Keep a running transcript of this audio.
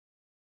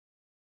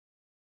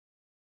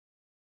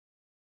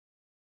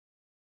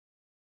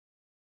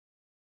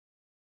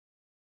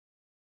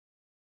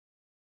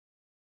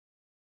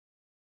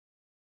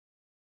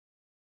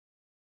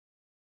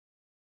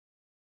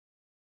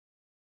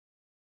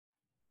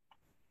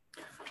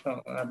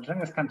So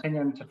Jin is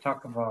continuing to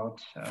talk about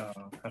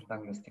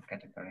Kazhdan-Lusztig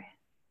category.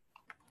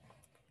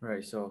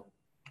 Right, so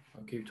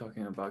I'll keep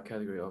talking about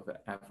category of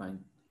affine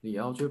Lie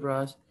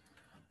algebras.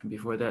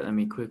 Before that, let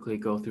me quickly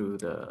go through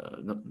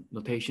the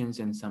notations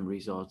and some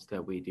results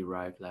that we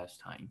derived last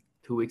time,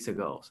 2 weeks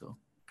ago.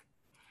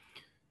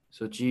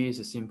 So G is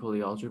a simple Lie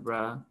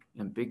algebra,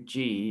 and big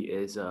G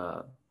is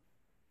the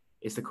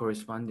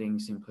corresponding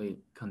simply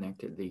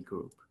connected Lie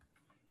group.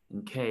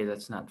 In K,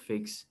 let's not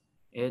fix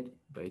it,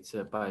 but it's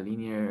a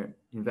bilinear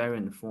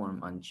invariant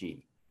form on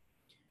G.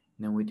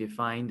 And then we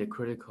define the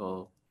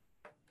critical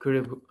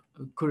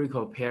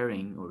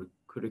pairing or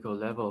critical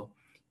level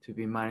to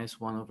be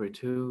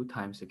 -1/2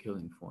 times the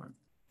Killing form.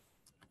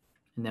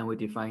 And then we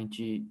define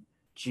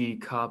G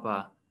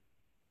kappa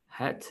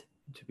hat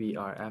to be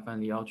our affine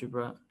Lie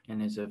algebra,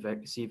 and as a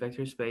C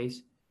vector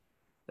space,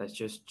 that's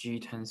just G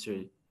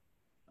tensor.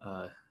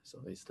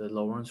 So it's the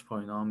Lorentz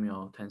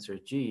polynomial tensor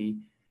G,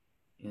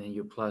 and then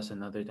you plus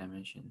another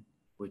dimension,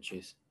 which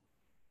is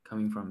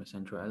coming from a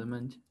central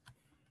element.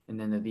 And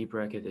then the Lie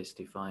bracket is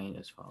defined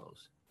as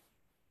follows.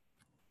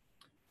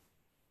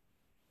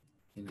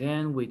 And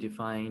then we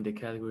define the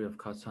category of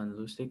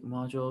Kazhdan-Lusztig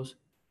modules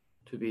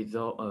to be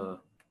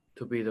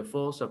the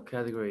full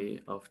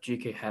subcategory of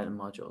GK hat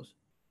modules,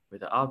 where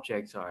the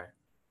objects are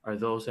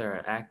those that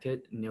are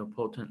acted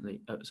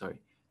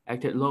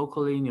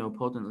locally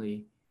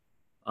nilpotently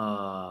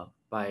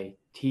by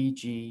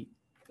TG,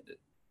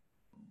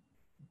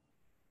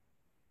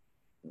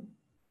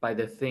 by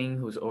the thing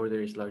whose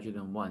order is larger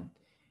than 1.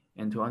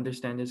 And to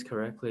understand this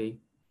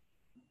correctly,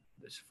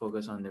 let's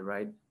focus on the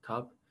right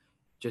top.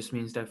 Just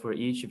means that for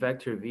each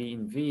vector v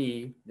in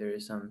V, there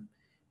is some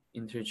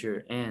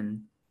integer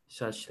n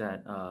such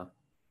that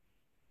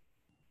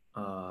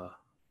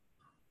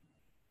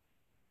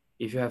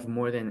if you have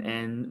more than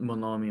n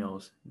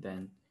monomials,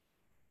 then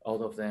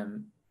all of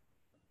them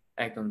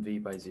act on V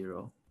by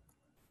 0.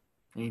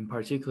 And in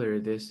particular,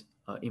 this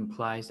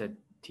implies that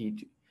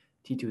t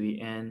to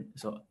the n,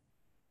 so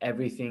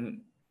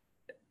everything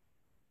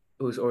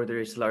whose order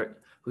is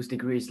whose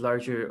degree is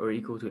larger or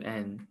equal to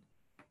n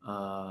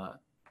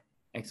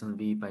acts on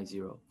V by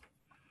 0.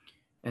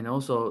 And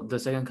also the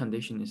second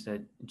condition is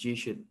that G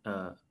should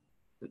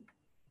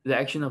the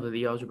action of the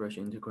Lie algebra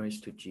should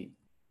integrate to G,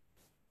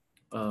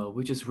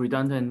 which is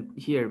redundant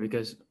here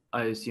because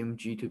I assume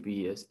G to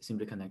be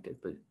simply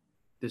connected, but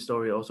this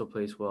story also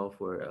plays well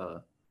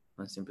for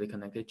simply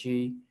connected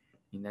G.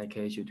 In that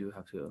case, you do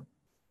have to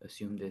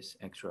assume this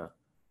extra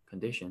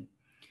condition.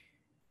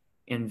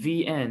 In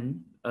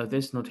Vn,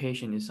 this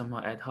notation is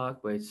somewhat ad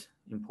hoc, but it's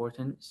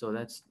important. So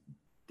let's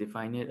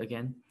define it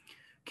again.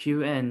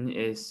 Qn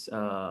is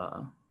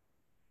a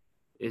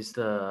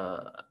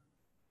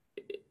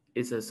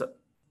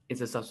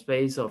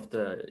subspace of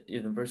the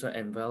universal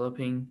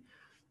enveloping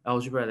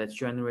algebra that's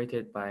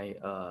generated by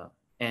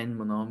n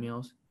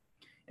monomials,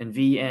 and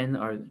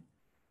Vn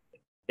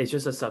it's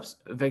just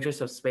a vector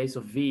subspace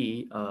of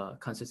V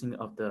consisting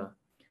of the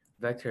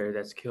vector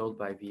that's killed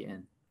by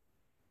Vn.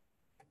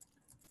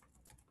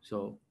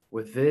 So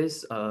with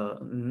this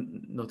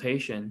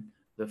notation,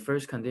 the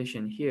first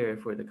condition here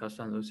for the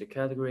Kazhdan-Lusztig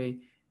category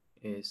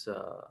is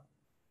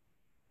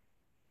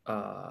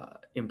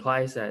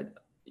implies that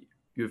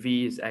your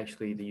V is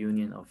actually the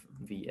union of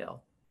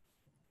VL.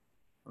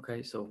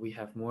 Okay, so we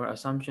have more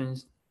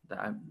assumptions that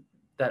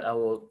I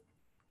will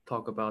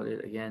talk about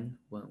it again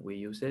when we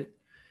use it.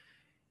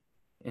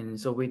 And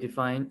so we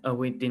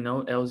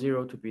denote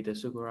L0 to be the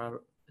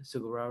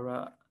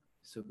Sugawara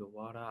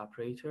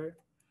operator.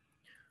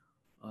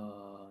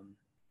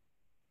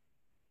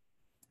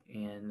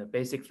 And the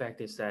basic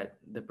fact is that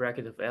the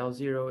bracket of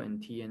L0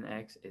 and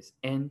Tnx is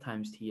n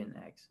times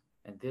Tnx.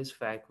 And this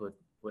fact would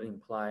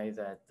imply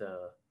that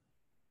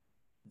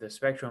the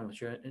spectrum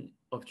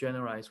of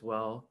generalized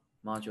well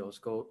modules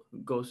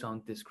goes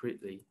on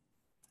discretely.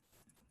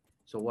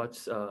 So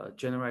what's a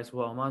generalized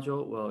well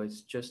module? Well,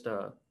 it's just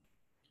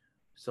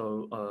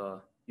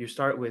you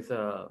start with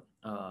a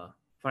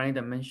finite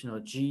dimensional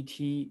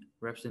GT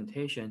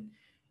representation,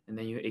 and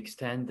then you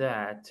extend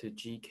that to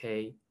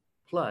GK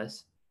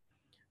plus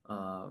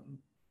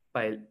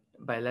by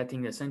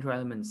letting the central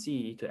element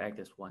C to act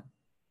as 1.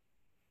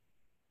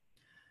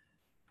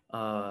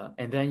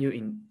 And then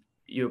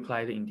you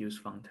apply the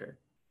induced functor,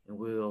 and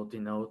we will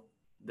denote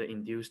the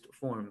induced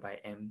form by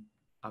M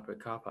upper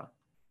kappa.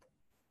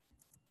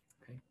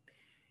 Okay,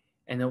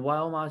 and the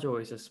while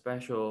module is a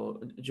special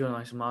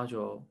generalized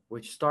module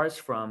which starts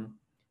from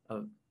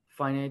a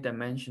finite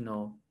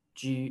dimensional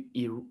G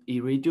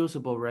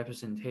irreducible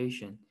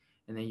representation,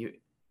 and then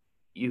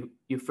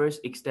you first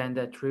extend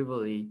that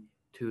trivially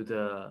to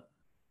the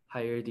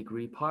higher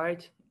degree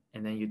part,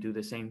 and then you do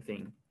the same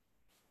thing.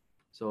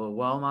 So a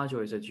while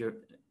module is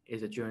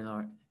a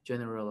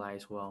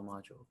generalized while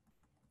module.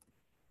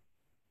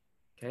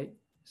 Okay,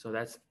 so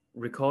let's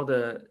recall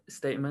the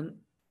statement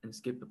and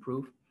skip the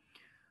proof.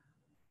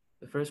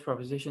 The first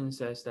proposition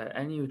says that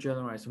any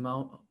generalized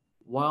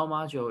while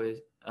module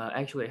is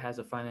actually has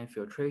a finite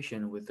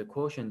filtration with the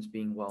quotients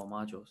being while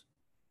modules.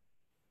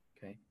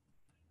 Okay,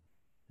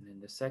 and then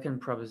the second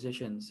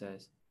proposition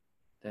says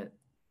that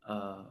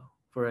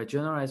for a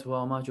generalized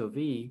well module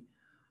V,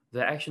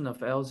 the action of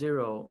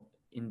L0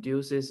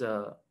 induces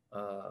so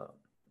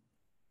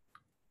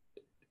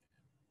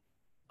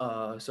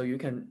you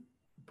can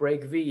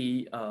break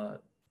V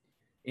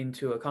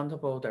into a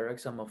countable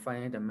direct sum of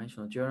finite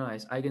dimensional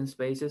generalized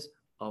eigenspaces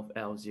of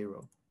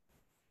L0.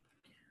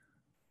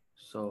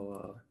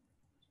 So,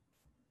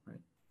 right.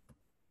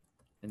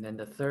 And then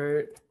the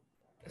third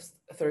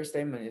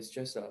statement is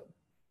just a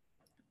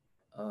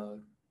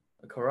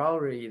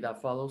corollary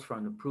that follows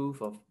from the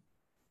proof of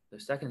the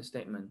second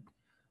statement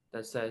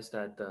that says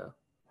that the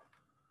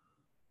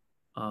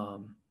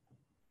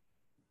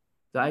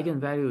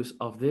eigenvalues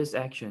of this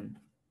action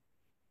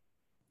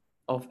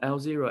of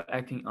L0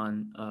 acting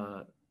on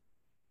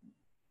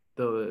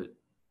the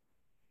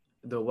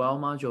well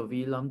module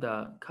V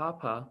lambda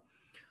kappa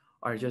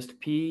are just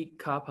P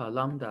kappa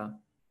lambda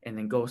and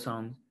then goes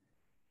on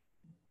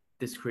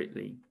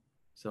discretely.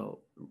 So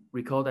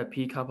recall that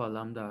P kappa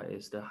lambda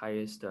is the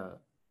highest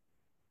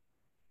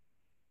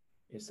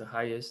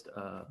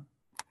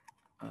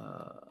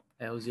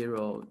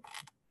L0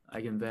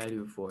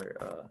 eigenvalue for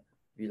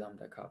V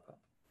lambda kappa.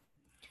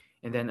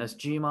 And then as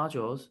G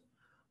modules,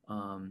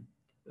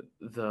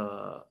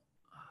 the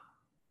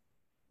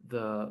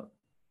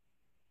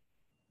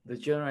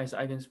generalized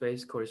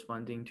eigenspace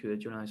corresponding to the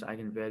generalized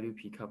eigenvalue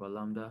P kappa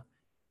lambda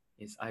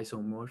is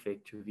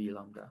isomorphic to V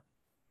lambda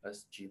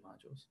as G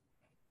modules.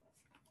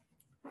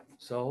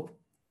 So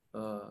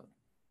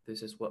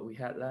this is what we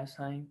had last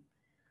time.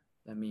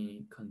 Let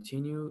me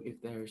continue if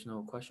there is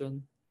no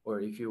question, or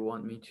if you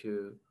want me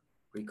to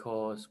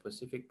recall a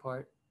specific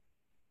part,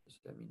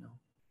 just let me know.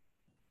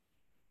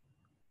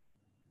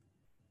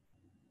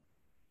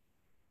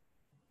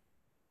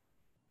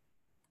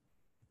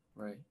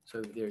 Right, so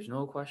if there's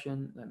no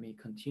question, let me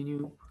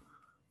continue.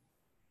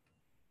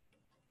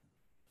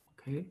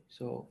 Okay,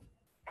 so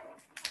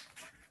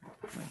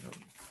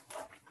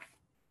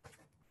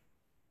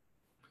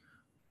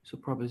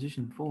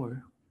proposition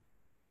 4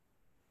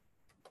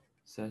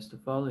 says the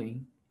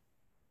following,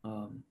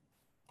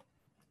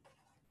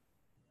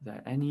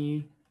 that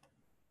any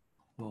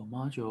well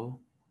module,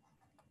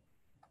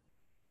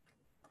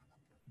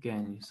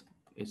 again,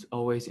 it's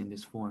always in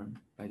this form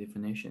by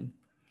definition,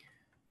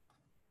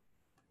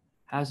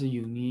 has a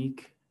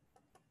unique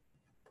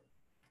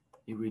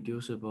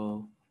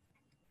irreducible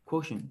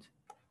quotient.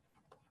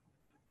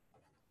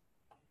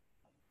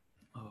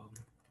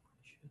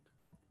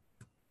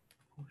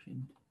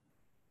 Quotient,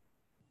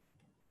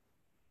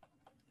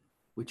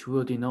 which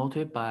will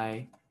denoted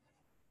by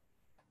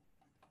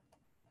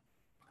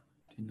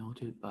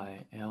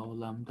L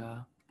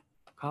lambda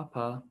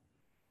kappa,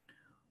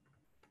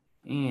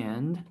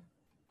 and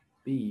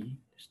B,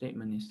 the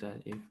statement is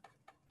that if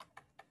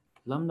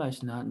lambda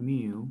is not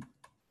mu,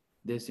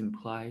 this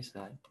implies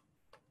that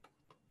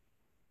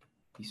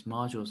these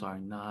modules are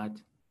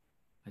not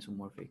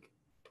isomorphic.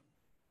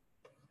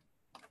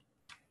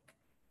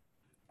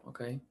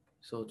 Okay,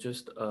 so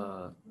just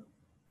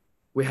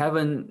we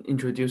haven't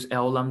introduced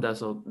L lambda,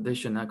 so this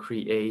should not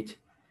create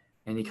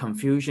any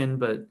confusion,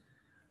 but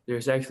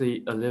there's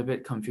actually a little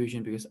bit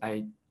confusion because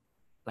I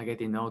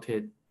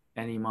denoted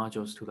any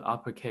modules to the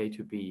upper K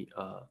to be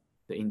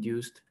the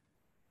induced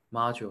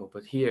module,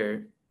 but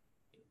here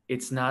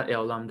it's not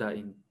L lambda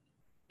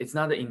it's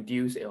not the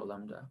induced L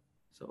lambda,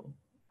 so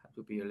have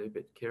to be a little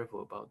bit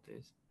careful about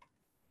this.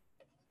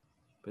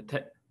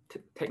 But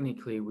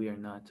technically we are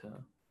not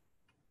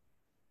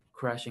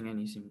crashing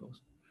any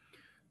symbols.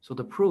 So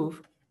the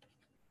proof,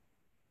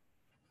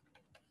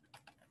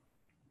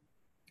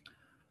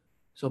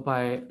 so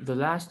by the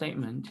last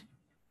statement,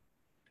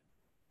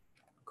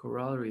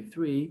 corollary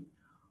 3,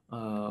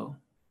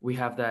 we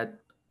have that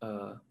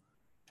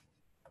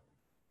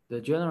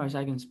the generalized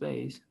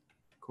eigenspace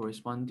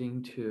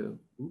corresponding to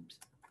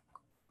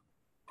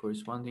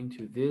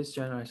this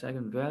generalized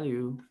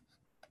eigenvalue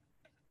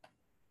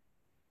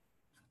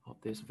of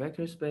this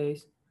vector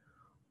space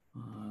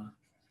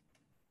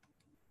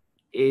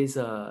is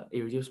a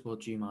irreducible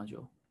G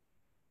module.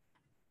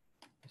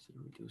 It's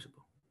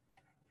irreducible,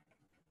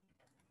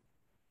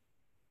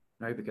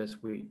 right?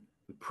 Because we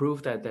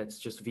proved that that's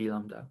just V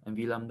lambda, and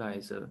V lambda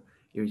is a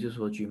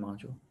irreducible G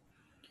module.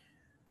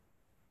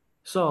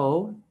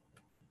 So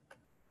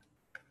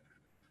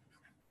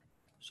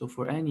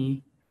for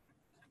any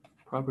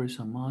proper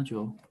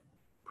submodule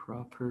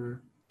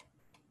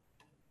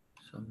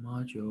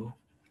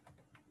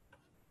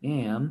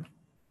M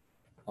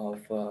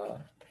of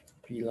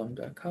V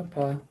lambda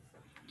kappa,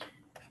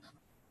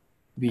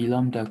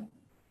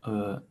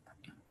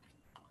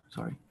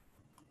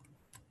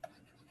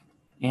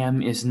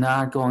 M is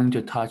not going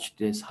to touch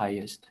this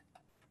highest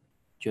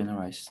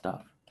generalized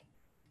stuff.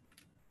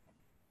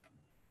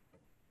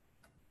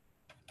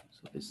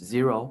 So it's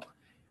 0,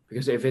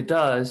 because if it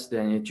does,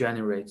 then it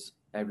generates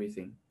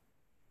everything.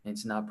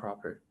 It's not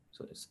proper.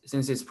 So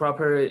since it's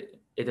proper,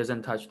 it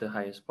doesn't touch the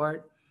highest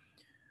part.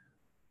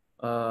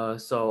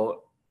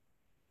 So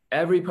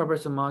every proper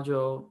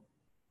submodule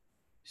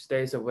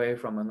stays away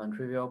from a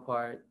non-trivial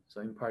part.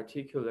 So in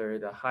particular,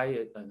 the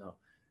highest,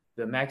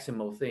 the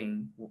maximal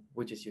thing,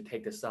 which is you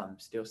take the sum,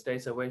 still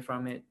stays away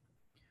from it.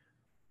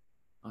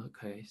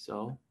 Okay,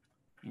 so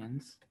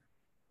hence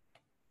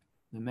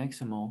the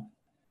maximal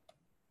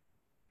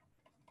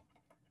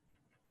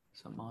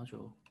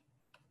submodule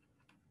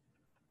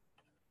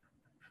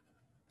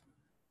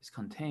is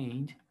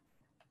contained.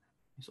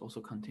 Is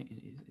also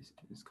contained.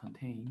 Is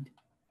contained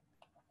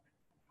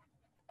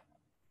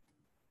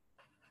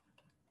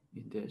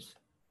in this.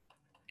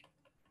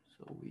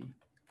 So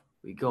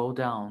we go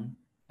down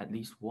at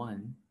least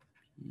one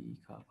p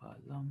kappa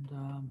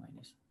lambda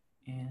minus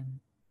n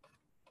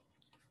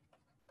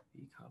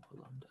p kappa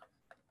lambda.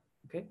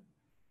 Okay.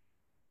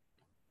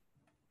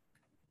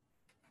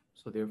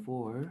 So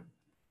therefore,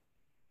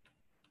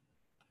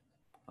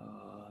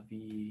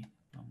 v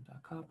lambda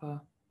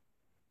kappa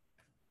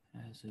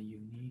has a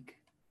unique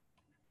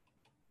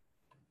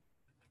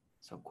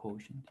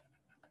subquotient.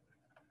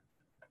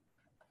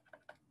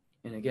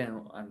 And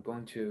again, I'm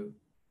going to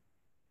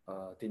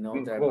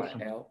denote that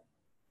by L.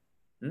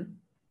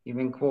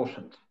 Even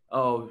quotient.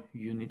 Oh,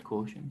 unit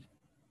quotient.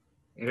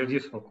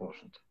 Irreducible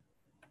quotient.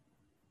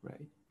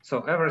 Right.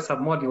 So every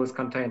submodule is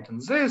contained in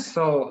this,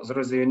 so there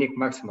is a unique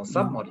maximal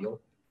submodule,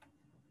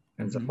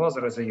 and therefore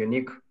there is a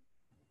unique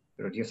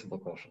irreducible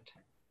quotient.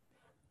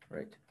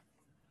 Right.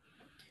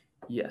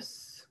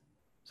 Yes.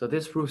 So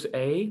this proves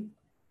A,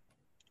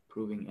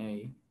 proving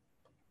A.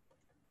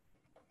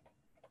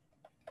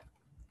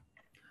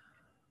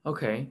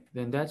 Okay,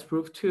 then that's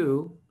proof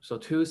 2. So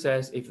 2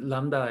 says if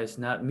lambda is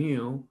not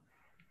mu,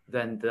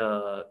 then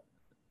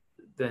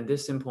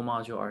this simple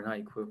module are not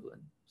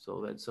equivalent. So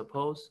let's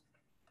suppose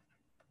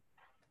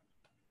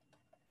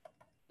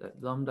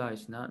that lambda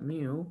is not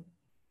mu,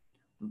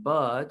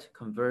 but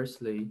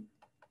conversely,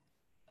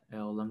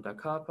 L lambda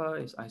kappa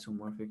is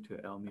isomorphic to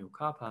L mu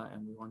kappa,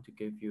 and we want to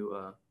give you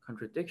a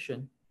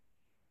contradiction.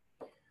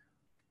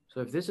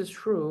 So if this is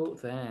true,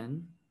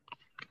 then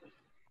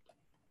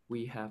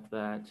we have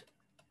that.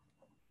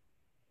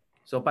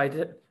 So by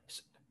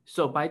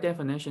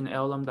definition,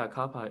 L lambda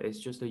kappa is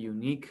just a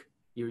unique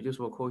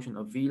irreducible quotient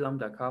of V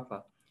lambda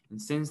kappa.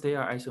 And since they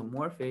are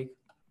isomorphic,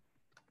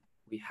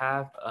 we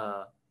have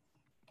a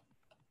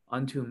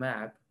onto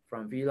map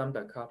from V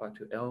lambda kappa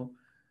to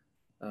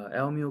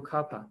L mu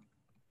kappa.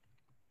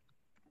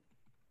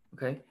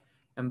 Okay,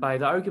 and by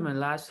the argument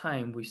last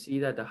time, we see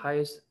that the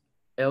highest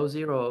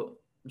L0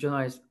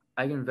 generalized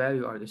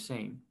eigenvalue are the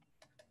same.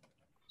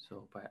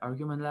 So by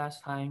argument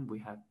last time, we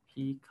have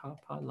P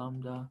kappa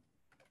lambda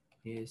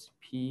is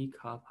P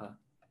kappa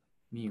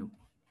mu.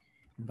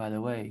 And by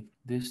the way,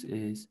 this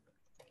is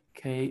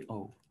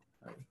KO.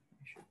 Sorry.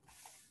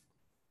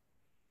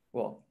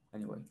 Well,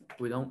 anyway,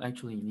 we don't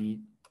actually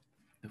need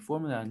the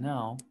formula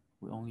now.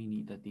 We only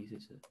need that these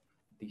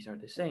are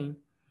the same.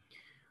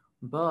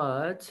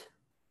 But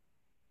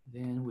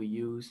then we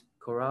use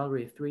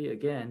corollary 3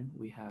 again.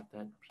 We have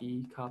that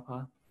P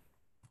kappa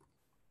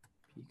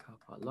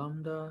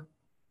lambda,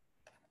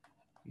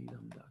 P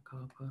lambda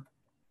kappa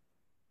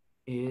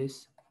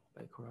is,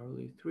 by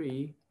corollary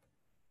 3,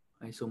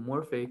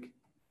 isomorphic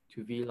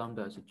to V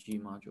lambda as a G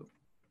module.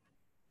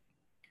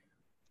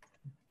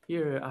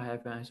 Here I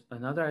have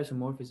another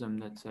isomorphism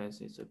that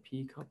says it's a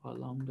P kappa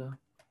lambda,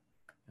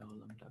 L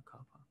lambda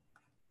kappa.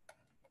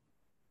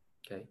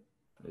 Okay,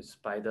 it's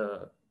by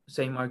the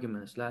same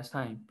argument as last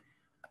time.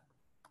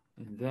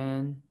 And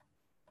then,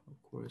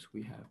 of course,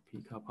 we have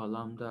P kappa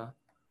lambda,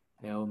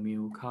 L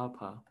mu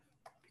kappa,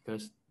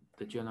 because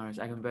the generalized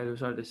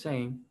eigenvalues are the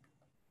same.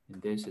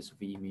 And this is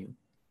V mu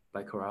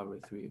by corollary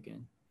 3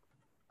 again.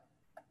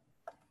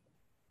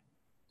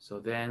 So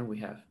then we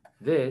have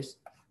this.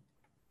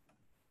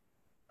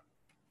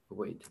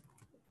 Wait.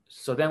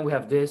 So then we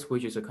have this,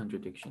 which is a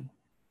contradiction.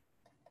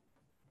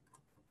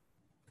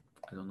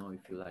 I don't know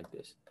if you like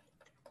this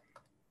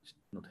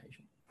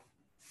notation.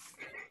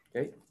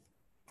 Okay.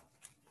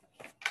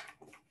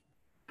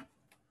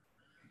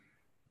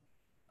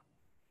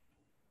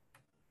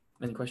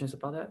 Any questions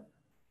about that?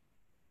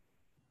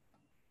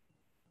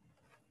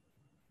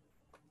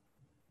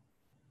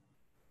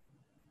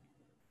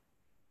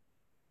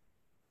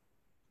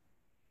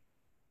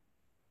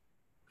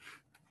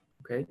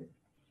 Okay.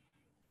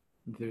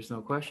 If there's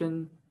no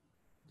question,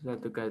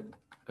 let's look at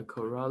a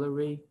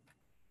corollary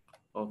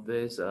of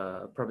this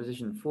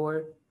proposition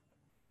 4.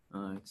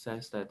 It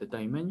says that the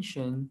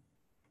dimension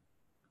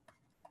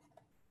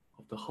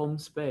of the home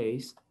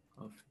space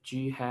of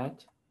G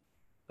hat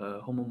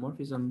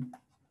homomorphism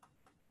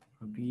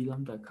from V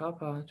lambda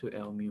kappa to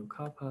L mu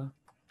kappa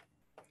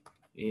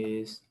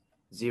is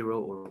 0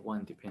 or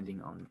 1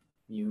 depending on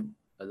mu,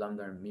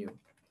 lambda and mu.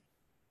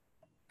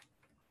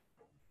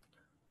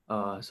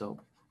 So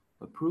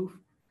a proof,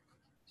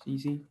 it's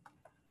easy.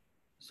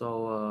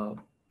 So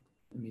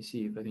let me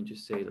see if I can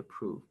just say the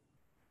proof.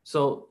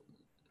 So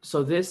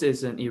this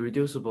is an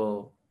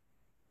irreducible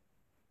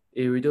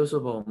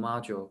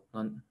module,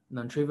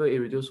 non-trivial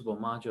irreducible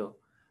module.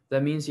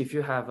 That means if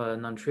you have a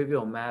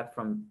non-trivial map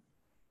from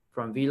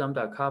V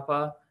lambda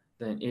kappa,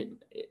 then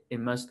it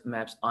must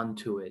maps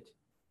onto it.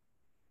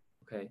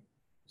 Okay,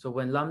 so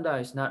when lambda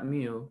is not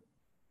mu,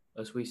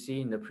 as we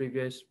see in the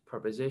previous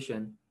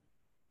proposition,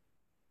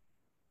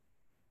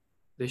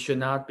 there should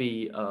not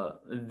be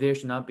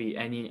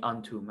any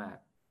onto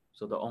map.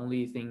 So the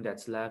only thing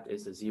that's left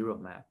is the zero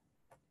map.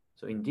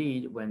 So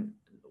indeed, when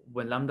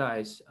lambda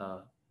is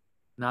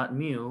not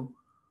mu,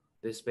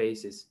 this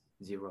space is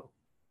 0.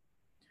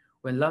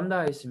 When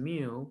lambda is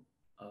mu,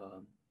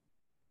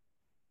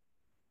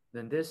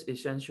 then this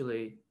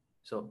essentially,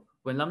 so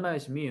when lambda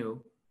is mu,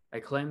 I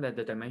claim that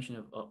the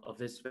dimension of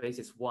this space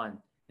is 1.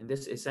 And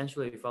this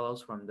essentially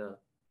follows from the,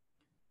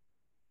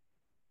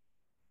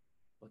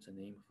 what's the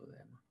name for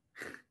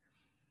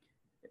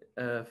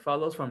lemma?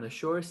 Follows from the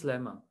Shor's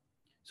lemma.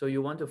 So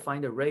you want to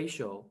find the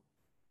ratio.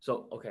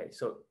 So, okay,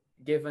 so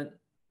if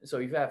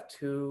you have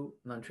two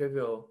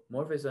non-trivial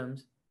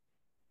morphisms,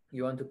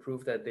 you want to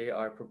prove that they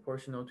are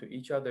proportional to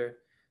each other,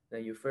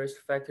 then you first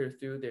factor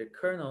through their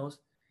kernels,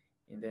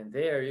 and then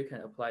there you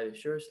can apply the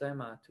Shor's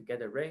lemma to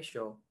get a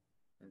ratio,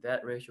 and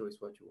that ratio is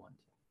what you want.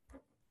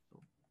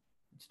 So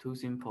it's too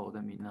simple,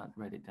 let me not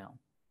write it down.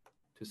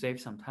 To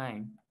save some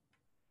time,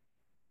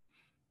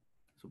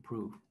 so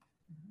proof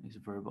is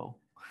verbal.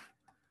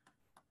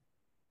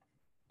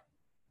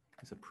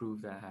 It's a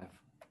proof that I have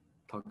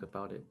talked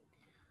about it.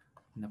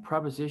 And the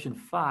proposition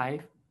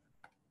 5,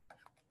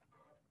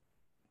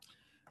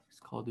 it's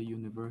called the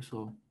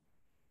universal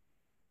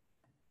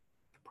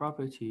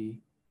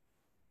property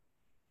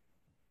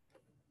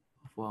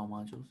of Weyl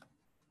modules.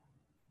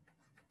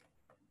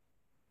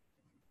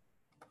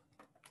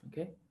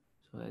 Okay,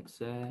 so it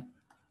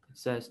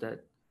says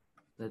that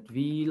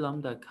V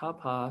lambda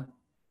kappa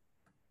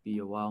be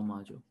a Weyl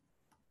module.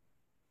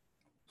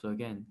 So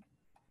again,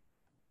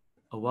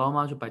 a Weyl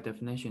module by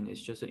definition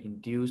is just an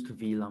induced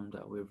V lambda,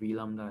 where V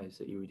lambda is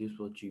an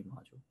irreducible G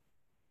module.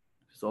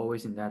 It's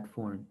always in that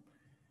form.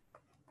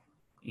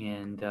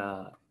 And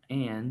a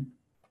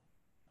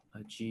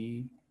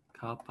G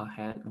kappa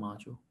hat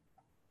module.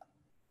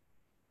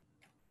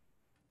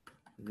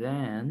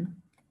 Then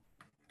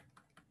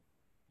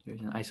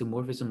there's an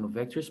isomorphism of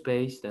vector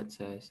space that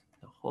says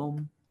the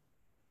home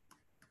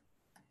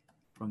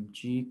from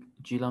G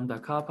lambda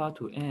kappa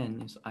to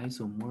N is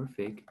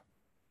isomorphic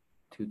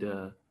to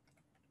the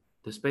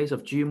space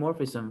of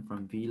geomorphism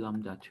from V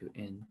lambda to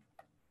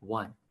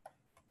N1.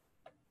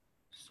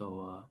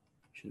 So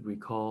should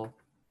recall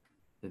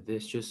that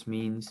this just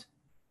means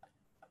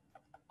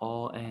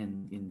all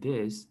N in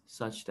this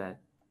such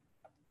that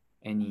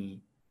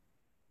any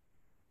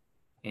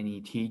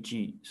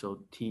TG, so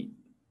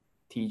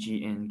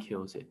TGN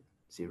kills it,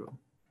 0.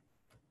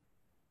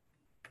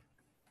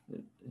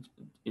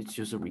 It's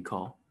just a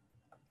recall.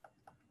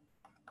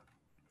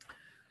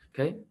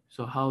 Okay,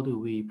 so how do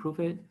we prove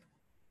it?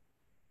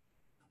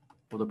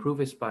 Well, the proof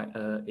is by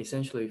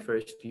essentially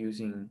first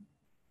using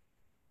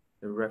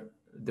the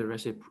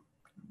reciprocity.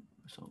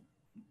 So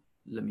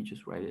let me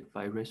just write it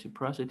by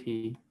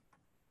reciprocity.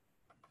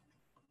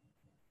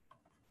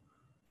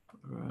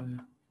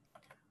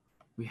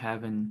 We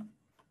have an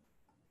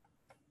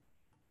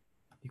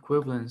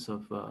equivalence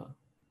of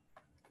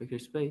vector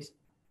space.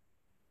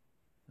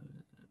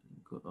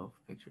 Of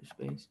vector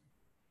space.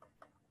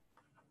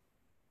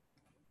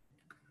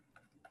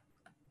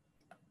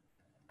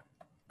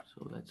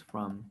 So that's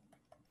from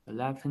the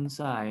left-hand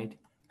side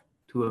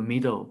to a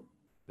middle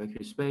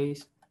vector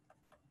space,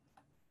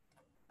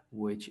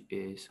 which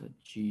is a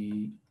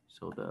G.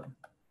 So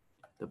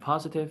the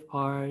positive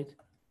part,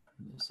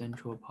 the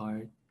central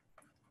part,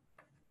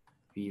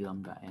 V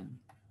lambda N,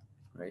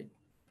 right?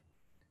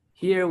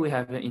 Here we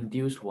have an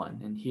induced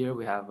one, and here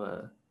we have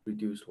a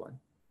reduced one.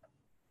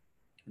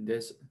 And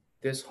this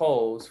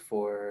holds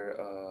for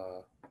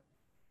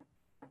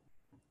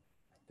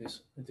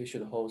this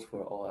should hold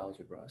for all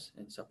algebras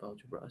and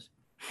subalgebras.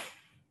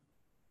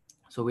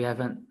 So we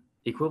have an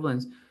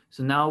equivalence.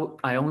 So now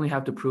I only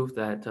have to prove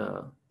that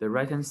the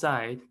right-hand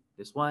side,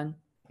 this one,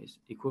 is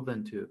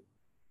equivalent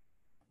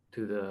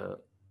to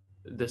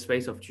the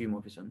space of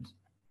geomorphisms,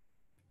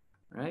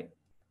 right?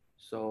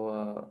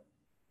 So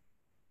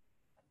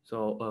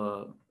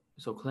so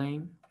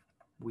claim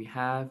we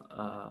have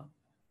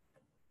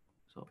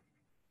so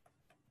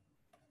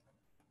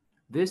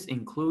this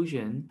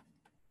inclusion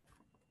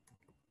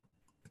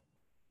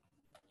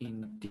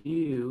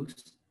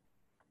induce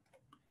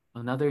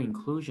another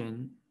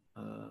inclusion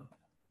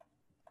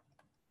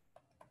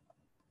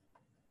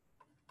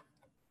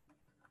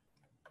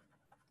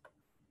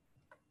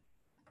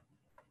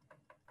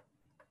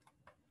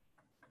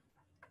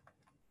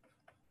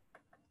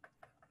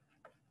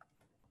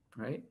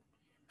right?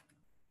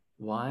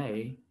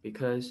 Why?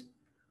 Because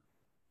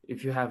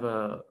if you have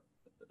a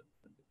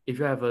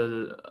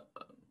vector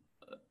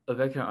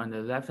on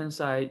the left-hand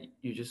side,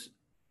 you just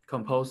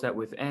compose that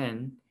with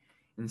N.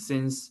 And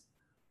since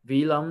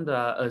V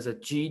lambda as a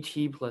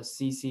GT plus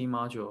CC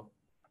module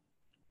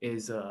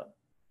is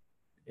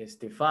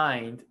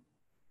defined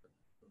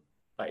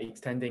by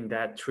extending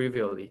that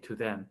trivially to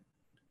them.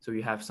 So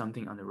you have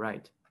something on the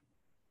right.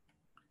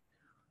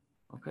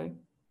 Okay.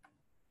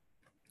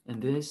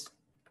 And this,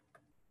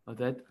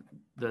 that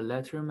the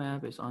letter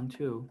map is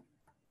onto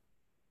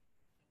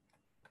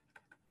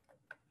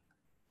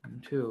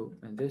 2,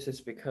 and this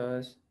is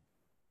because,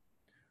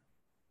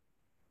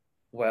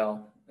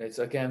 well, it's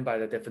again by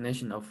the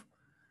definition of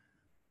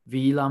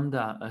V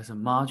lambda as a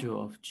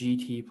module of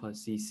GT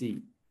plus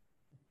CC.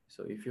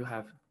 So if you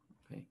have,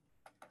 okay,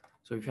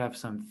 so if you have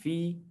some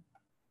phi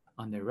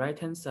on the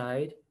right-hand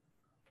side,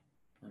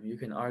 you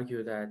can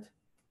argue that,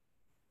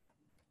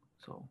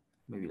 so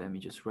maybe let me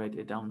just write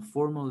it down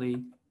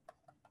formally.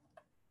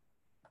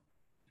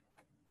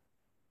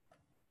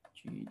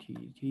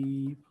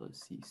 GTT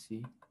plus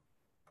CC.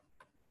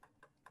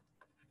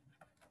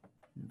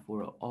 And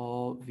for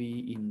all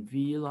V in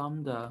V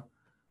lambda,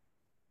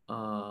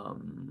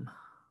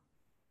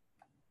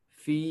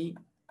 phi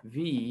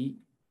V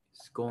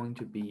is going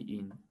to be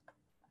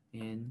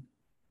in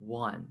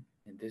N1.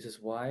 And this is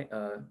why,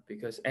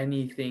 because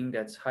anything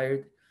that's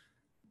higher,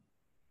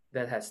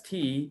 that has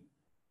T,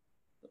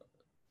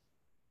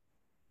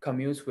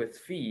 commutes with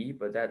phi,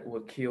 but that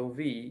would kill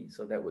V,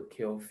 so that would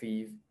kill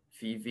phi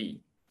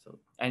V. So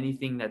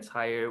anything that's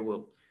higher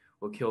will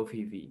kill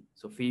phi V.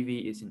 So phi V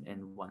is in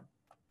N1.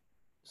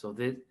 So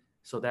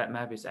that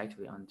map is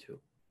actually on 2.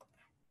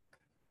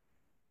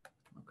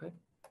 Okay.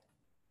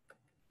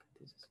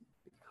 This is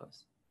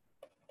because.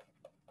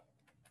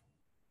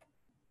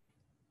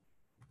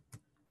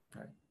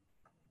 All right.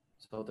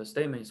 So the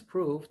statement is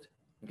proved.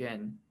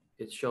 Again,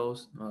 it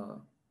shows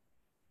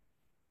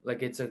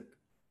like it's a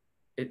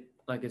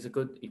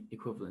good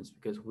equivalence,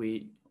 because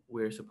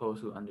we're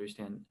supposed to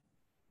understand.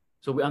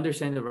 So we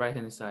understand the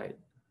right-hand side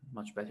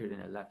much better than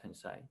the left-hand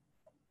side.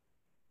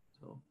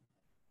 So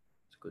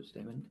it's a good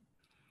statement.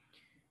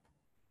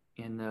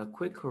 And a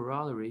quick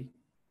corollary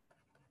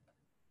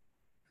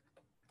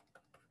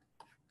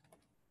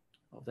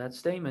of that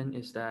statement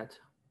is that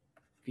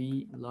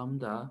V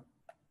lambda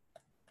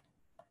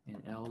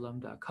and L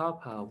lambda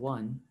kappa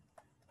 1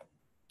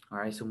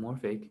 are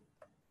isomorphic.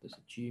 There's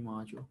a G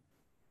module.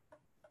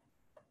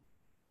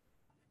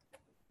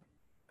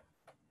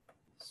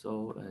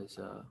 So as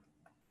a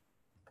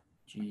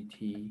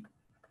GT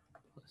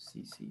plus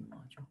CC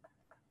module.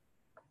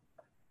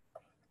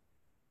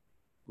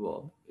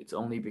 Well, it's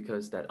only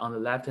because that on the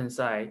left-hand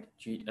side,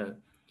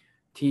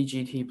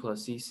 TGT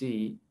plus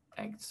CC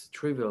acts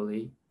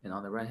trivially, and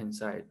on the right-hand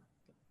side,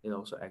 it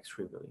also acts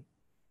trivially.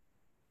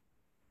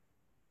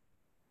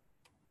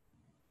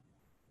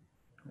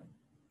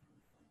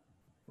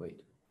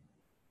 Wait.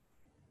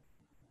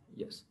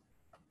 Yes.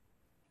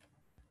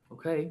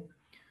 Okay.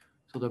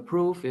 So the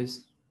proof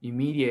is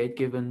immediate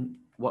given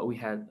what we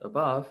had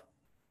above.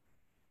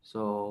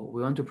 So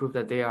we want to prove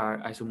that they are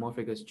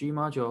isomorphic as G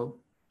module.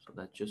 So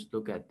let's just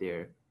look at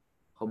their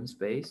home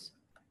space.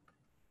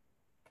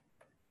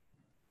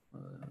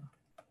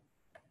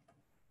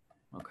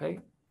 Okay,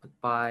 but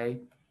by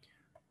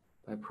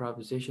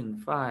proposition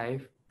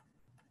 5,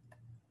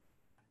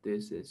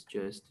 this is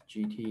just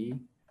GT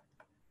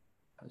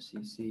plus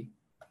CC,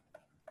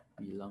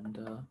 V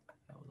lambda,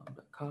 L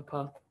lambda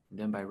kappa. And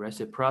then by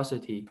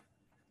reciprocity,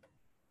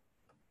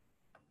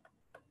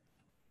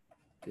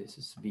 this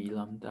is V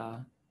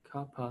lambda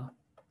kappa,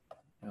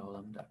 L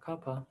lambda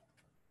kappa.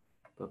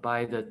 But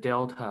by the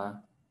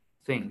delta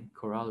thing,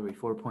 corollary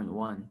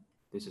 4.1,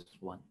 this is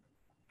 1.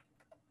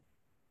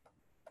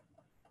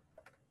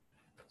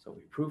 So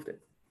we proved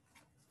it.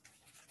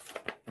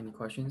 Any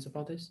questions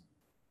about this?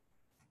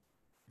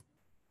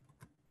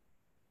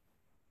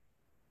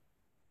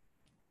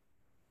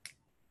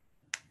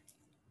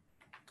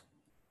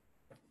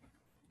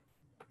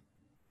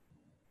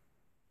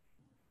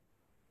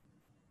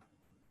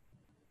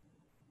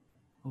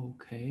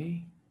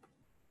 Okay.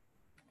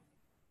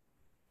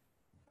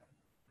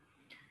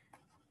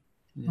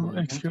 Oh,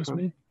 excuse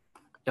me.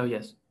 Oh,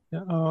 yes.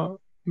 Yeah,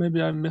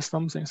 maybe I missed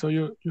something. So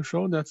you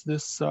show that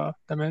this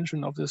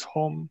dimension of this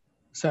home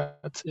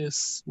set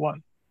is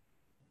 1.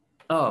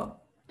 Oh,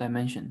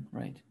 dimension,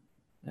 right.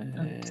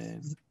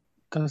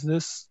 Does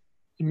this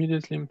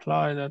immediately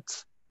imply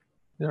that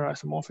they're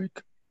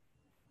isomorphic?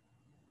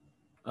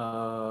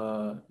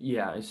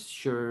 Yeah, it's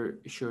sure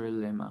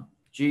lemma.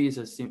 G is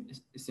a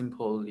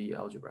simple Lie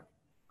algebra.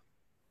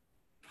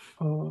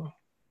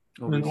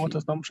 Then what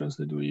assumptions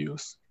did we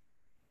use?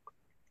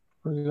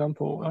 For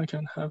example, I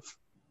can have,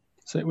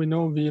 say, we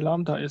know V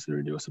lambda is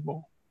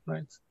reducible,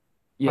 right?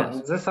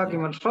 Yes. This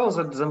argument shows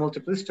that the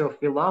multiplicity of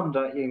V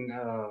lambda in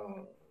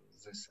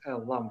this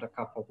L lambda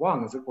kappa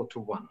 1 is equal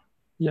to 1.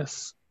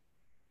 Yes.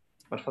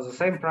 But for the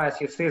same price,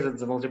 you see that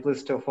the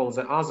multiplicity of all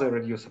the other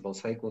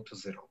reducibles are equal to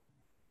 0.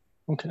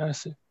 Okay, I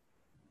see.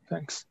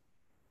 Thanks.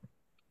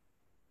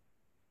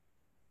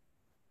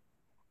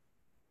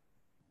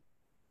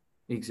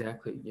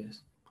 Exactly,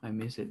 yes. I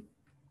miss it.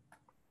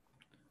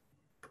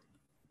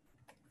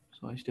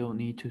 So I still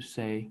need to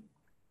say,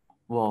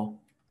 well,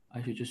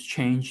 I should just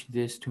change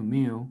this to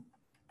mu.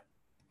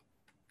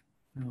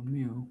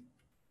 Mu,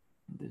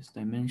 this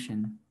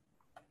dimension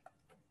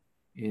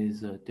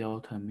is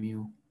delta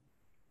mu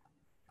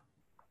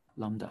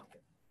lambda.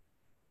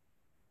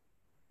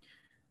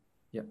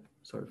 Yep,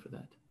 sorry for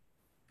that.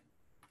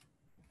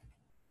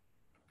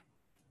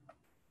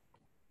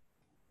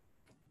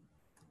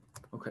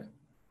 Okay,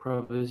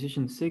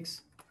 proposition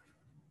 6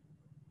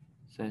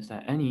 says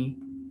that any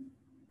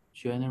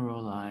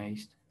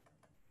generalized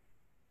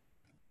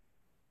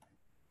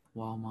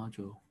wall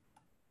module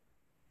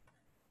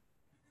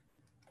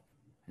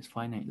has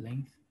finite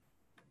length.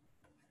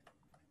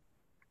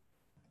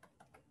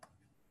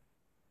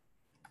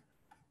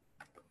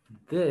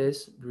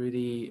 This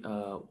really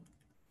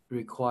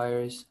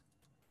requires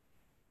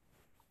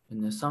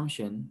an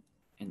assumption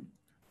and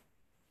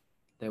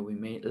that we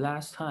made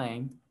last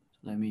time.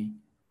 Let me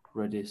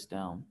write this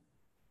down.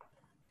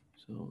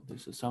 So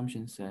this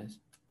assumption says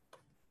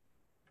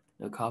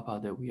the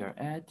kappa that we are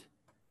at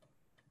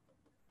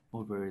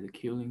over the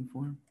Killing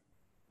form.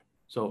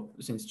 So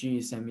since G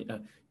is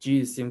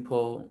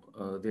simple,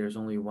 there's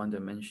only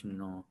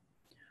one-dimensional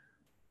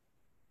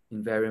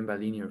invariant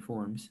bilinear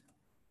forms.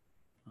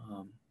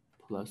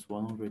 Plus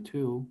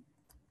 1/2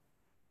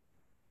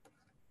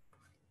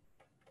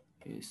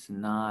 is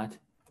not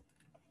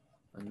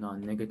a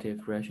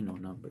non-negative rational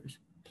numbers.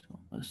 So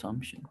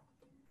assumption.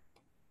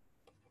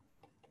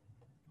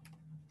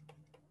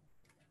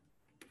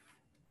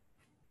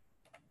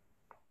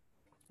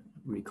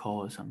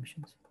 Recall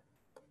assumptions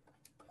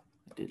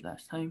I did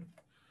last time.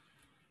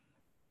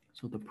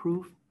 So the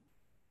proof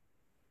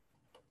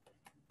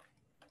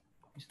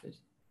is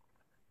this.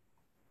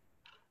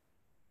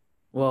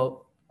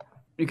 Well,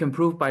 you can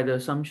prove by the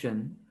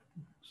assumption,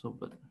 so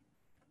but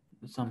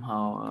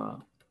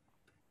somehow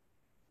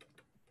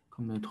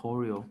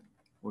combinatorial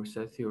or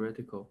set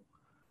theoretical.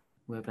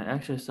 We have an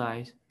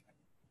exercise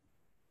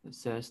that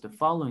says the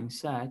following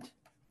set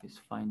is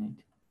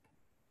finite.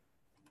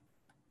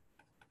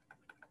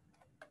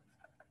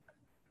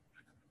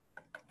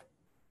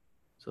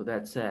 So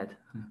that set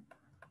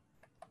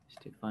is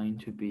defined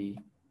to be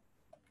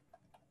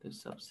the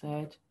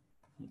subset,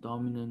 the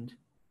dominant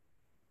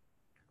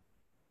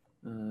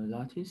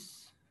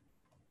lattice,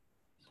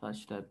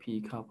 such that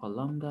p kappa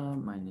lambda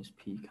minus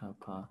p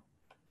kappa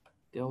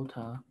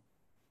delta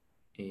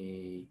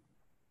a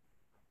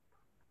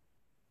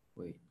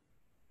wait.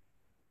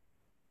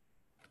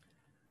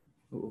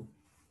 Oh,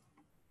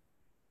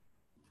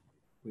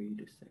 wait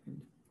a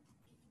second.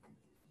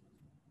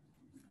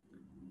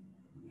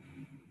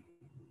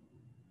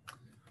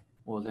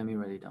 Well, let me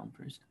write it down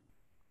first.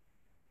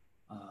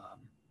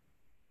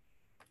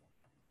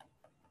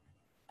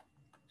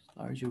 It's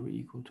larger or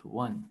equal to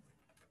 1.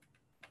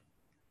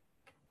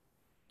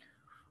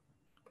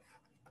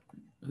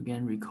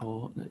 Again,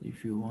 recall that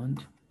if you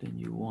want, then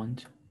you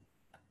want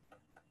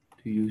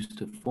to use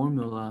the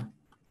formula.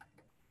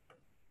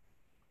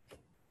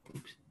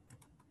 Oops.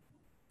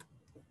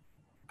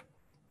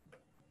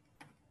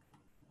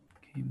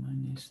 K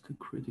minus the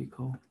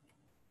critical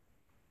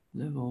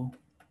level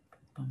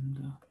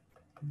lambda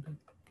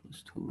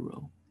plus 2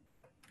 rho.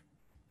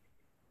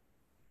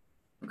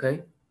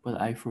 Okay,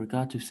 but I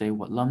forgot to say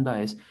what lambda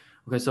is.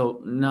 Okay,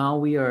 so now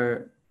we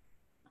are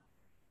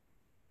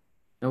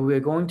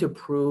going to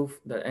prove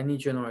that any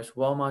generalized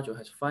wall module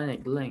has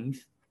finite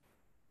length.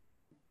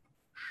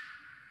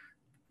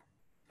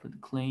 For the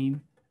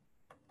claim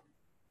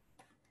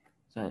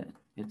that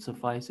it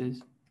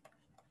suffices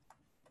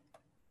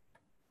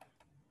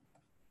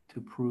to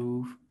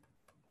prove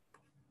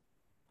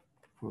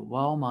for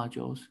wall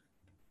modules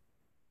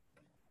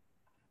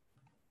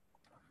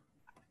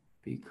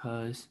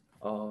because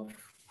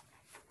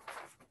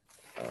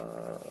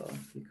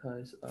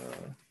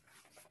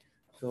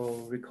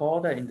so recall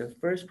that in the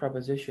first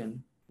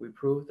proposition we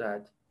proved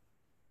that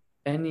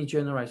any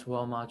generalized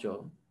wall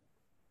module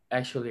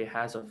actually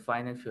has a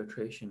finite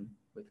filtration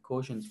with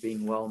quotients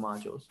being wall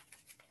modules.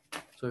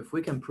 So if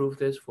we can prove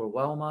this for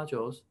wall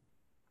modules,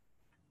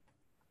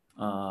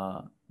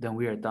 then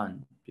we are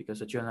done,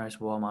 because a generalized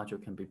wall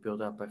module can be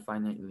built up by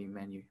finitely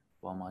many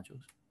wall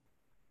modules.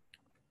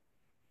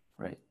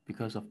 Right,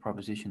 because of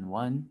proposition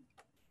 1.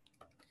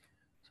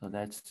 So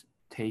let's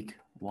take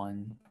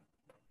one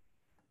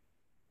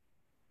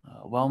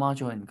wall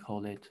module and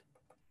call it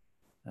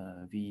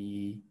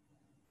V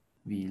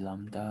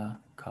lambda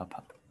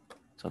kappa.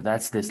 So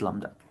that's this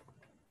lambda.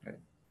 Right.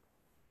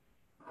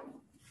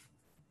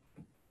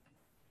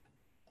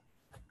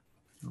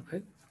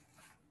 Okay.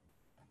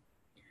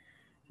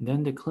 And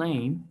then the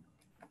claim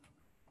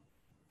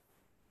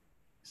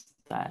is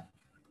that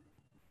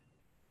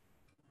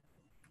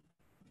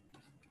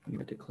we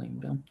get the claim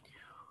down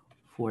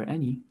for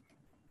any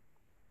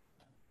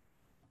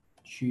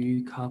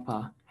G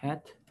kappa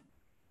hat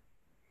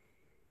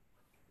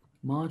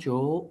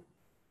module.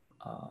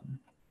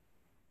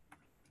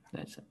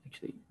 That's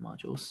actually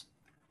modules.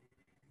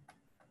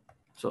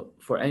 So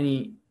for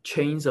any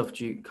chains of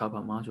G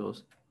kappa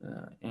modules,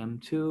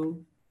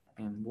 M2,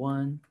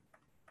 M1,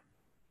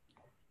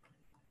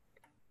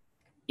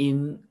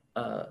 in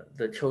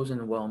the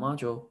chosen wall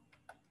module,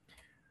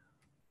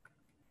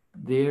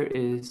 there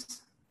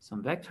is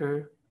some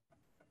vector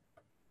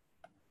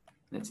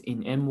that's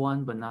in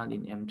M1 but not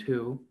in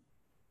M2,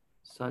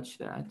 such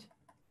that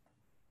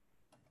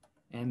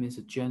M is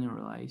a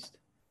generalized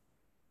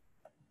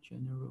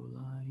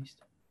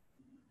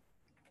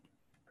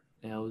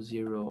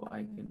L0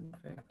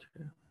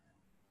 eigenvector.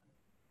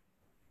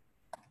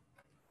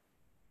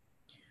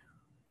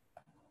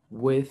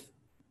 with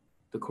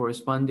the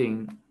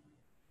corresponding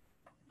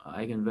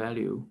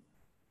eigenvalue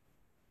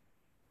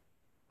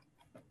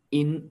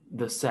in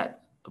the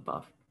set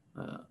above,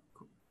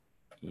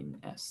 in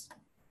S.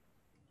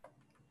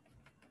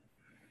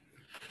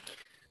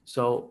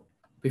 So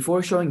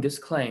before showing this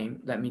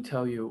claim, let me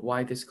tell you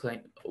why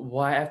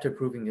after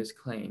proving this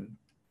claim,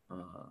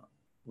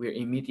 we're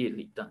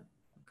immediately done.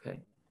 Okay,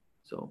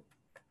 so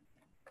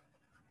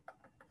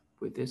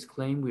with this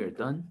claim, we are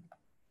done.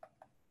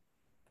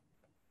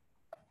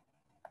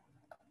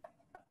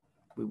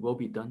 We will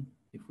be done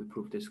if we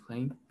prove this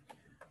claim,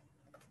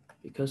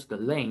 because the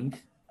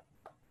length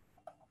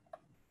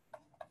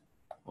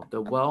of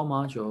the well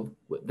module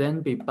would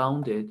then be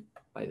bounded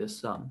by the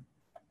sum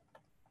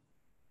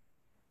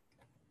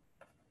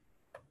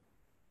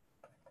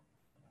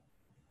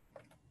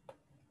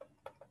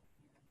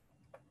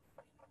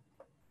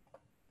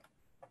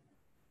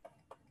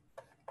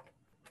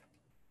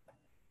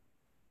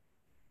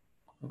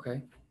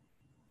Okay.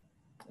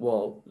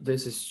 Well,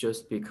 this is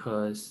just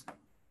because,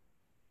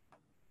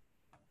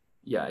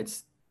 yeah,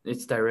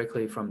 it's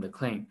directly from the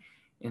claim,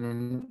 and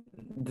then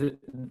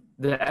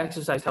the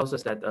exercise tells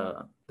us that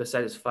the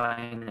set is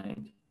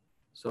finite.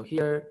 So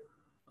here,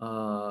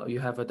 you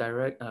have a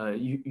direct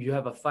you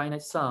have a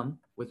finite sum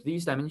with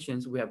these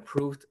dimensions. We have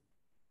proved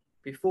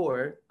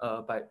before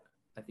by,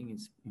 I think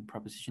it's in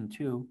proposition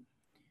 2.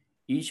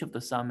 Each of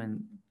the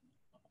sum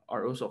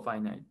are also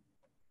finite.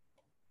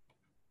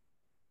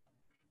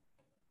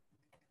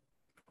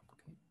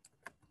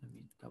 Let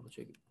me double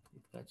check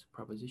if that's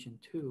proposition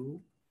 2.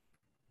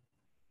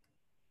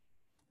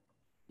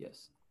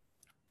 Yes.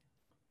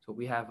 So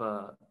we have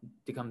a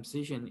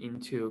decomposition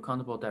into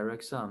countable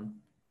direct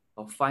sum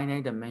of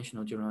finite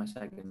dimensional generalized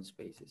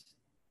eigenspaces.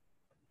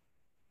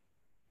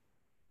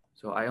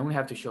 So I only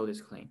have to show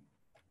this claim.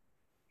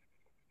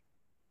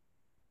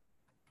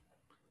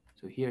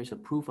 So here's a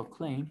proof of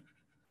claim.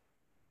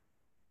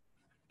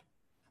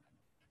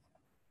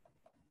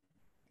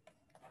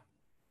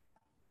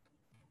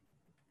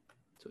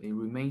 So it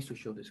remains to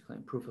show this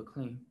claim, proof of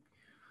claim.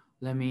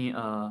 Let me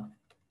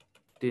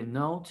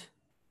denote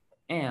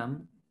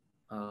M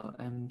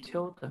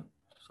tilde,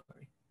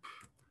 sorry.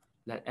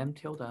 Let M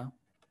tilde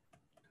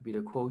to be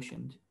the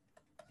quotient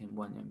in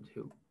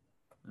 1M2.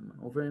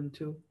 M1 over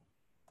M2.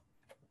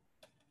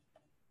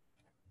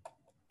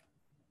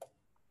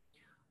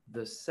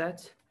 The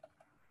set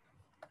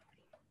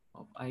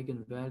of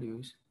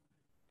eigenvalues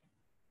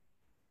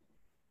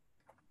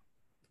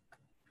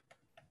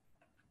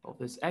of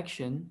this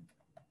action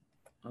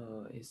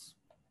is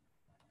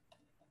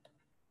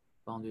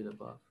bounded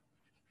above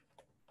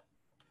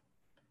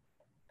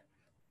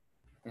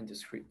and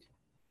discrete,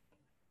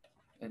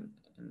 and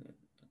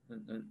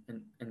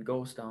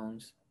goes down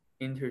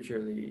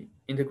integrally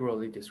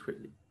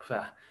discretely.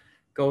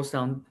 Goes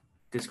down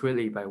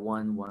discretely by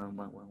 1, 1,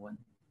 1, 1, 1.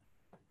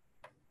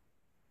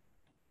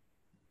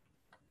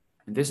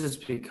 And this is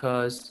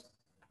because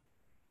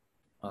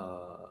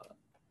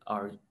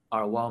our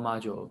well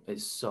module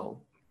is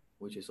so,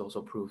 which is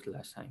also proved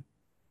last time.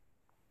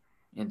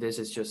 And this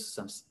is just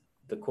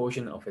the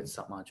quotient of its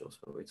submodule,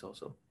 so it's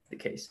also the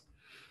case.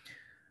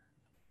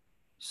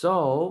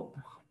 So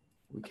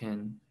we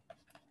can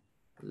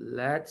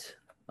let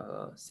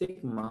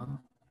sigma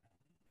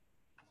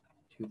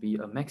to be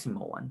a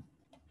maximal one.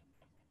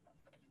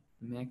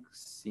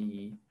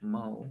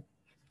 Maximal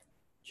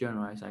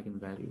generalized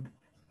eigenvalue.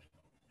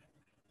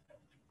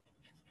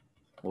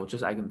 Or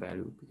just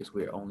eigenvalue, because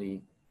we're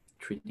only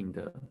treating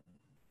the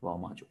well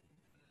module.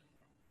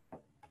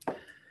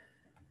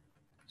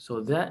 So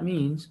that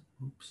means,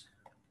 oops,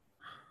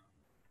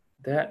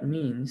 that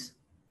means,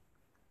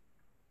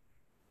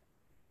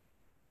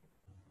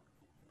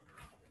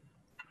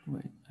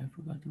 wait, I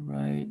forgot to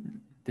write.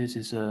 This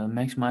is a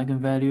maximum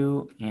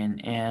eigenvalue,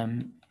 and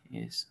M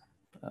is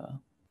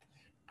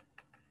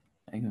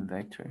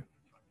eigenvector.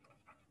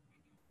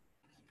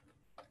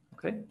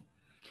 Okay.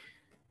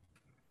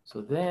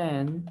 So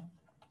then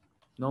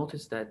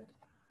notice that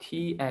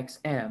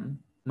Txm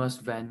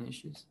must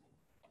vanishes,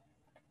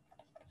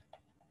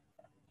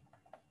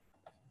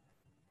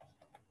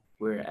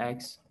 where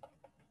X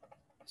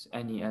is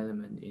any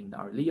element in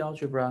our Lie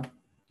algebra.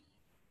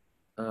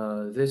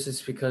 This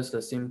is because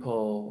the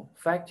simple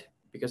fact,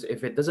 because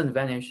if it doesn't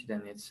vanish,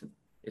 then its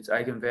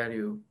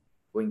eigenvalue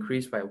will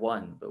increase by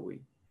 1, but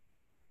we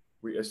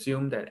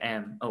assume that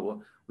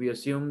we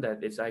assume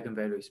that its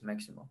eigenvalue is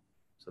maximal.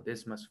 So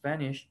this must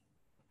vanish.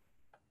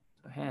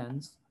 So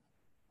hence,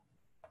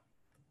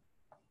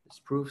 this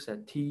proves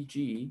that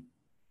Tg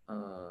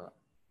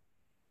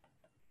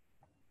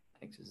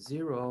x is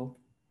 0,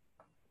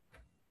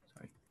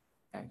 sorry,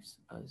 x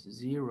is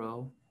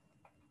 0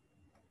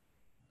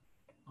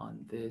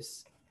 on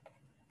this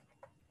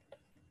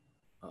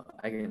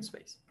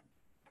eigenspace.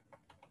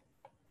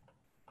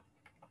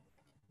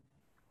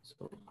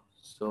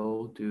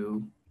 So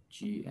do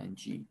G and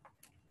G.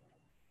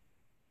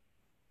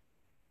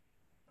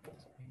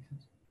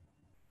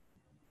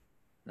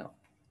 No.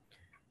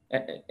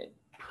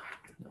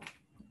 No.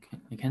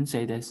 I can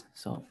say this.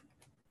 So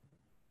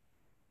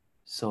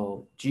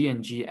So G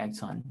and G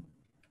acts on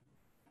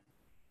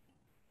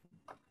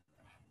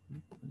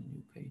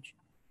new page.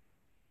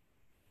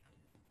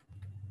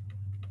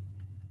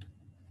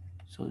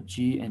 So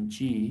G and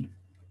G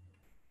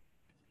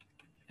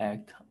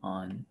act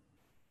on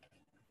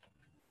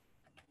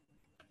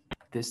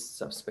this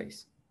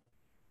subspace.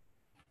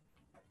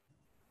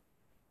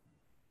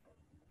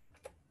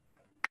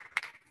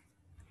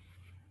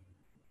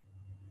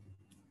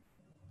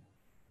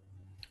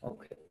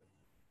 Okay.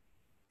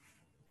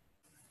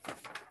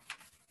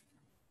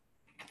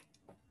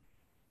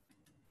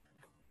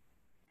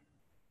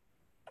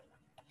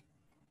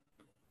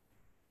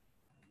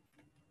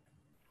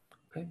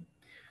 Okay.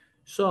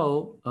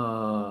 So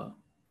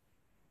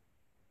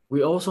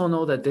we also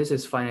know that this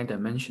is finite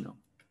dimensional.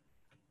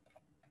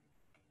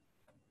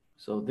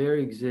 So there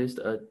exists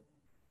a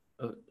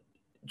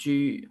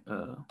G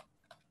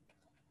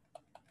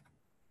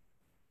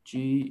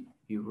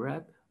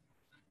rep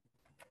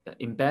that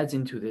embeds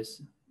into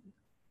this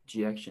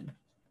G action.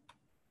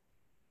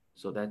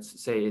 So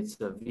that's say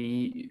it's a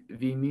V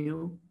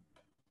mu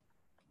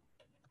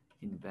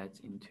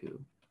embeds into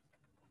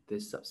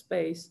this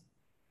subspace.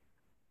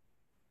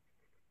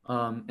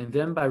 And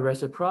then by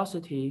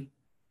reciprocity,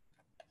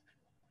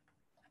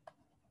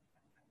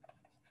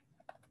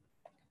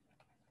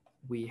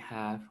 we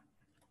have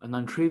a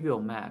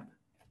non-trivial map.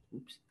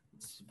 Oops,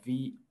 it's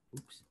V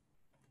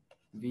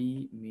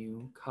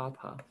mu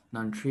kappa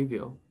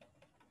non-trivial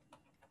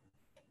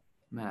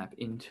map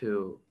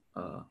into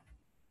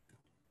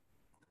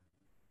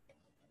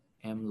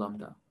M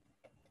lambda.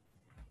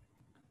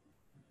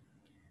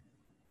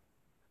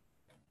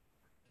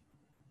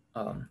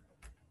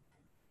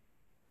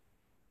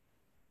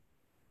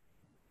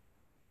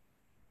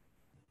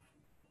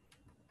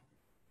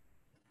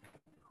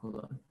 Hold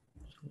on.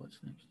 So what's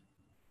next?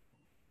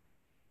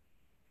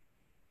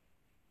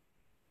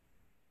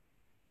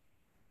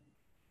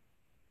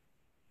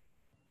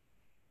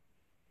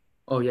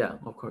 Oh yeah,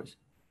 of course.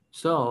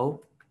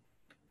 So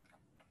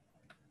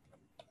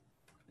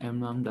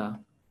M lambda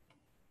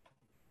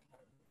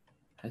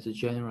has a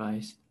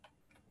general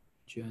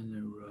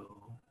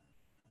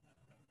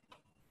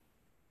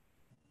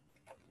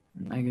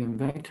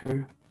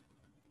eigenvector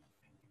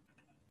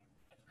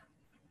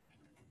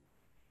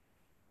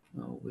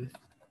with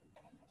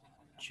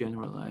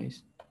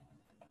generalized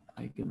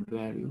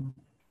eigenvalue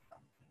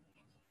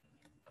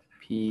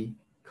P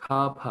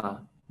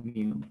kappa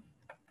mu.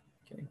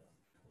 Okay.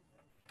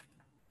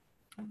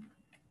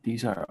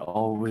 These are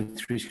all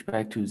with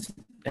respect to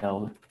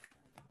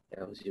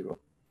L0.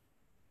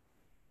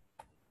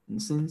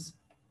 And since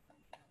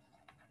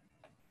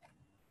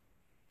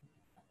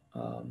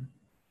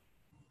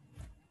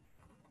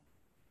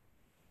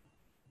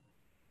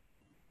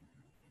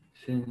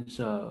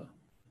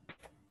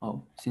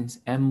since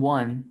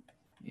M1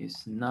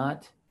 is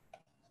not,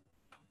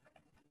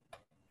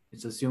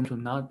 it's assumed to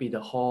not be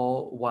the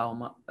whole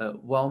while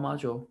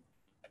module,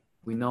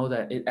 we know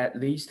that it at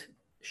least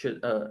should,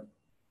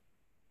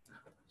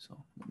 so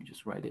let me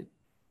just write it,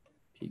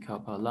 P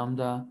kappa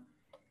lambda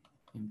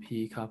and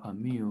P kappa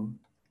mu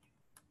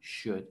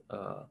should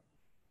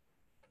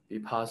be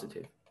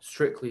positive,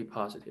 strictly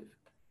positive.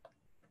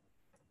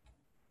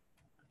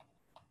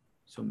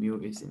 So mu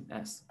is in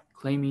S.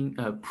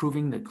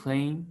 Proving the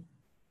claim,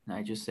 and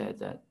I just said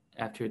that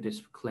after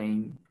this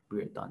claim,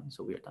 we're done,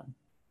 so we're done.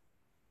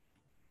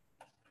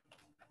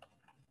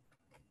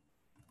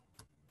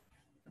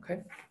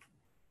 Okay,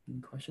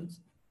 any questions?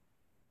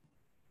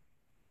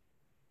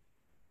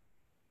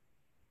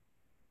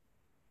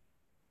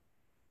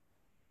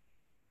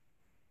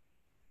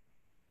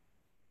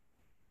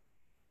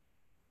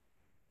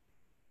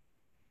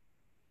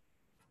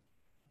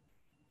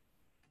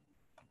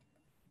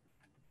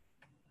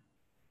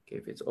 Okay,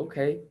 if it's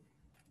okay,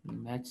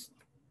 let's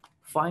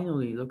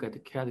finally look at the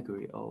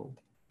category O.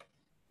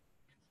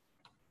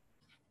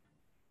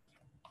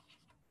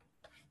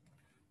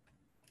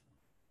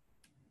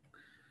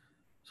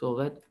 So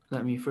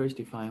let me first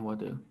define what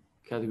the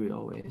category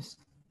O is.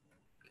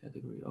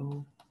 Category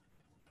O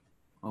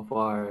of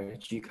our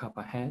G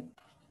kappa head.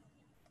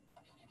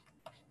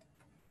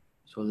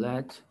 So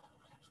let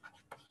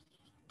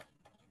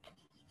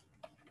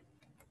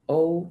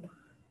O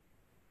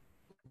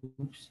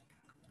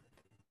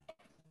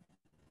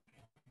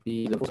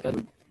be the first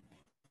category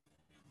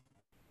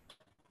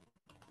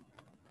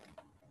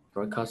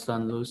for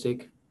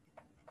Kazhdan-Lusztig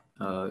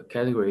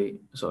category.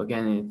 So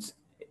again,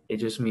 it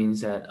just means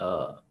that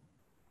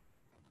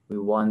we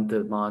want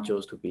the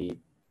modules to be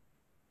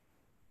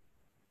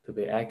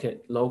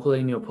acted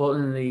locally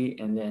nilpotently,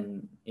 and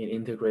then it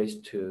integrates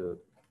to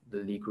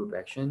the Lie group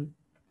action.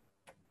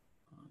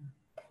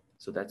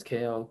 So that's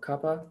KL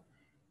kappa.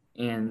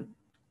 And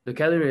the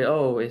category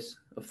O is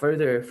a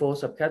further full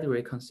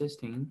subcategory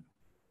consisting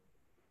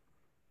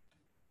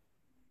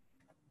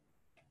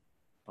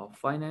of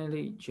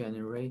finitely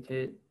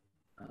generated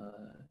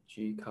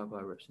G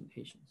kappa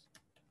representations.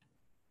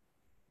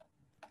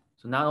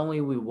 So not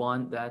only we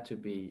want that to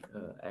be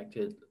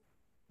acted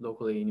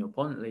locally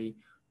nilpotently,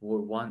 we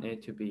want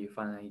it to be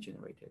finitely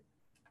generated.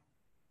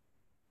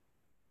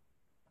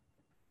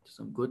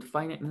 some good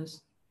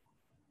finiteness.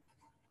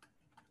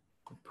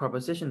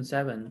 Proposition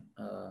 7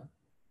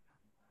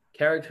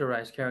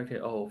 characterize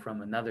character O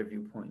from another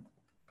viewpoint.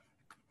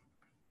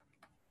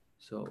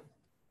 So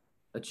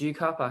a G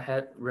kappa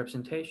head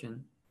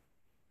representation,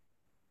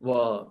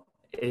 well,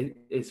 it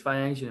is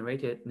finitely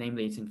generated,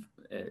 namely it's in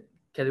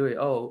category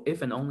O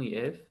if and only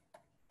if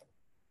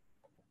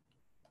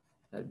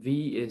that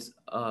V is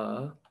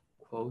a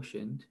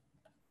quotient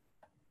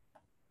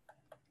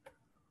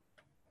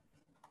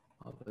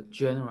of a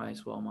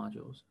generalized Wall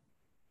modules,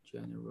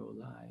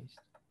 generalized.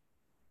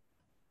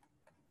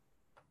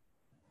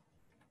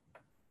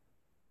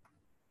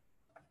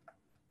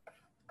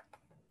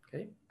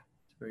 Okay,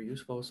 it's very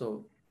useful.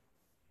 So,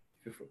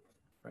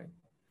 right.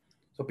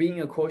 So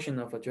being a quotient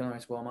of a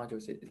generalized Wall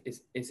modules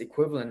is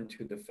equivalent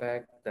to the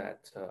fact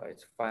that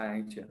it's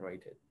finitely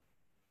generated.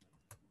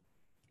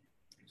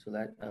 So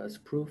let us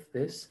prove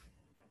this.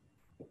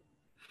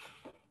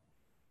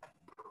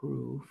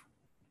 Prove.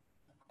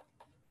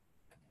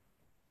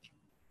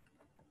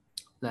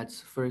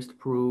 Let's first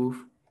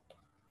prove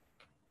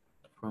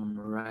from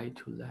right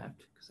to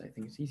left, because I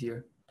think it's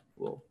easier.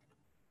 Whoa.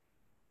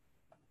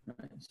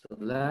 Right, so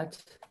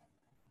let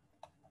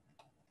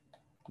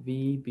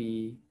V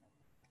be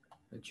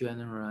a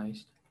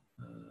generalized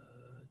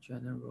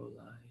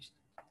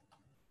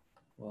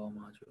Wall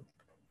module.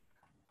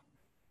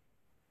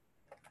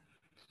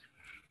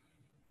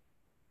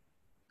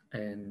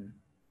 And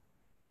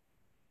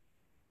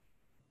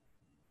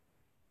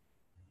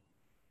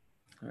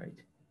all right.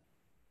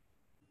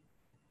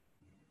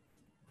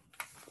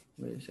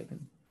 Wait a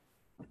second.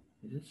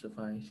 Does it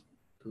suffice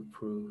to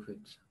prove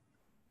it?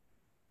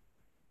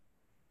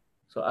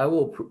 So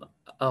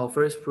I'll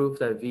first prove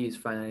that V is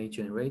finitely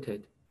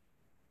generated.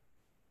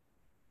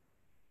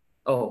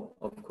 Oh,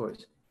 of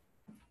course.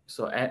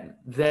 So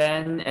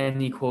then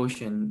any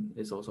quotient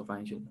is also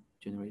finitely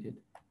generated.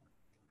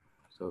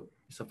 So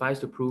it suffice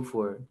to prove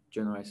for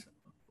generalized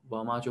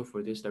Wall module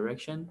for this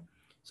direction.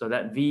 So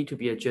that V to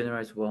be a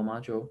generalized Wall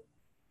module.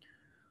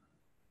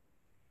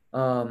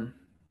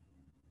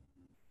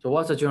 So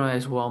what's a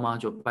generalized Wall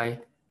module?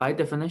 By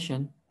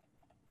definition.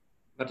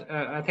 But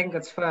I think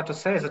it's fair to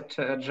say that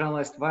a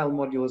generalized Wall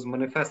module is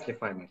manifestly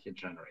finitely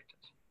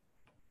generated.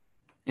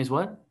 Is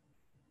what?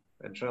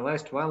 A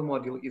generalized Wall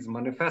module is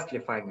manifestly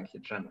finitely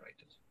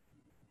generated,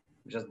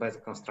 just by the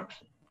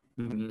construction.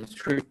 It's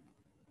true.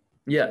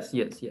 Yes.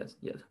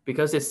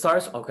 Because it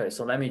starts. Okay,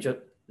 so let me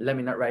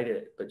not write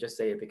it, but just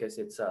say it because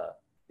it's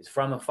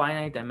from a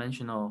finite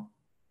dimensional.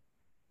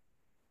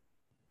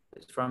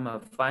 It's from a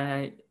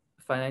finite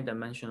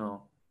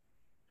dimensional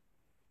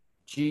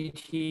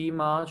GT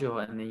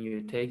module, and then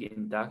you take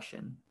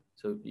induction.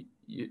 So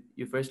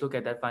you first look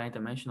at that finite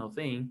dimensional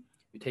thing.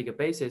 You take a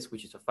basis,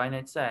 which is a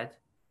finite set,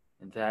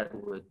 and that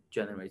would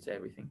generate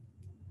everything.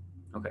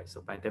 Okay,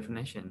 so by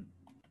definition.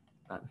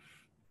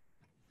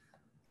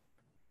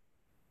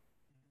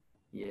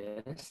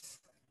 Yes.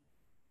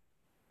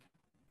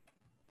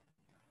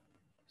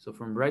 So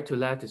from right to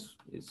left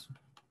is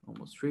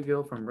almost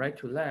trivial. From right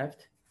to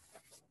left,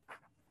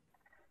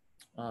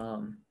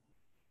 let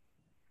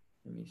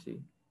me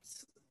see.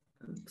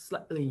 It's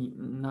slightly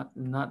not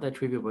that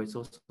trivial, but it's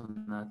also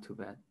not too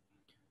bad.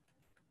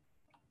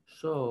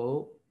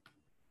 So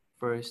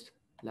first,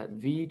 let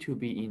V to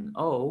be in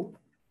O.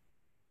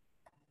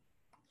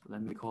 So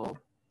let me call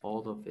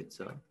all of its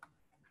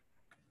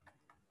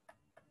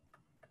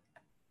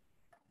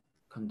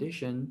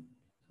condition.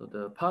 So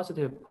the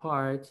positive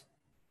part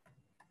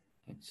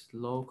acts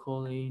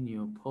locally,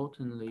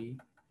 nilpotently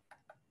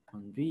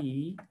on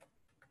V.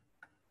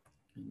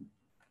 And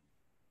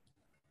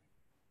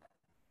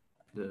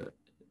the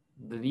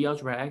Lie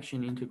algebra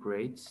action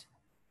integrates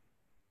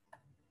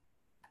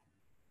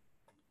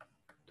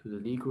to the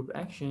Lie group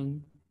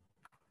action.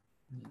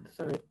 And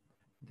third,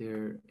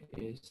 there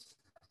is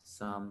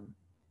some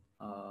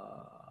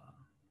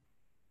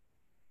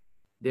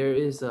there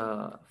is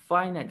a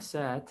finite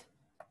subset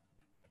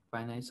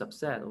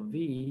of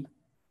V.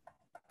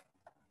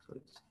 So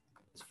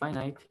it's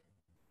finite,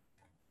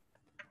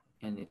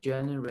 and it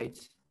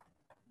generates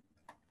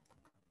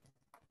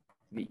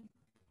V.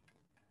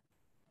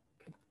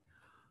 Okay.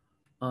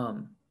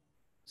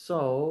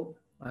 So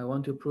I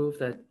want to prove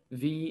that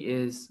V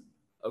is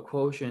a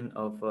quotient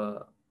of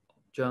a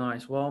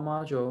generalized Wall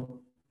module.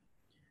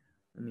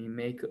 Let me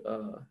make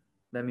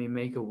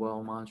a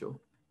Wall module.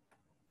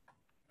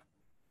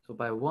 So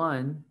by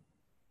one,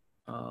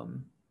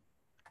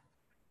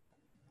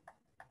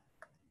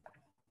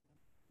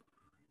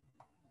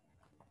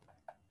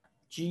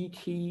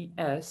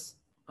 GTS,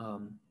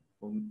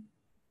 well,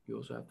 you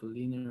also have to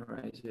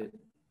linearize it,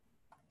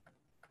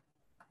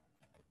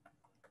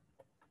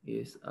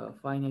 is a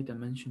finite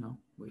dimensional.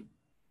 Wait,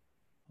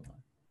 hold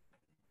on.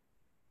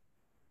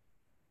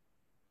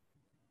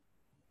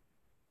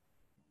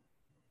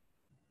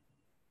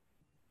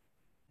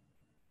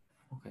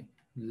 Okay,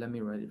 let me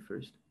write it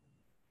first.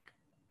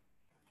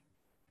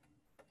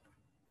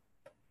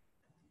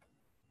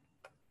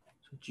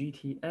 So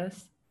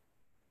GTS,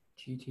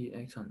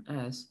 GTX on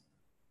S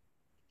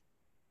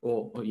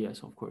Oh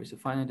yes, of course, a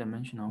finite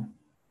dimensional.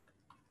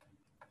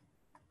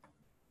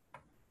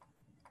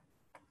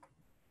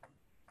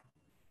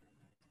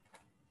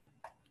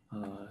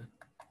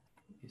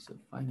 Is a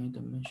finite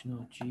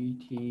dimensional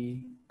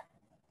GT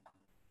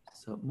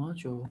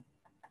submodule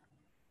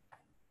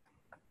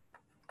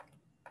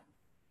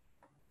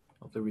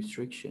of the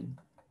restriction.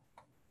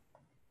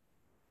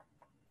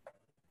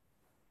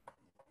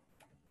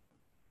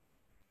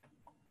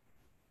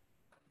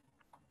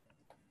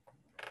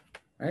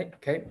 Right,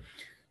 okay.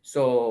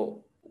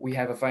 So we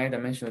have a finite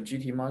dimensional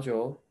GT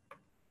module,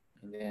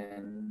 and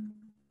then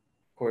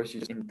of course you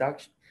just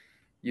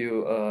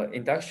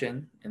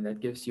induction, and that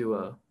gives you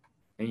a,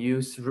 and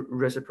use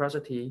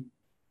reciprocity.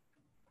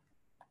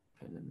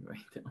 Okay, let me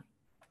write down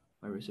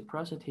my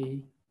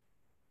reciprocity.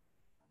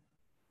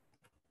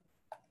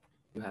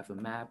 You have a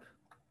map.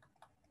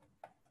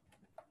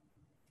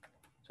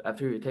 So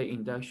after you take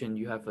induction,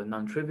 you have a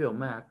non-trivial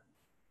map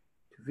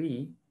to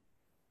V.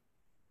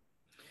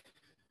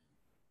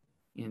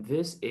 And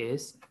this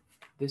is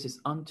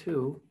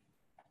onto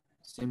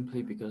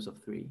simply because of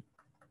 3.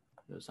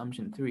 The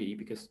assumption 3,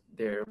 because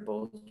they're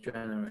both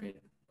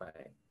generated by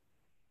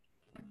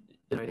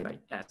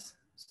S.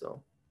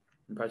 So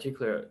in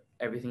particular,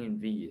 everything in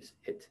V is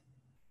hit.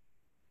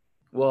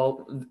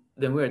 Well,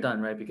 then we're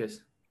done, right?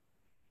 Because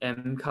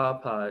M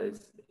kappa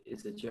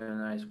is a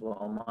generalized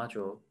wall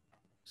module.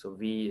 So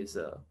V is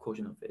a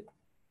quotient of it.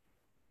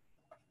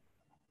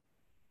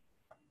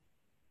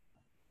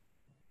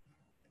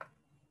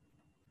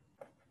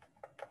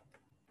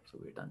 So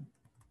we're done.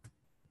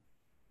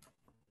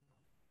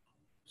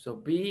 So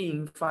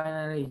being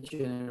finitely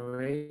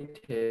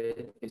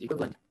generated is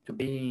equivalent to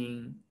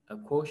being a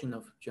quotient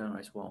of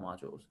generalized wall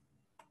modules.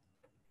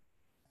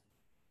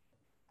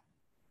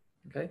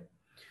 Okay.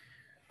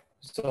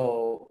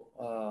 So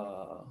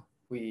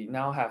we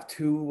now have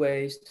 2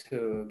 ways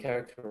to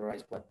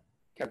characterize what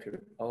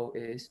character O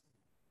is.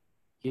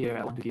 Here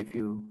I want to give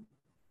you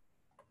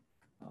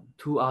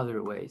 2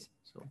 other ways.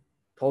 So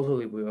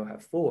totally we will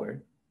have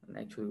 4, and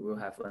actually we'll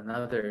have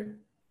another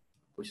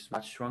which is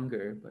much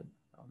stronger, but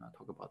I'll not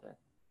talk about that.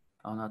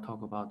 I'll not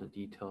talk about the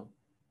detail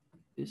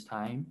this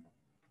time.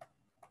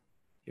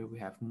 Here we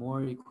have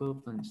more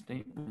equivalent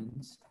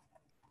statements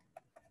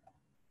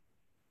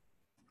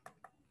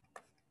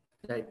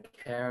that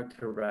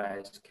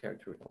characterize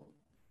category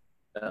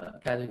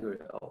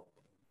O.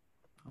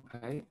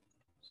 Okay,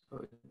 so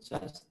it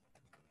says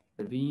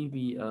that V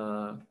be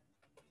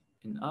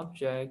an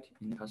object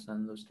in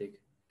Kazhdan-Lusztig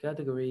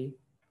category,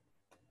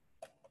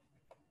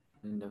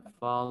 and the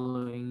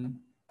following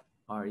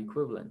are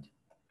equivalent.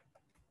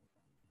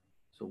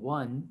 So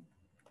 1,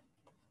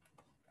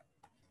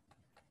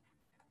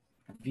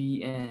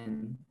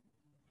 Vn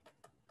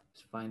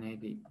is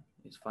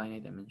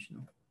finite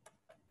dimensional.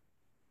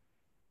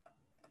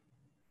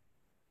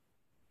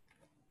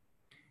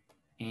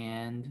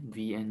 And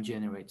Vn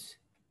generates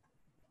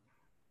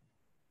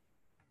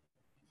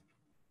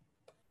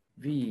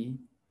V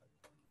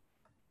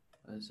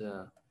as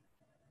a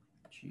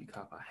G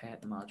kappa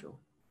hat module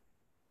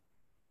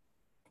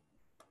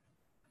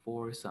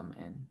for some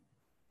n.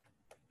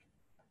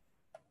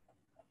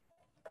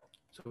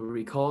 So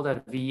recall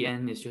that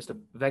Vn is just a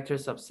vector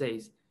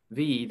subspace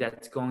V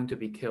that's going to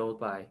be killed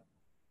by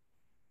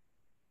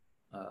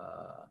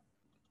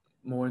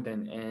more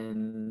than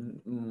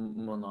n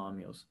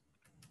monomials.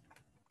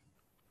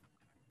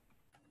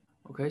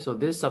 Okay, so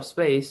this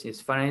subspace is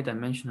finite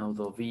dimensional,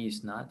 though V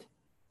is not.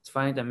 It's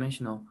finite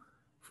dimensional,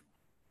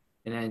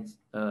 and then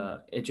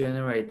it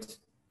generates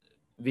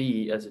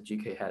V as a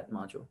GK hat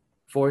module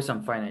for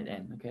some finite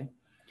n, okay?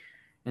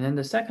 And then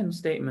the second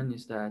statement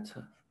is that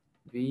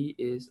V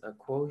is a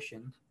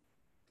quotient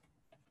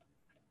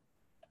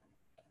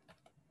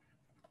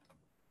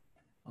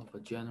of a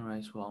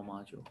generalized wall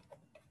module.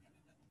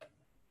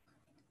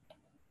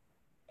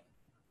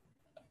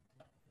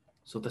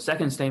 So the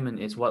second statement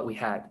is what we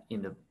had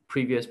in the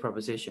previous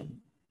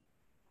proposition.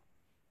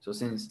 So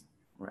since,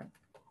 right.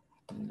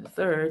 And the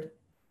third,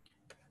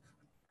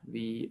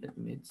 V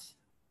admits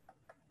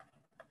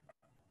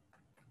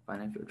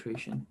finite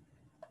filtration.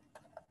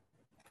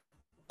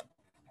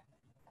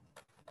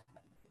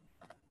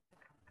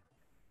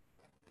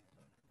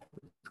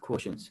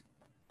 Quotients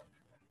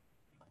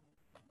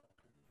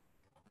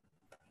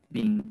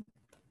being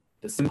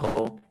the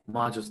simple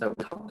modules that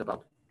we talked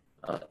about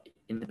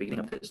in the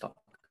beginning of this talk.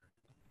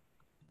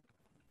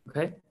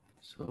 Okay,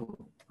 so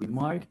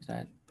remark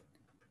that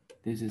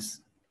this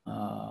is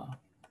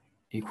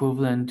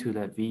equivalent to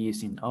that V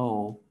is in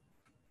O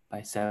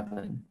by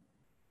 7.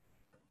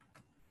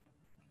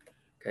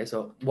 Okay,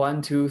 so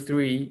 1, 2,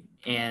 3,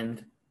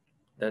 and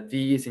that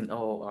V is in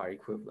O are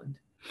equivalent.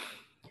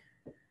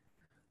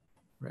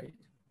 Right.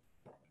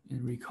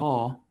 And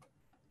recall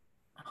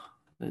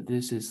that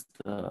this is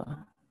the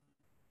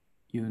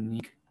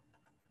unique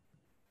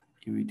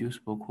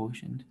irreducible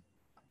quotient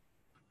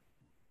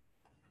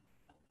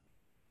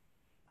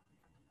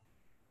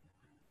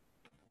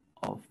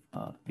of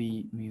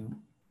V mu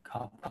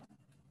kappa,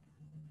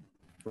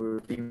 where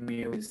V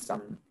mu is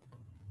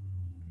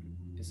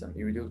is some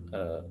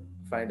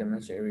finite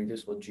dimensional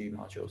irreducible G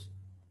modules.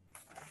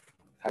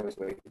 Highest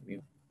weighted mu.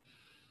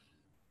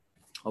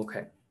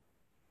 Okay.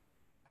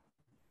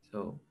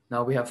 So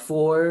now we have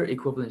 4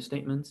 equivalent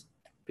statements.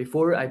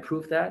 Before I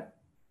prove that,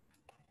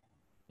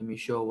 let me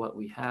show what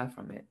we have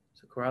from it.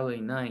 So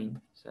corollary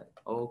 9 said,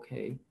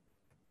 okay.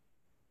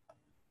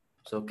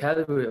 So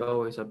category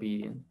O is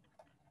abelian.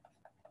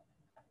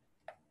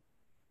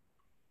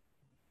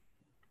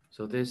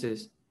 So this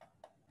is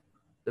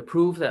the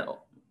proof that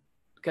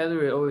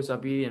category O is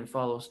abelian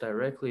follows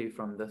directly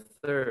from the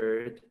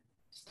 3rd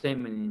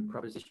statement in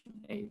proposition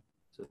A.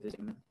 So this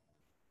statement.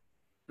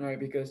 All right,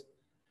 because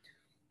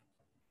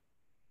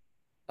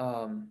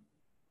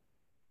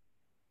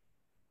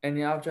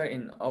any object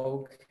in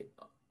O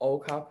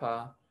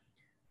kappa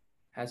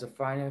has a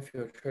finite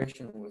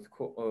filtration with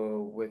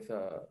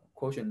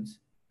quotients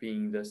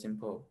being the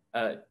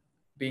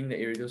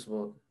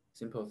irreducible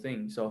simple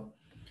thing. So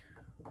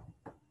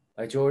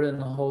by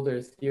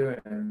Jordan-Holder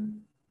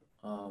theorem,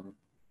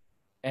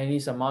 any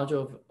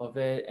submodule of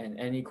it and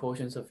any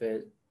quotients of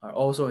it are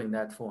also in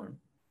that form.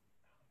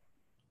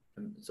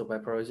 And so by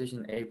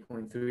proposition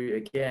 8.3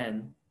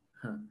 again,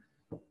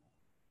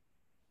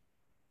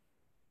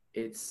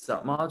 its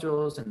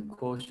submodules and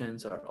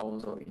quotients are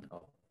also in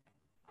O.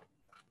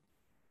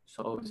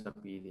 So O is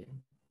abelian.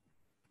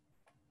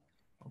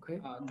 Okay.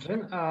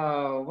 Jin,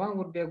 when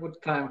would be a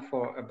good time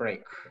for a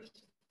break?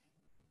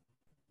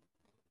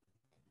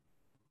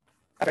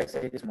 I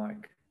say this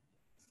mark.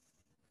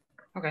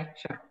 Okay,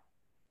 sure.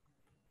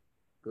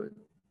 Good.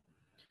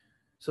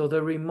 So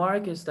the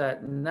remark is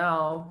that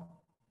now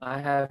I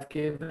have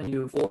given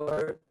you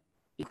 4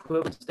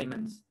 equivalent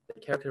statements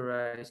that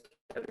characterize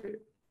category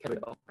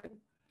O. Right?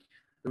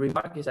 The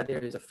remark is that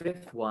there is a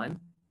 5th one,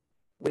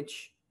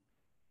 which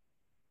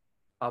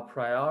a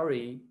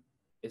priori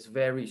is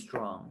very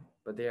strong,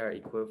 but they are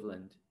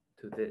equivalent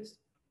to this.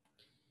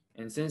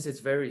 And since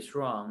it's very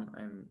strong,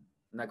 I'm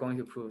not going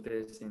to prove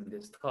this in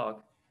this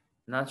talk.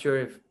 I'm not sure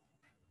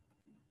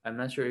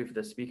if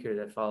the speaker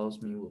that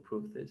follows me will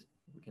prove this.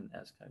 We can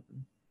ask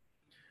him.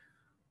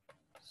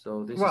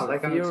 So this is a I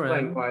can theorem.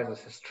 explain why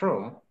this is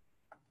true.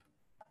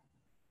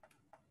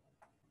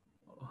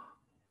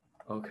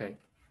 Okay,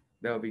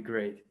 that would be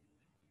great.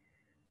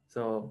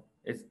 So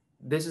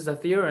this is a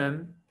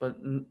theorem, but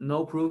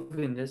no proof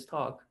in this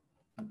talk.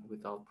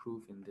 Without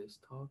proof in this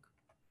talk,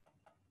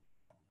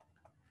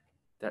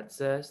 that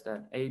says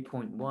that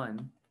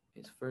 8.1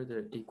 is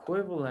further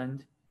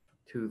equivalent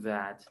to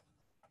that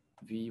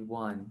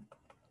V1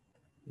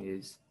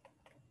 is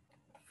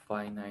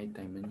finite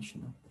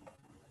dimensional.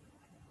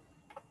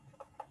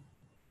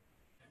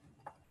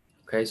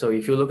 Okay, so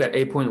if you look at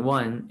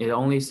 8.1, it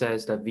only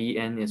says that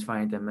Vn is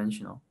finite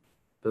dimensional,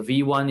 but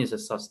V1 is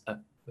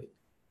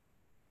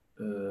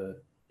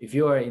if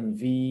you are in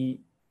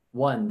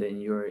V1, then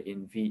you're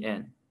in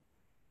Vn.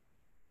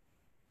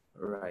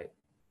 Right.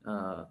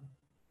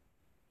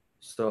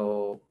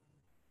 So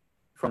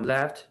from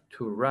left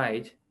to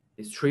right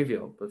is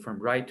trivial, but from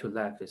right to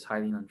left is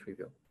highly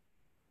non-trivial.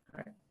 All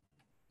right.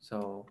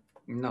 So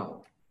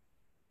no.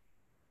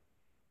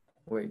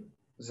 Wait.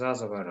 The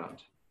other way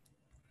around.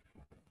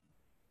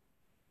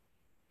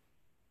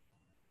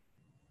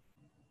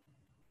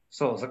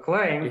 So the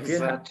claim is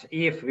that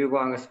if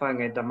V1 is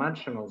finite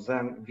dimensional,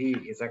 then V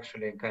is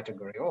actually in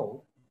category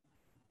O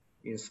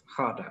is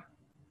harder.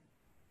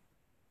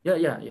 Yeah.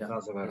 The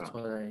other way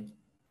around.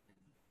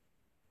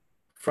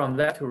 From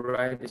left to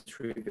right is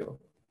trivial,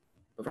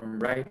 but from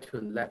right to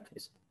left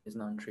is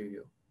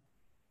non-trivial.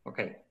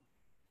 Okay,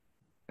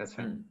 that's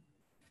fine.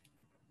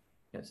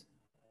 Yes.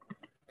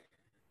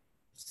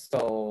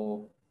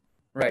 So,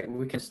 right,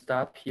 we can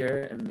stop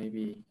here and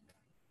maybe,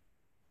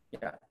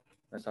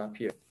 let's stop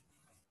here.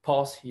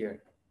 Pause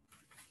here.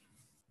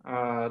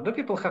 Do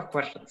people have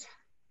questions?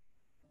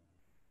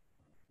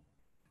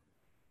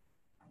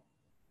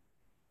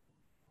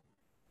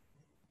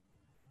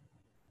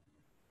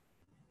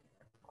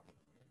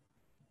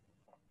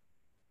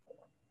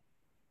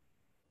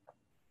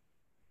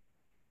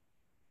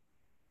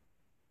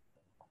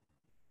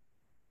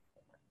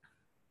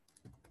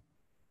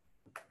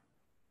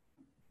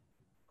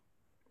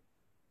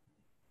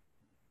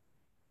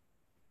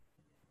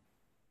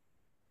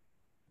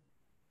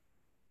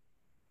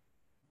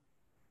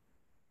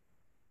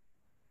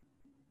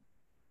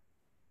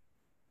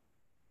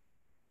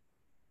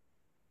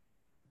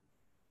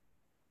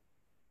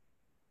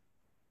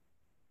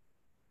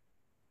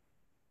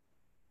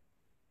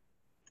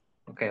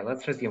 Okay,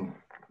 let's resume.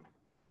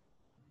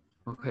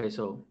 Okay,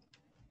 so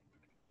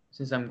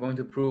since I'm going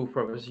to prove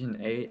proposition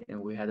A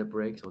and we had a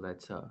break, so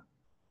let's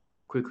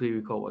quickly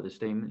recall what the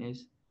statement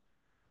is.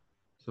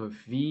 So if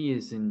V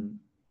is in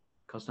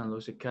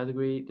Kazhdan-Lusztig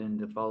category, then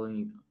the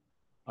following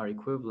are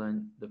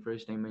equivalent. The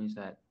first statement is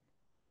that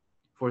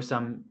for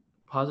some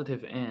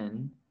positive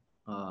n,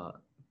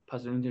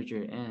 positive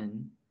integer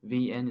n,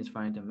 Vn is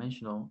finite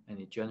dimensional and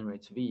it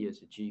generates V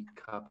as a G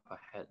kappa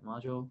head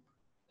module.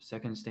 The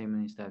second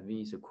statement is that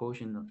V is a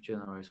quotient of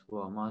generalized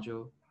Wall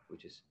module,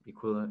 which is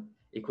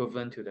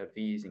equivalent to that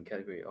V is in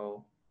category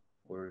O.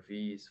 or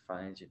V is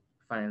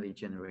finally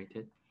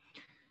generated.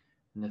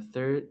 And the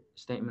third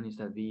statement is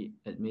that V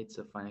admits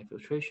a finite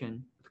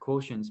filtration, with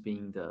quotients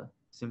being the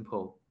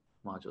simple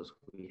modules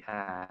we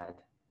had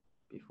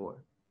before.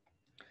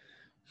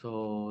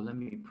 So let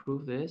me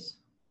prove this.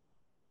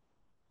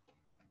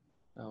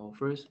 I'll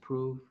first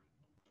prove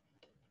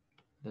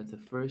that the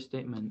first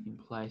statement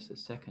implies the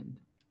second,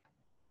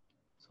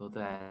 so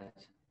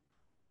that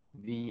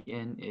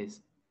Vn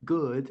is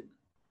good,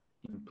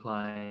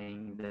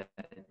 implying that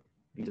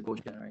V is a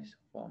quotient generalized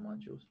for all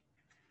modules.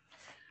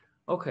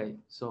 Okay,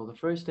 so the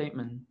first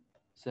statement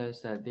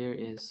says that there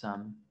is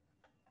some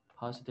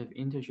positive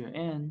integer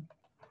n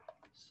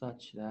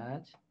such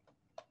that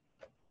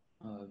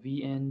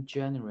Vn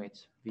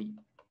generates V,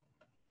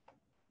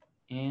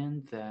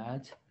 and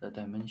that the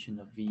dimension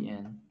of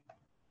Vn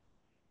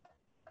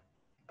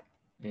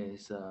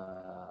is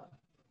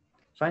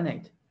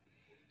finite.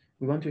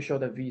 We want to show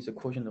that V is a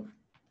quotient of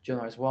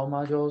generalized wall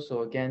modules.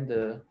 So again,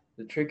 the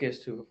trick is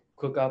to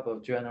cook up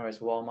of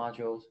generalized wall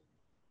modules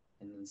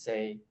and then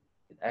say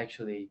it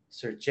actually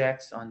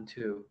surjects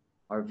onto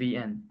our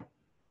Vn.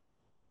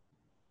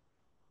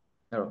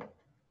 No,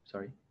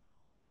 sorry.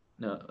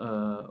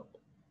 No,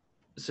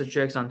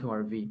 surjects onto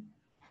our V.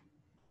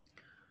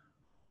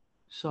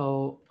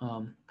 So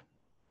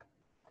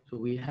so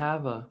we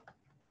have a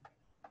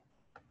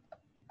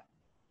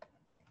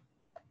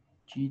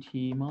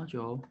GT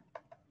module,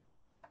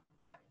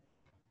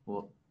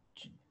 well,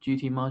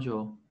 GT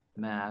module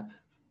map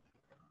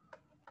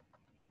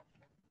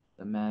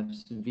that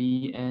maps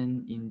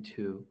Vn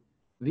into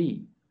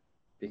V,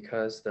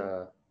 because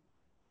the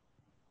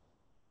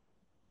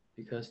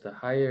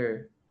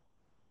higher,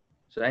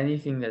 so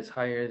anything that's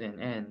higher than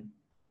n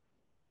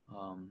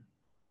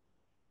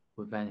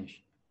would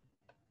vanish.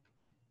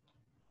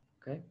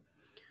 Okay,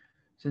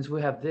 since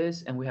we have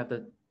this and we have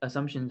the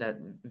assumption that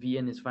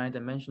Vn is finite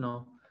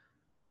dimensional,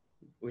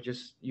 we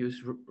just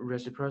use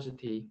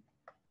reciprocity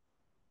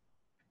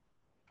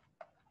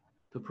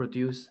to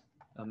produce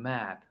a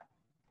map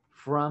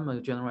from a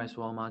generalized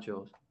wall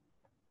modules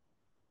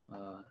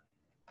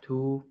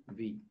to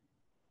V.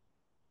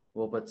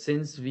 Well, but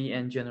since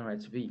Vn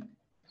generates V,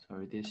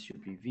 sorry, this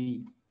should be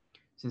V.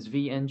 Since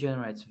Vn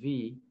generates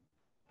V,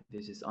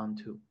 this is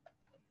onto,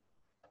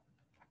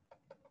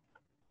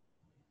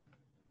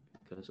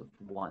 because of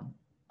 1.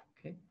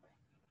 Okay.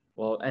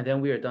 Well, and then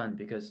we are done,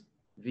 because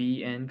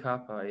Vn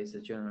kappa is a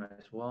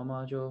generalized wall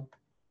module.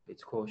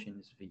 Its quotient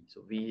is V.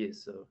 So V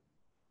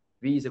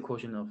is a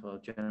quotient of a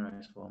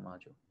generalized wall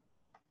module.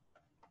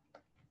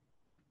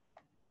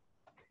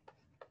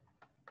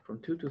 From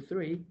 2 to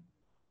 3.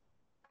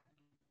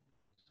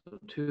 So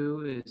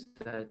 2 is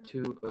that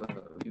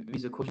V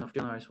is a quotient of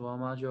generalized wall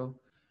module,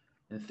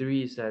 and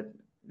 3 is that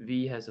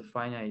V has a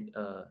finite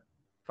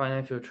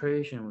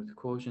filtration with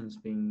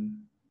quotients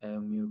being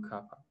L mu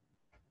kappa.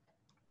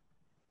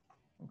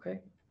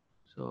 Okay,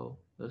 so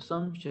the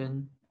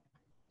assumption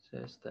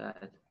says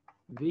that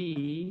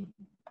V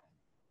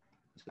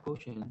is a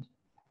quotient.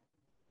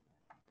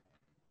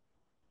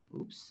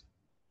 Oops,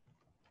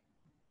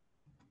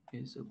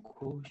 is a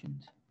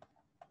quotient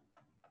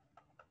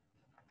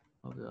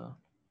of the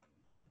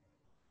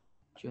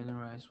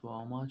generalized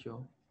wall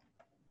module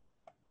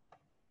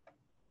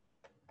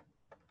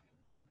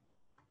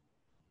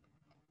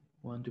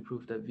want to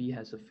prove that V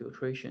has a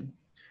filtration.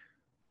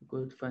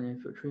 Go to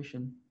finite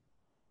filtration.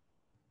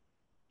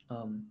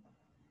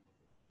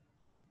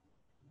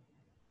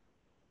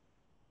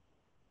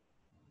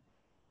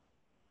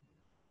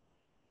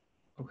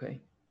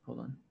 Okay, hold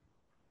on.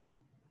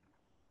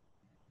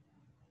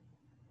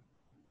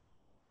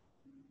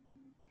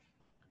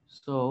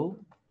 So,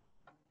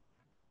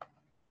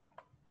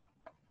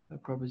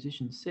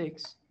 proposition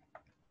 6,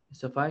 it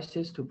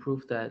suffices to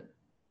prove that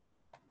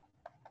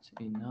it's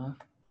enough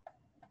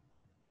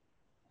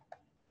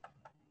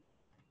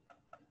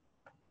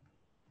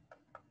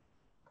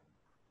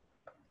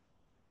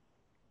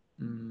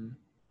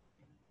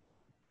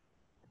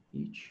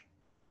each.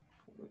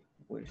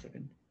 Wait a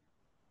second.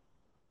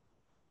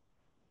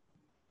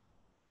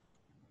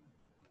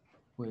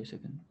 Wait a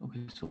second.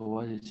 Okay, so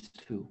what is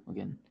 2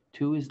 again?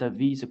 2 is that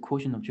V is a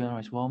quotient of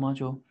generalized wall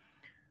module.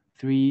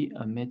 3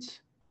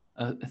 emits.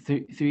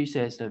 3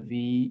 says that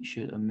V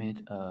should emit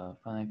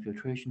finite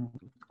filtration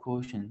with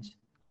quotients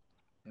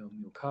L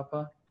mu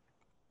kappa.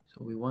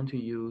 So we want to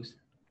use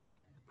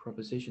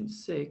proposition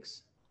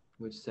 6,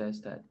 which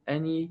says that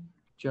any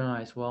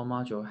generalized wall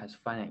module has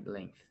finite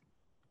length.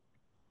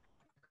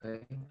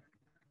 Okay.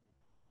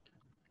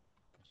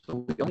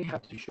 So we only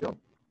have to show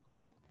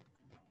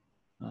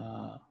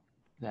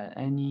that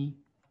any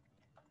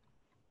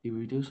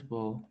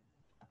irreducible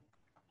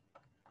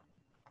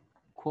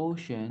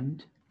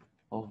quotient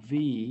of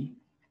V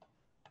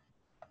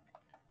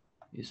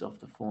is of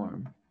the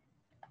form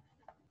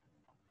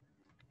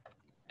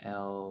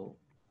L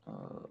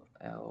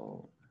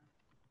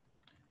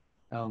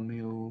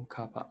mu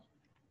kappa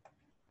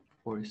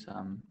for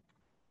some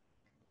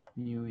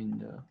mu in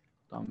the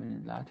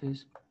dominant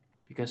lattice,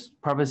 because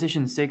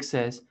proposition 6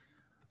 says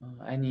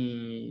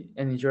any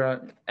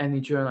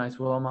generalized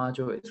Wall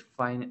module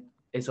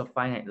is of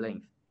finite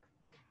length.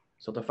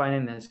 So the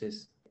finiteness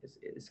is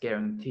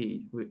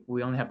guaranteed.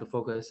 We only have to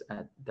focus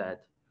at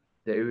that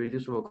the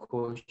irreducible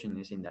quotient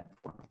is in that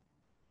form.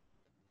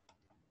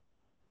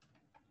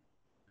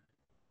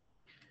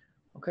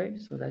 Okay,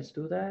 so let's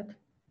do that.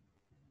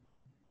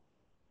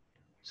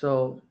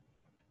 So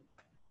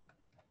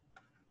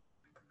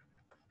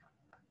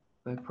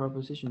by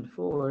proposition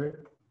 4,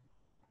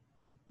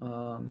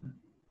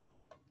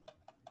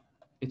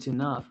 it's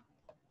enough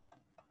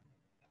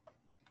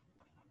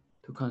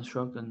to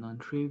construct a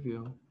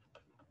non-trivial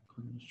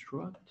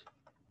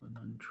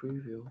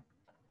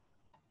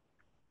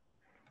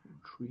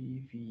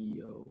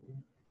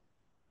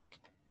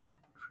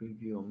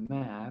trivial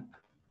map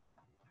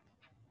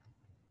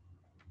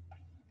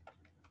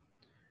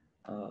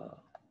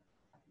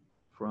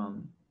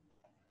from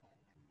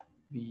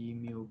V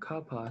mu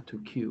kappa to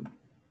Q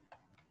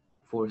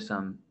for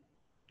some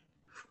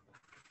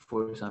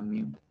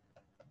mu.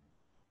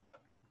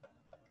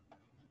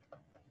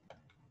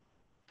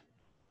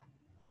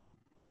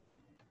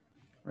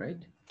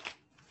 Right?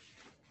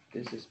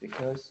 This is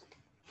because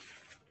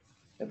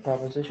at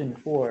proposition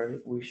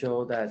 4 we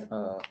show that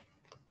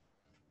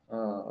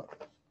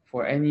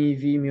for any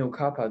V mu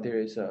kappa there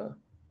is a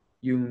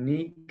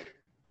unique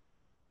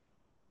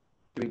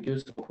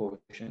reducible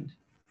quotient,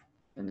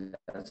 and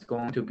that's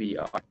going to be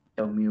our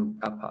L mu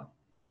kappa,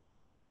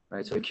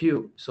 right? So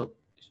Q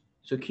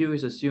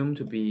is assumed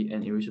to be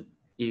an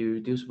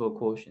irreducible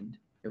quotient.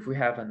 If we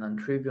have a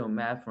non-trivial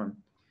map from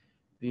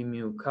V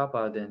mu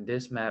kappa, then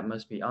this map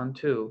must be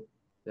onto.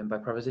 Then by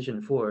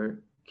proposition 4,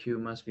 Q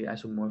must be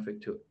isomorphic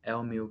to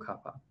L mu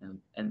kappa,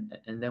 and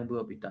then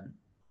we'll be done.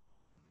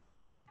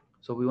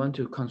 So we want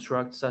to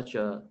construct such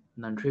a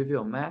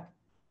non-trivial map.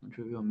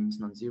 Non-trivial means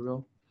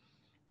non-zero.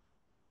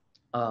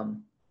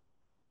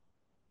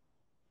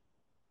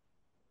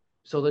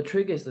 So the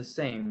trick is the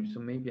same. So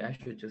maybe I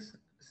should just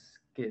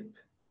skip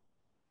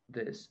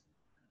this.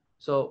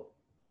 So,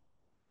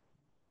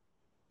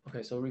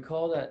 okay, so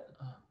recall that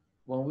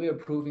when we are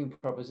proving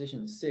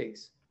proposition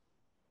 6,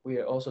 we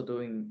are also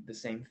doing the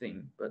same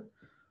thing. But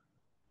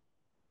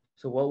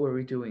so what were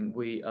we doing?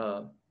 We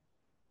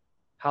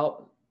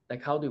how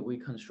did we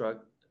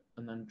construct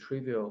a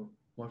non-trivial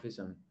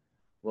morphism?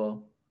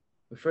 Well,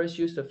 we first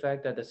use the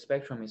fact that the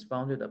spectrum is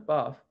bounded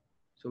above,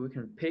 so we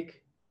can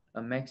pick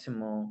a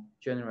maximal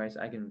generalized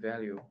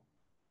eigenvalue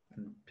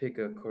and pick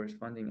a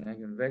corresponding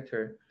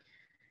eigenvector.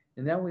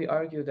 And then we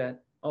argue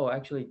that, oh,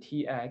 actually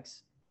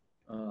Tx,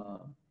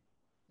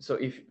 so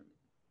if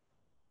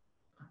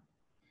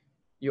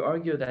you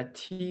argue that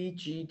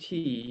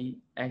TGT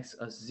acts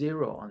as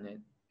 0 on it,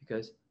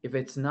 because if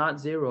it's not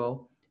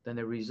 0, then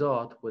the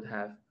result would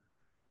have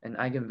an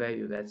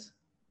eigenvalue that's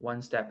one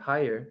step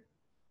higher.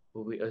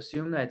 But we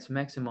assume that it's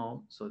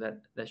maximal, so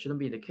that shouldn't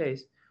be the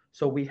case.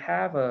 So we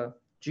have a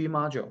G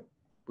module.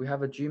 We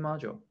have a G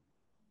module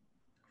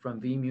from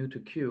V mu to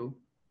Q,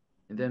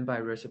 and then by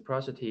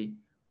reciprocity,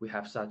 we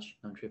have such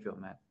non-trivial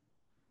map.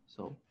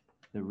 So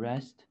the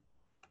rest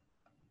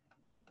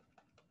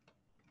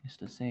is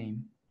the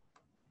same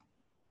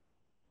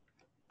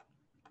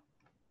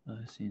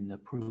as in the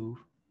proof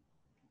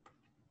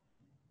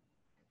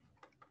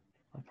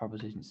of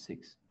proposition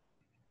 6.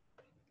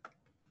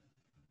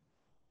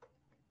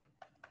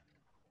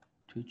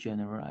 To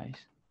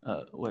generalize,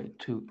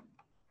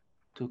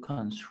 to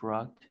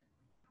construct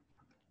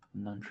a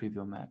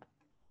non-trivial map.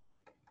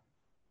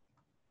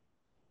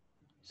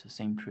 It's the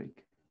same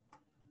trick.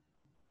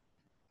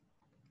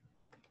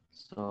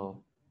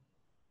 So,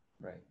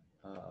 right,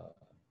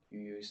 you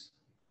use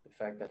the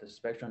fact that the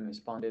spectrum is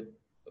bounded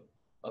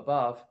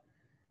above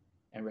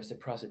and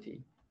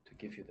reciprocity to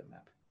give you the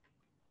map.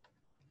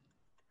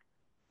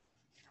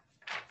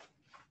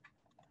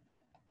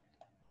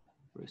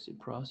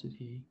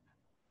 Reciprocity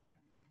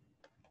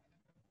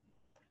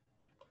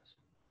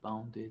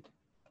bounded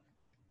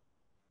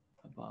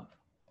above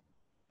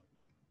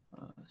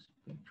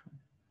spectrum.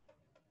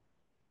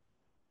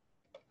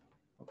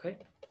 Okay.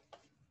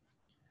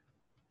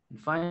 And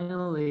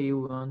finally,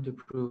 we want to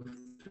prove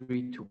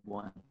 3 to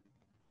 1.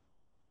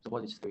 So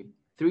what is 3?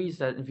 3 is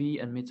that V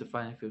admits a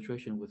finite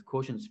filtration with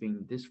quotients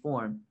being this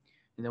form.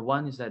 And the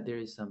 1 is that there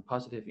is some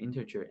positive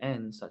integer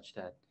n such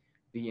that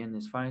Vn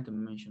is finite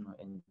dimensional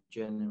and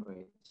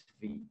generates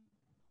V.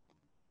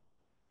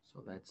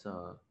 So let's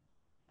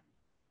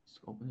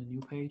open a new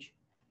page.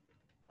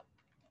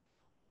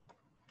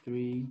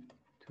 3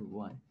 to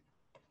 1.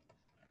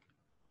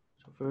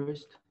 So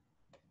first,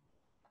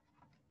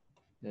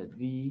 that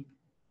V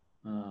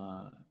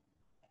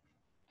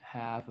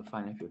have a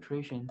finite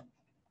filtration.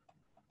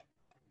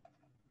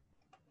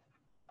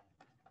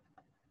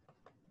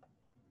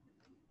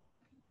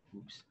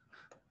 Oops.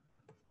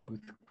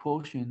 With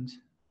quotients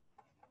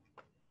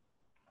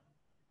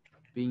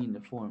being in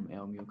the form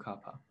L mu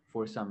kappa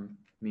for some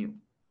mu.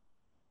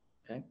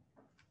 Okay.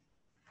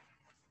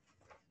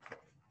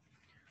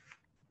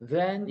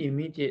 Then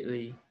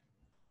immediately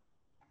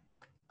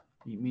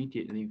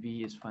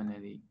V is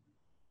finitely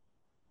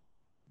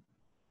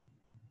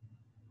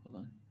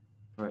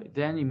right,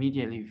 then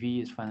immediately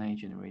V is finally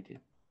generated.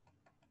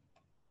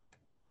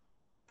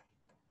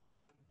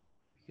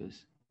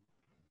 Because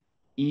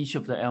each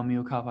of the L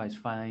mu kappa is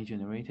finally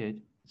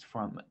generated. It's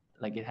from,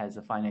 like, it has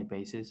a finite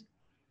basis.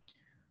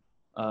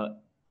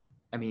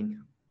 I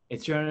mean,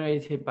 it's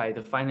generated by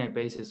the finite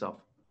basis of,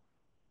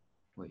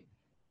 wait.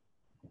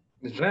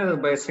 It's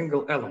generated by a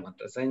single element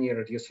as any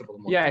irreducible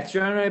model. Yeah, it's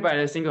generated by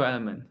a single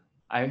element.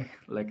 I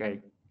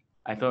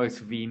thought it's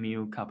V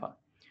mu kappa.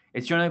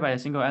 It's generated by a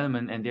single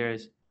element, and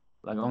there's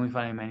like only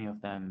finitely many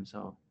of them,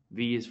 so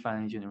V is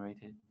finally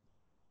generated.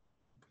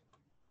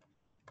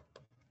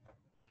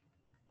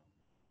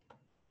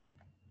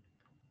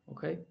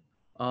 Okay.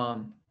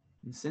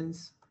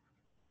 Since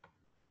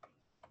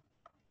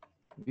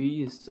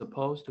V is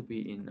supposed to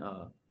be in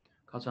a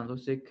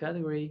Kazhdan-Lusztig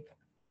category.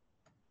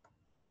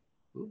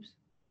 Oops.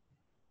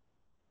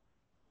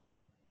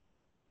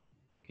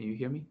 Can you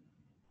hear me?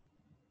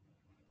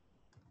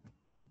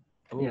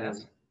 Oh.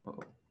 Yes.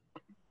 Uh-oh.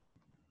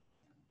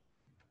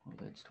 Oh,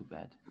 that's too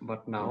bad.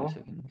 But now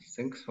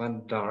things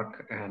went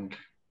dark and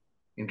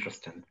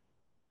interesting.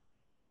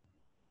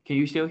 Can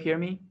you still hear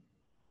me?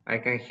 I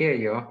can hear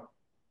you,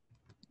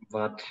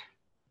 but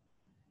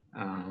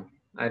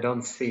I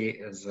don't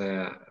see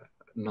the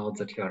note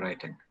that you're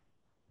writing.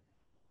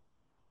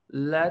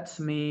 Let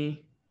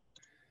me.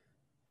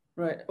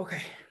 Right.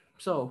 Okay.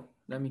 So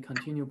let me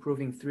continue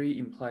proving 3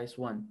 implies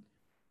 1.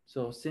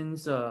 So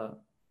since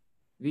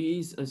V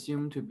is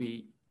assumed to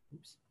be,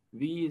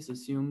 V is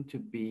assumed to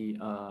be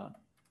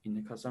in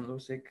the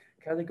Kazhdan-Lusztig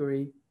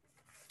category,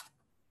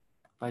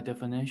 by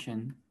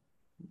definition,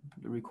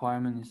 the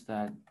requirement is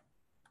that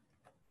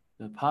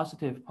the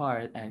positive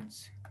part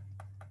acts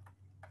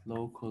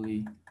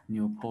locally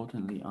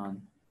nilpotently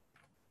on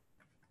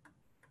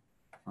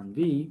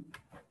V.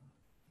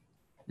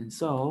 And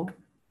so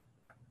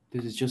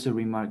this is just a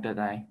remark that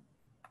I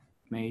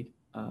made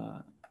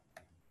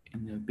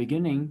in the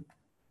beginning,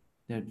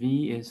 that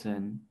V is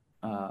an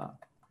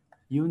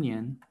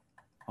union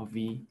of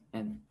V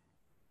and,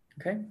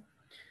 okay?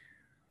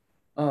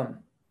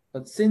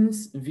 But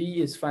since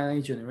V is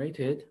finally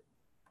generated,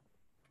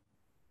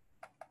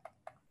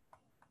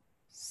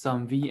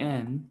 some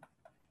Vn,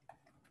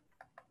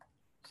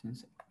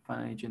 since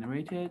finally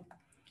generated,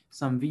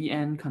 some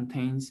Vn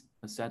contains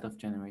a set of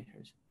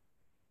generators.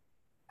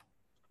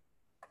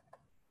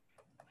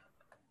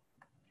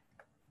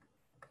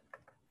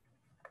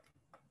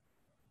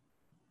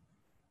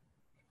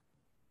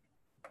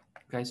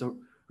 Okay, so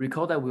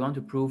recall that we want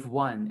to prove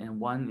 1, and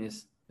 1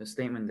 is the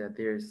statement that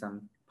there is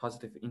some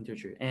positive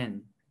integer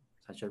n,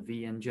 such that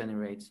Vn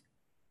generates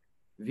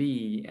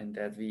V, and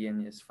that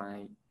Vn is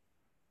finite.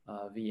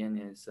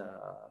 Vn is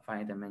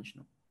finite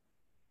dimensional.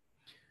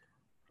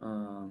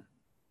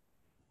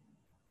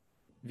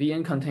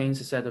 Vn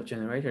contains a set of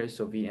generators,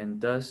 so Vn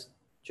does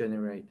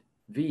generate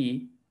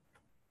V.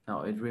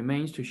 Now it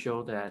remains to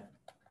show that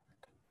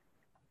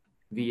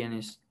Vn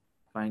is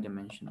finite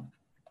dimensional.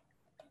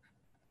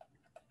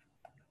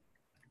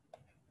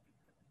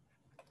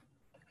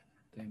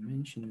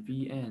 Dimension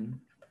Vn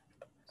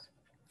is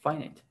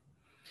finite.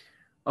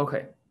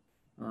 Okay.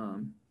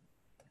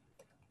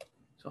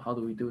 So how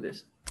do we do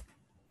this?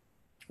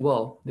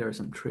 Well, there are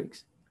some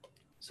tricks.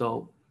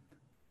 So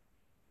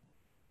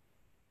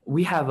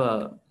we have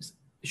a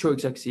short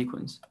exact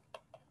sequence.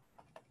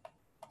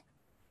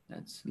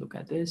 Let's look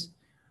at this.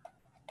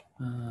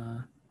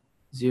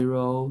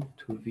 0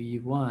 to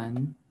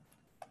V1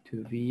 to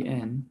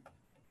Vn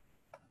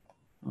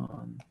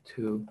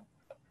to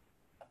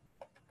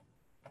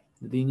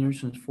linear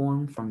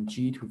transform from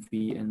G to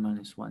Vn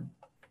minus 1.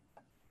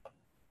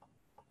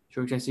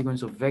 Short exact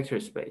sequence of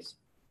vector space.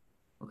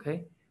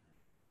 Okay.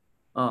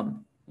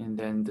 And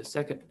then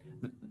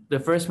the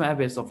first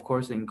map is of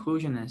course the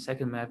inclusion, and the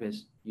second map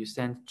is you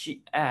send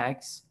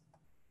Gx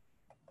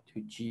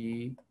to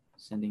G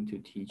sending to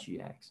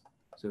TGx.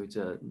 So it's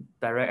a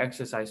direct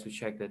exercise to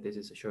check that this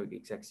is a short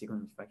exact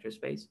sequence of vector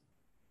space.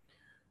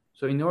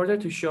 So in order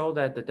to show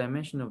that the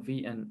dimension of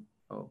Vn,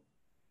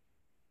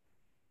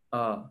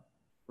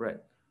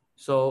 right.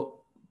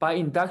 So by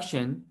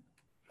induction,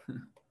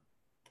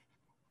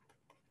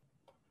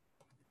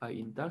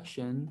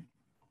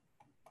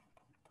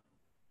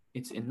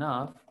 it's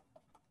enough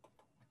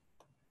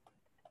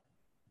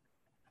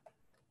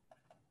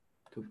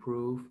to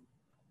prove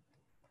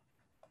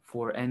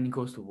for n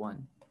equals to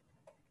 1.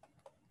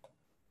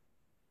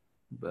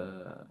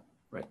 But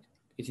right,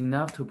 it's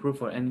enough to prove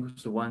for n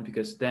equals to 1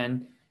 because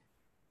then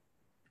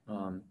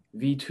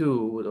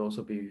V2 would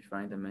also be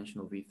finite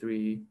dimensional,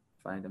 V3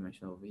 finite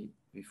dimensional,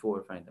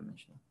 V4 finite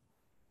dimensional.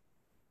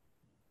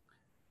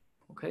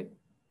 Okay.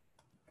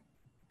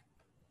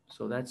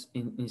 So that's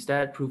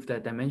instead proof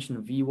that dimension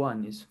of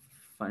V1 is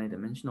finite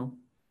dimensional.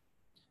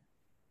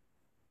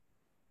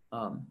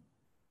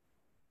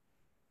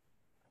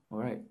 All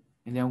right,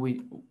 and then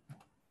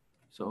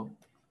so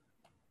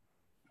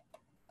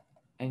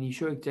any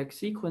short exact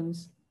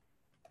sequence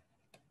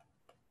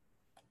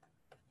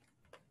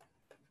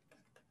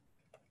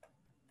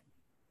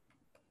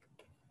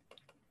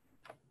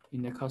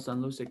in the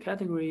Kazhdan-Lusztig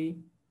category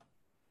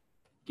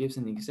gives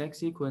an exact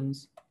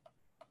sequence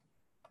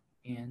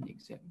and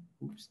exact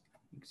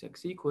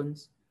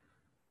sequence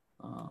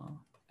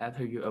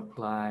after you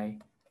apply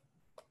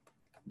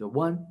the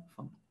one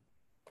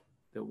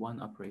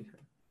operator.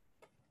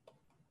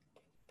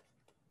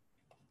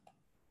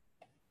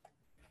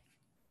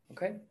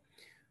 Okay.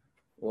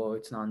 Well,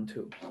 it's not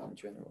two in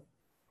general.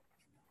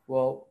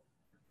 Well,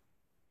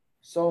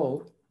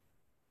 so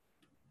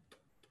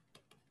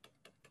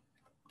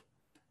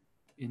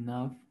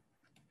enough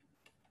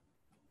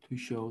to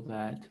show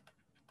that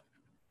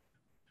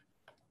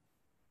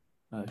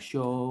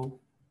show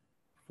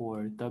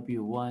for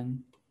W1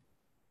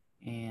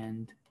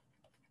 and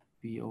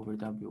V over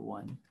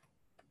W1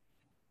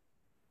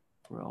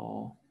 for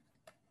all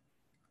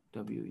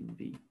W in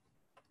V.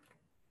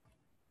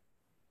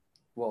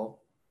 Well,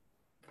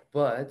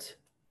 but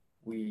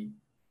we,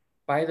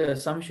 by the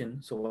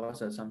assumption, so what's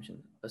the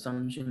assumption?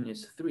 Assumption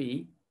is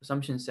 3.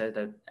 Assumption said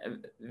that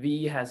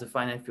V has a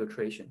finite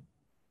filtration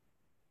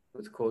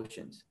with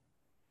quotients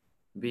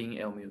being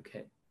L mu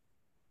K.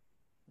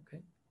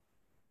 Okay.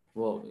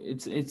 Well,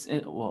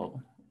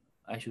 well,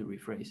 I should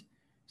rephrase.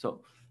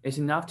 So it's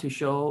enough to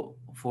show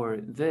for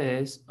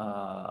this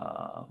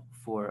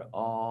for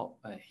all.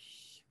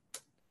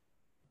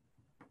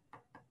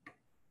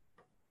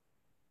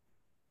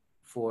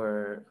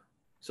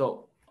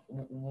 So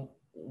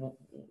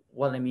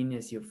what I mean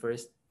is you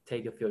first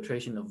take a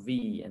filtration of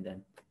V and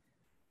then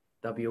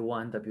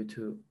W1,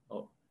 W2,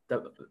 oh,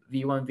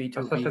 V1, V2,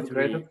 Associated V3.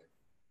 graded?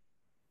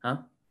 Huh?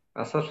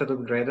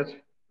 Associated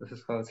graded. This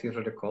is how it's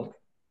usually called.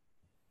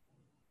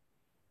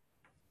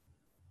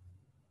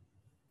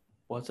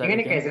 What's that In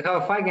any again? case, you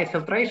have a finite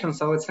filtration,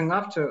 so it's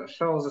enough to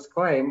show this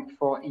claim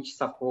for each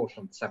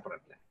subquotient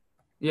separately.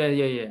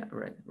 Yeah.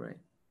 Right.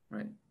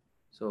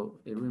 So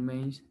it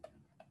remains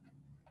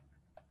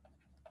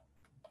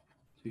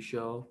to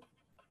show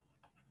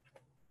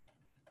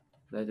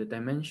that the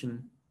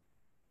dimension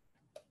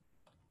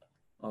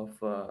of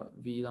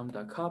V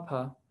lambda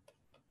kappa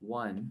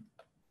 1,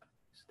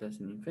 so that's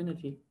an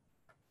infinity,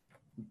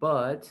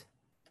 but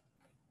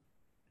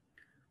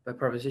by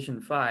proposition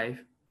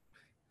 5,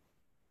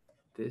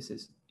 this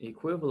is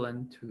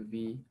equivalent to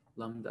V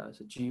lambda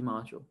as a G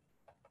module.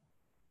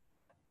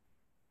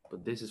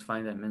 But this is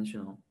finite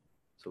dimensional,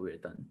 so we're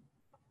done.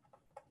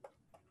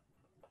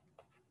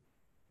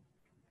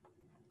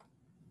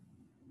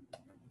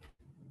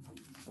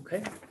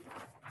 Okay.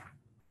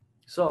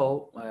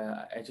 So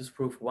I just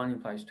proved 1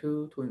 implies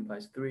 2, 2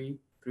 implies 3,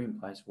 3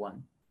 implies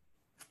 1.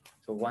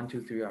 So 1,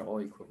 2, 3 are all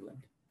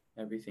equivalent.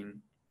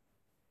 Everything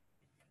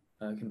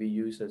can be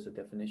used as a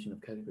definition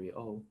of category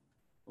O.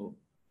 Oh,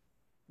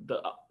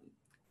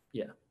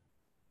 yeah.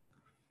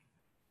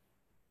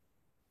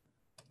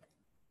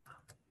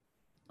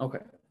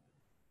 Okay.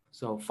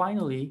 So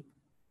finally,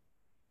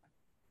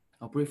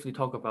 I'll briefly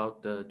talk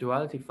about the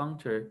duality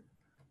functor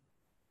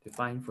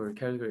defined for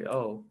category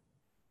O.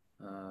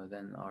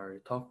 Then our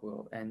talk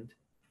will end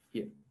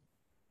here.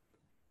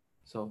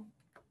 So,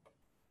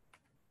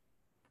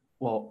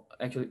 well,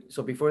 actually,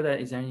 so before that,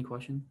 is there any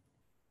question?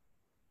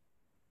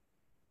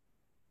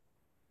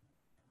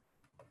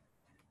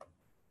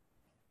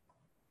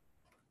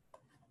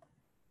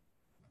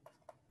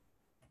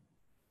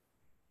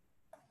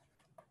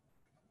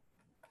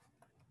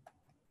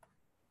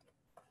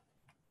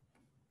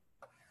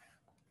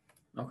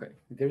 Okay,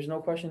 if there's no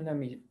question, let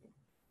me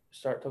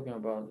start talking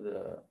about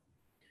the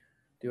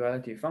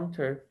duality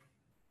functor.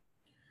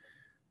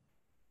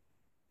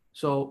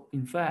 So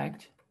in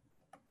fact,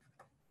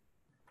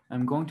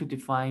 I'm going to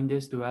define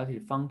this duality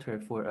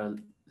functor for a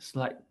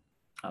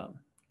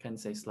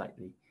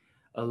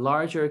a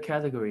larger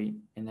category,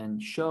 and then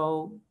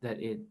show that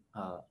it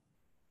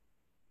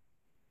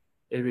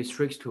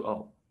restricts to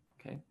O.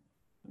 Okay,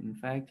 in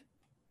fact,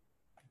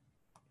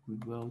 we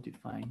will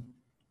define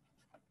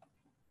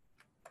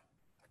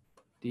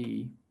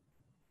D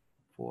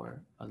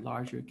for a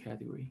larger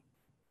category,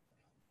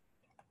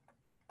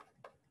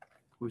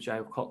 which I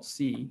have called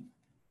C.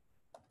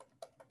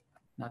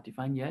 Not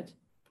defined yet.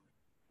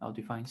 I'll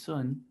define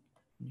soon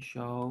and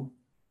show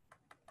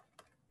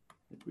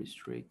it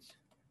restricts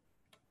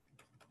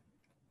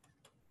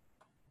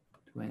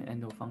to an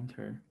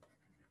endofunctor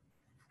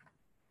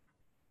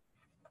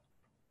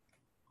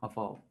of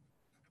O.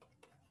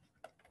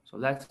 So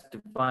let's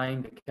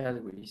define the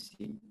category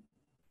C.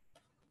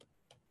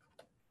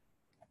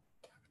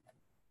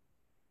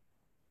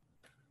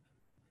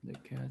 The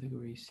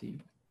category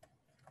C.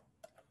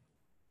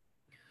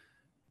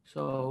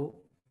 So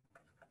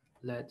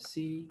let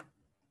C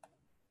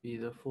be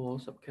the full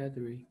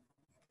subcategory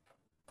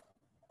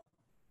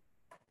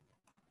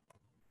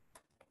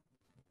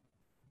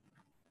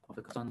of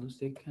the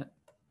Kazhdan-Lusztig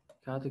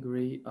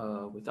category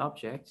with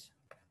objects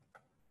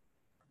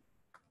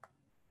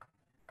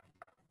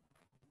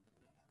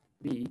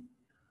B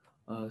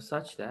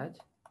such that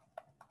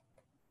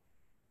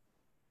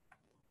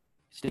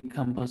its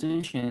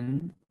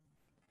decomposition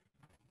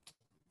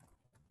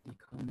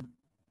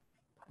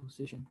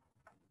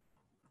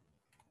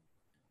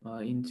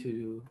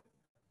into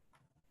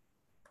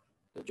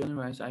the the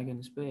generalized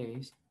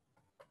eigenspace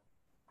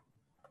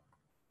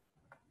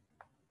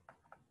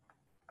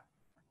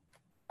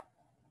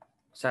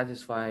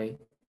satisfy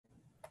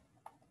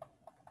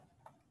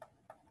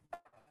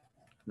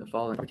the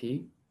following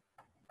property.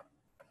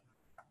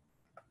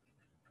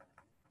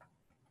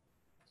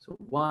 So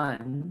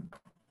one,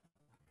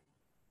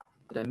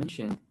 the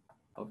dimension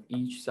of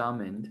each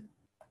summand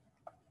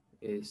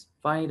is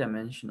finite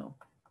dimensional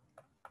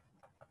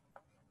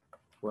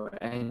for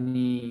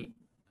any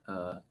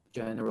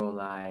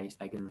generalized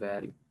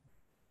eigenvalue.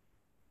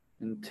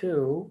 And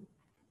two,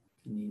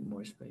 you need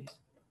more space.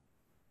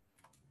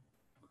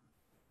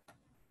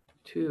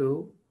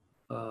 Two,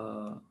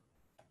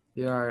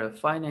 there are a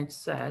finite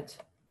set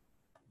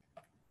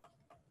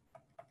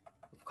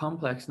of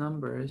complex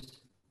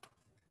numbers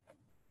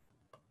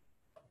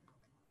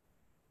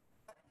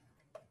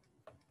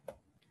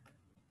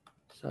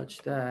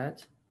such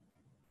that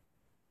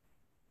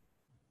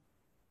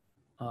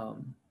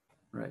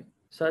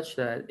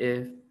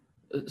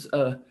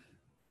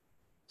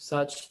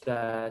such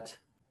that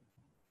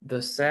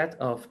the set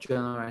of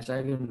generalized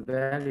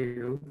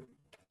eigenvalue,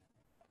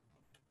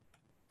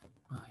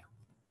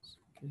 it's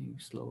getting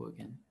slow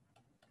again.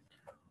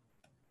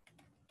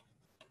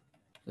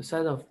 The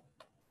set of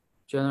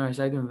generalized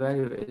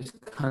eigenvalue is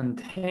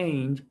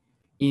contained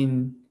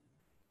in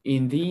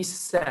this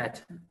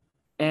set,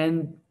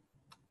 and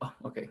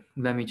okay,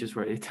 let me just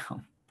write it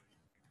down.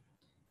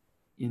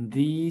 In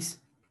these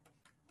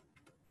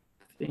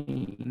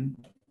thing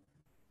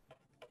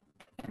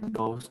and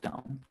goes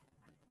down.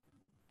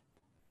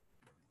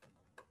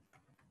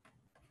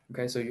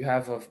 Okay, so you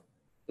have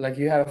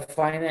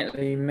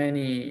finitely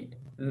many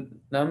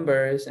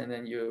numbers, and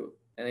then you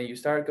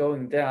start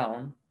going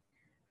down.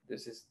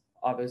 This is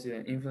obviously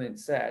an infinite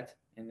set,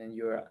 and then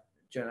your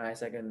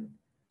generalized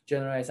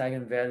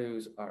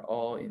eigenvalues are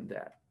all in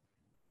that.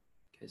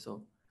 Okay,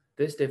 so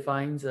this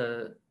defines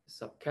a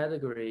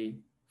subcategory,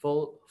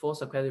 full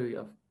subcategory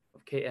of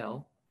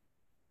KL.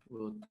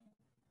 We'll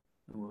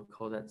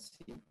call that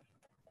C.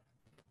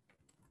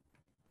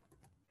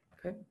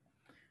 Okay.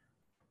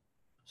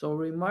 So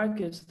remark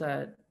is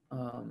that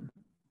the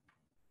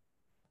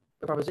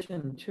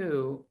proposition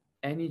 2,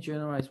 any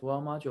generalized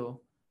Wall module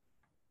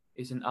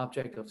is an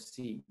object of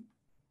C,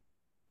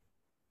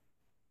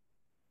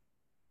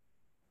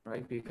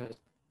 right? Because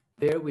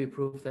there we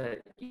prove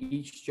that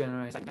each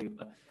generalized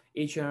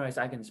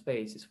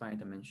eigenspace is finite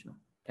dimensional,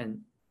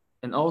 and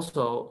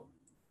also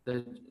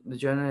the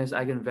generalized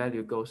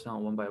eigenvalue goes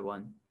down one by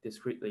one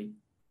discretely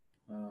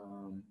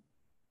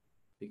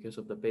because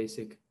of the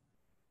basic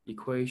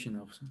equation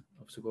of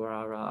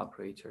Sugawara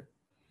operator.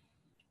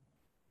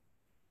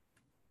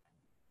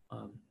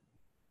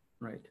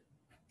 Right.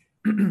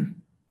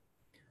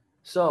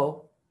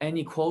 So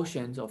any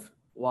quotients of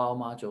Wall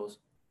modules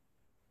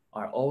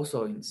are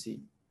also in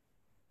C.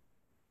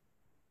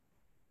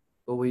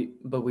 But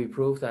we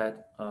prove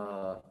that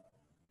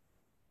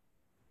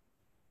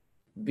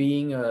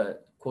being a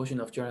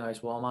quotient of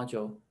generalized Wall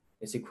module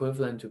is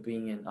equivalent to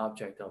being an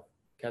object of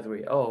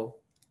category O.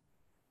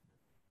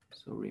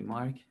 So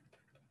remark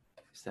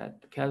is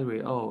that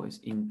category O is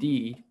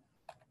indeed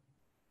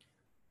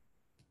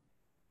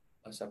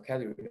a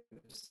subcategory of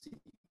C,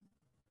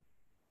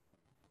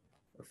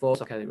 a full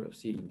subcategory of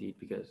C indeed,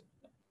 because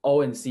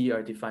O and C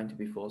are defined to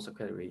be full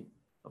subcategory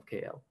of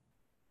KL.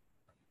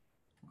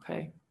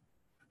 Okay.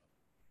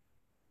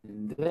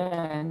 And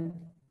then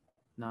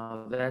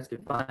now that's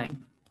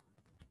defined.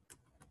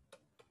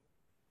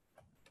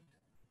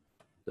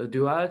 The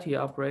duality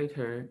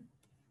operator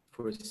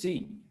for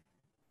C.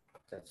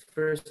 Let's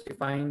first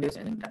define this,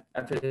 and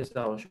after this,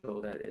 I'll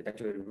show that it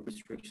actually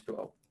restricts to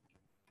O.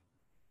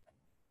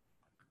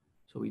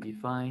 So we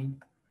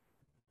define,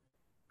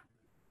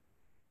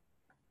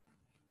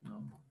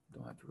 no,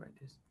 don't have to write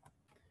this.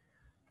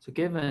 So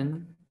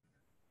given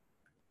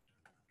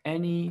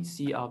any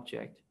C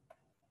object,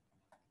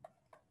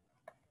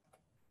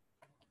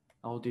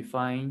 I'll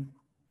define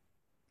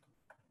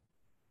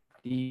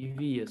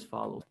dV as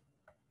follows.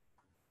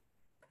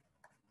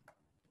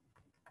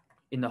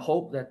 In the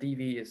hope that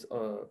dV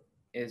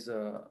is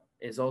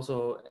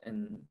also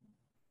an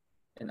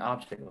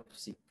object of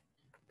C.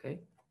 Okay,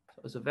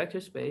 so it's a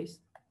vector space.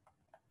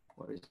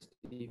 What is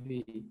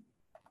dV?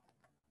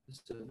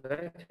 It's a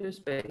vector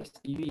space.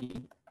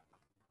 dV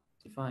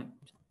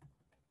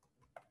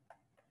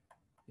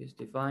is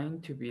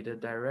defined to be the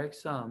direct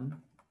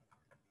sum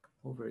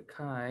over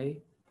chi,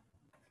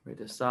 where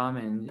the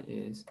summand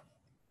is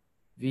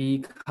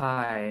V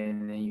chi,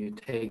 and then you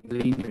take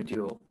linear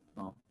dual.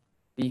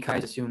 V chi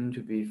is assumed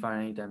to be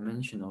finite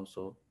dimensional,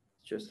 so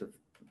it's just a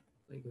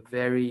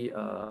very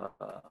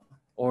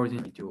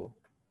ordinary dual.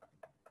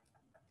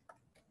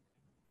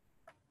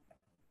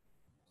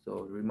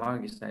 So the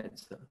remark is that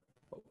it's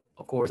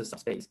of course a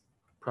subspace,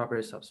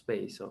 proper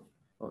subspace of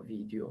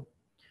V dual.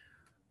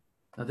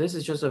 Now this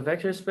is just a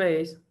vector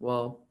space.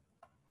 Well,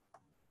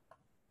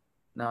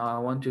 now I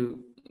want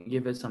to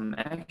give it some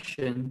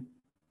action.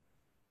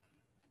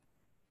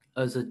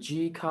 As a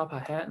G kappa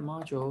hat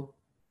module,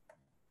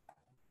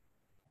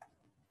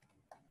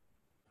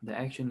 The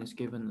action is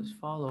given as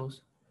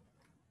follows.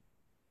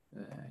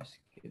 As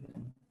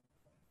given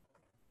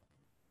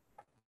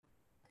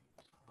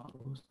as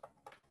follows.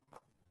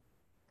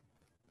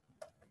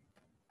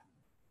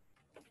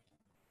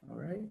 All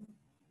right.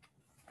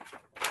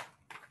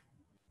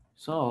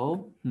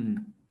 So,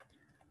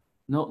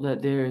 note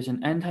that there is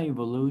an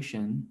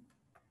anti-involution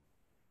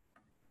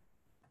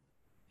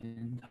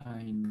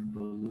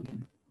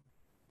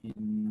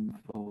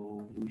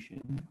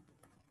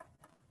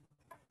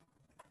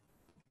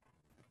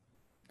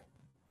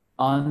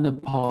on the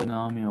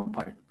polynomial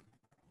part.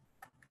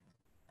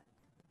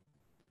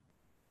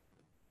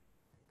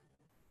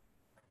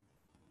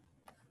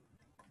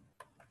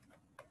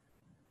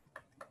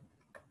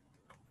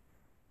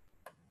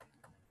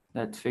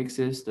 That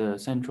fixes the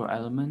central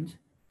element,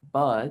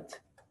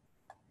 but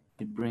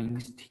it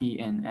brings t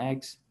and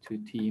x to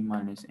t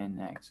minus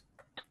nx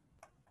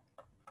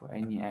for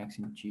any x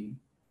in G.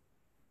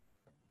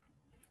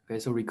 Okay,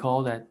 so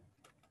recall that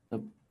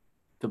the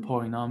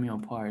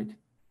polynomial part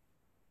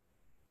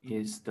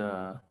is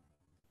the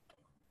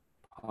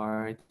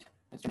part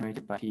that's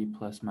generated by t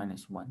plus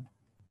minus 1.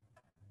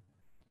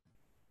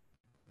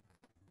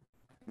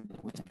 Oh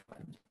no,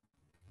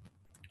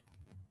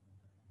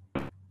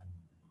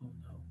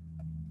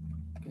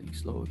 getting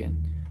slow again.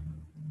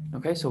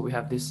 Okay, so we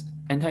have this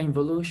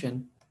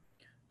anti-involution.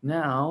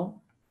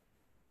 Now,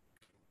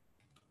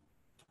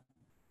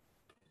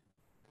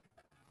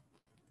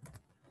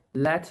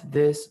 let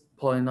this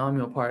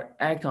polynomial part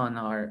act on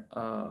our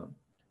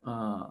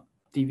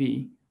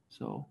dv.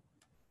 So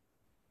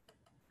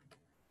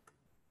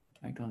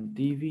act on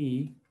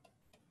dv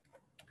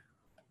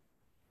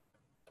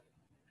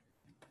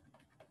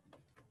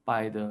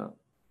by the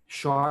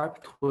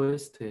sharp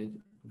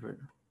twisted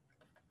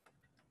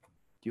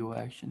dual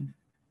action.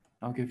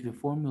 I'll give you the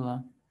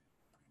formula.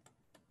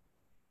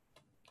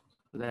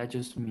 So that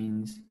just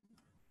means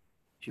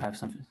if you have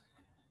some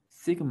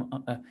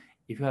sigma,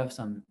 if you have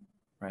some,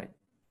 right,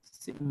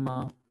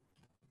 sigma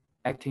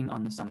acting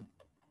on some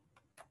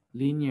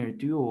linear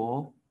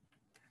dual,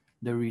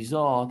 the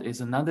result is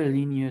another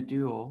linear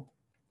dual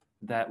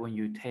that when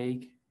you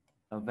take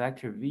a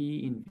vector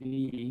v in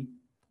V,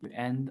 you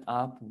end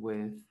up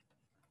with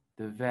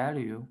the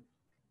value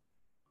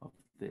of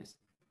this.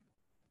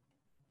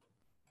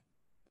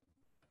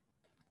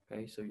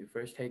 Okay, so you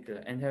first take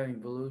the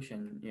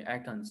anti-involution, you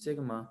act on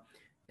sigma,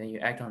 then you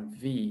act on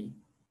V,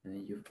 and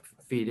then you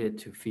feed it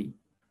to phi.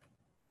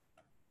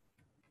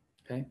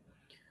 Okay,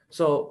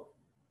 so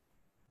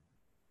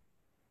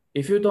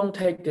if you don't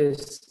take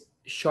this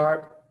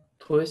sharp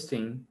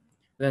twisting,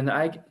 then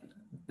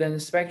the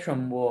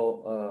spectrum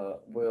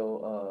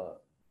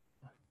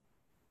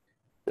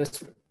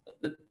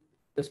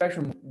the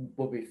spectrum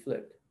will be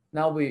flipped.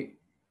 Now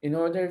in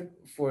order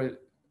for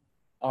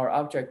our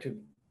object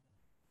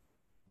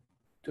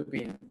to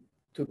be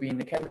in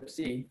the category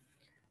C,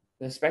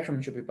 the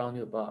spectrum should be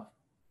bounded above.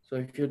 So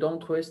if you don't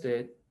twist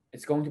it,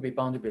 it's going to be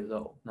bounded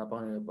below, not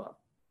bounded above.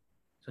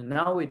 So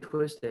now we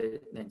twist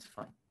it, then it's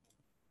fine.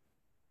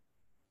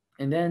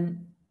 And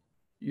then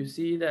you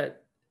see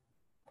that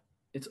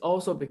it's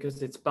also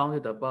because it's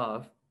bounded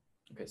above.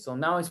 Okay, so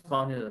now it's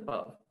bounded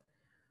above.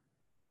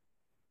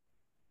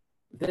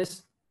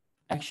 This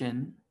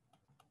action,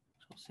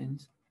 so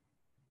since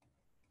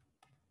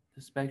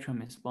the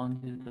spectrum is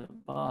bounded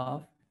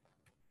above,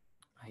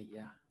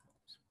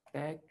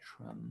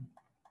 spectrum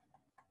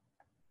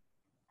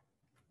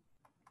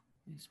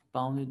is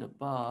bounded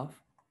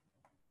above,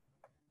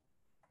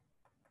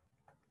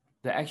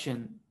 the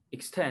action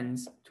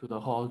extends to the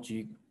whole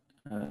G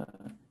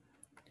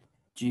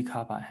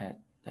kappa head.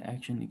 The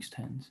action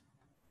extends.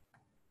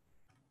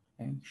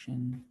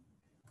 Action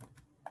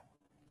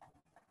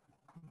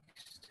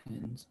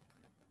extends.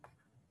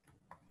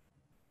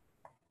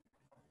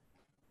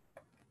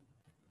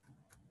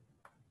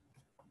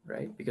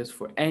 Right, because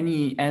for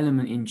any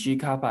element in G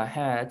kappa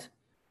head,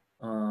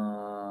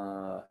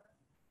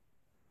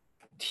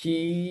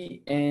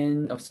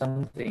 Tn of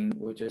something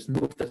will just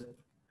move the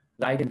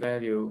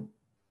eigenvalue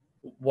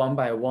one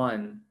by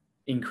one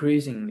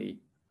increasingly.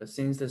 But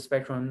since the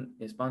spectrum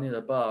is bounded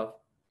above,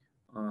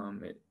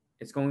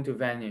 it's going to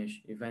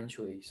vanish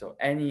eventually. So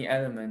any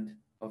element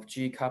of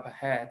G kappa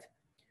head,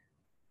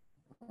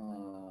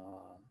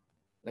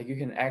 like you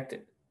can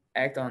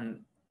act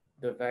on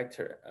the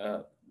vector,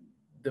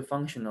 the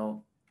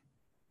functional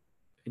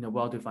in a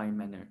well-defined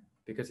manner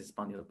because it's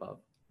bounded above.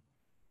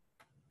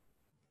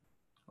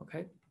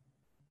 Okay.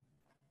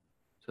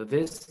 So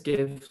this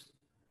gives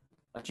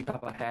a G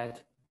kappa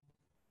head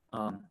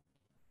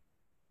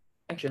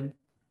action.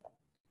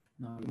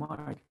 Now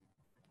remark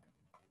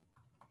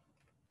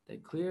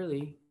that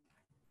clearly,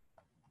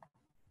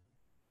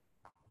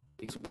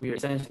 because we are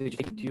essentially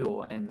taking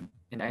dual and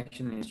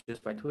action is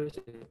just by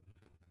twisting,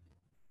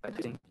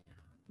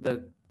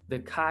 the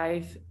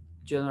kith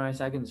generalized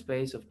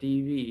eigenspace of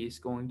dv is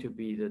going to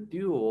be the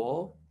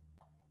dual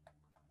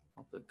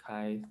of the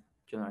kith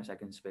generalized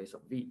eigenspace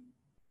of V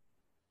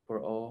for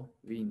all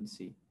V in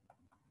C.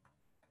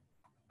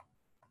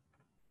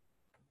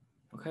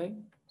 Okay,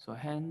 so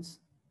hence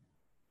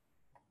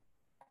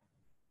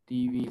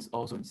dv is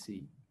also in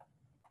C,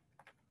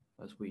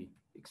 as we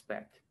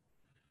expect.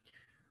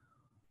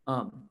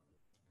 And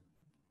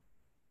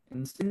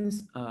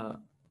since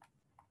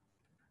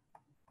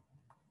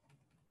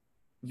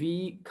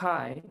v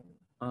chi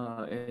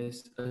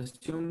is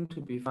assumed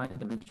to be finite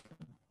dimensional,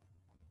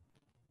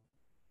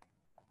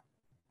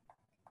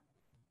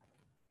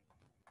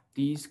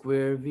 d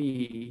square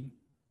v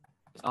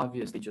is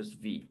obviously just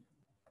v.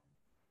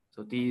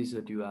 So d is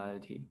a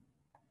duality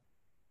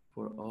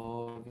for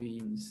all v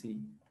in C.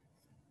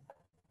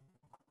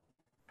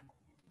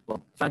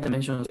 Well, finite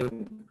dimensional, so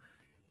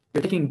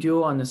you're taking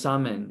dual on the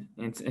sum end,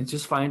 and it's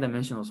just finite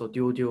dimensional, so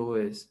dual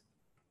is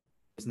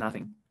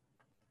nothing.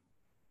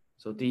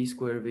 So d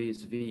squared v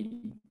is v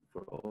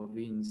for all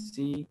v in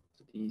C.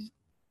 So d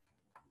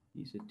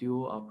is a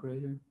dual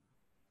operator.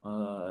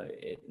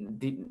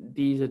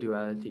 D is a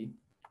duality.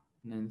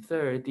 And then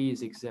third, d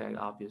is exact,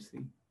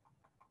 obviously.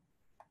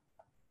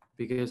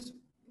 Because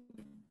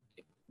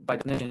by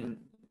definition,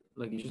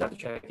 like you just have to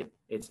check it,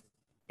 it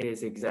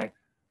is exact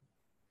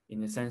in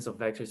the sense of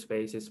vector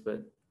spaces,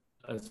 but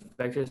as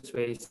vector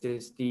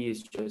spaces, d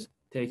is just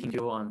taking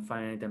dual on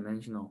finite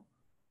dimensional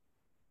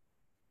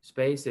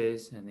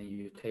spaces, and then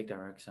you take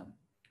direct sum.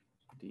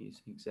 So d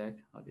is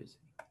exact, obviously.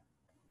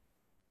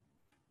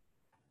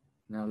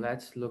 Now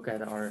let's look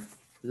at our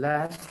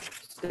last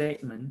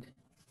statement,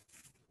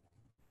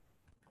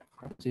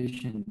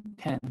 proposition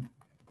 10.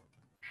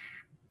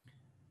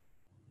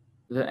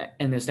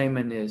 And the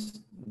statement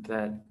is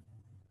that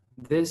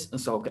this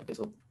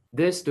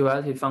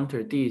duality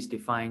functor D is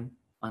defined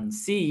on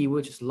C,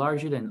 which is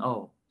larger than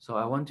O. So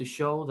I want to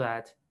show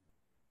that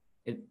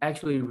it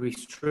actually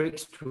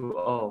restricts to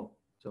O.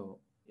 So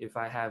if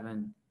I have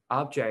an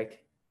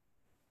object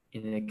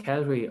in a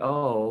category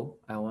O,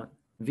 I want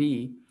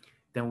V,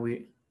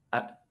 then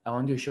I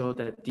want to show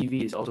that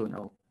dV is also in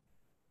O.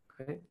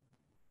 Okay.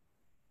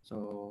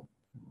 So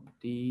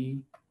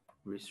D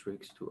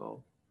restricts to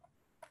O.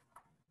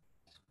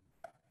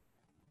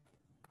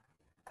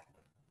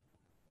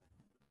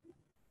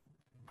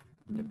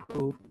 In the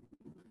proof,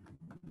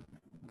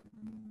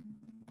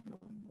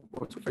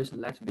 so first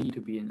let V to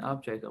be an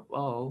object of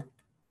O.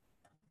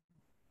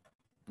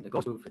 And the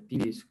goal proof for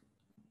dV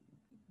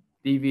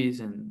is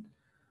an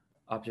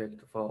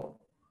object of O.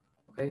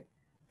 Okay.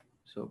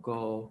 So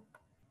go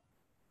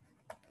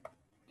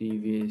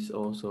dV is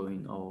also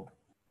in O.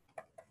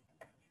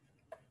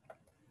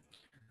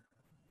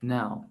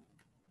 Now,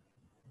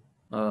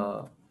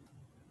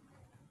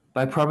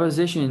 by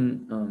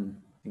proposition, I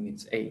think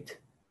it's 8.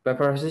 By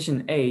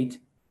proposition 8,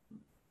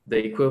 the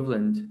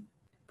equivalent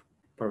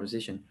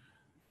proposition,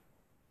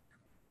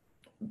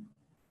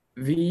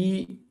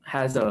 V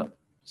has a,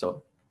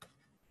 so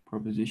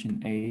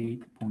proposition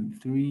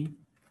 8.3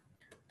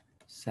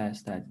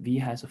 says that V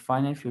has a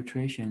finite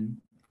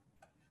filtration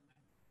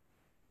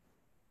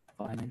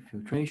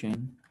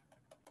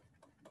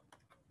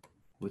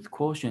with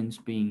quotients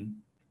being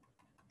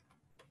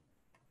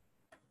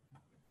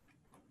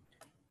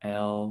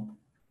L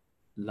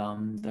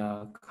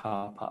lambda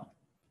kappa,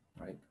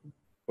 right?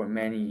 For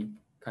many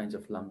kinds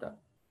of lambda.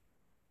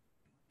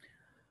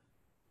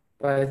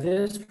 By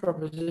this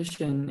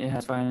proposition, it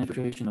has finite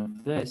filtration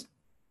of this.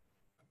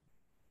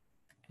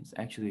 It's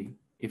actually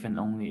if and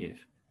only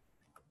if.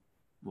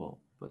 Well,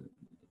 but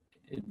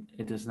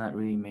it does not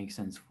really make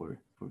sense for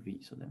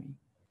V.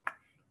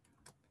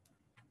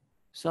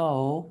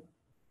 So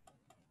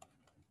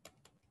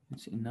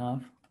it's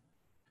enough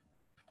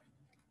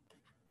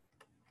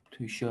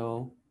to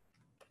show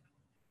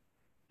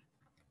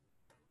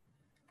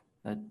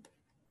that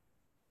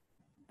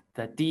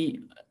D,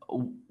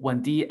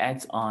 when D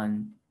acts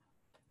on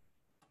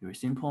your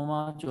simple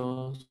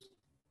modules,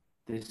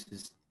 this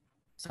is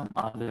some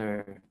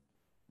other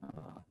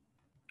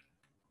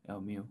L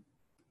mu.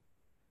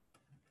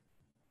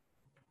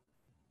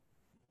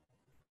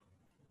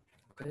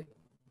 Okay.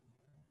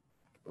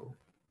 Oh,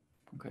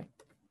 okay.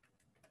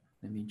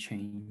 Let me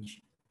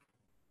change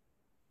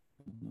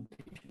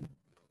notation.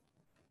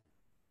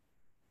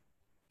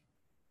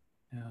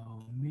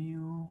 L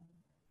mu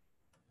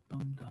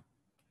lambda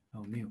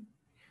L mu.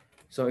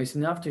 So it's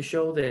enough to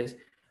show this,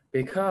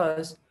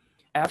 because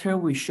after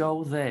we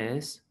show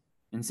this,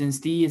 and since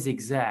D is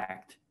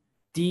exact,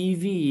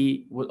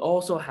 dV would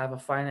also have a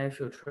finite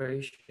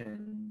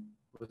filtration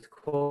with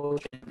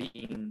quotient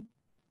being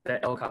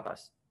the L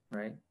kappas,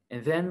 right?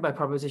 And then by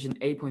proposition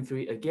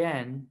 8.3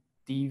 again,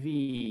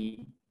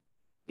 dV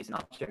is an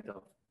object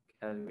of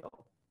category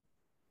O.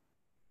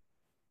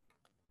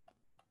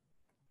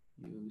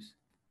 Use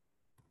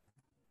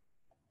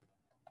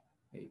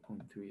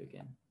 8.3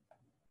 again.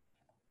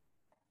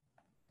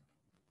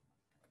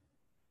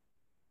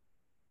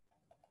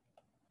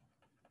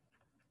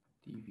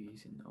 dV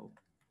is in O.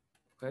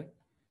 Okay,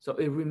 so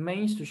it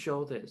remains to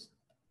show this.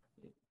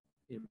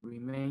 It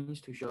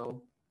remains to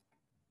show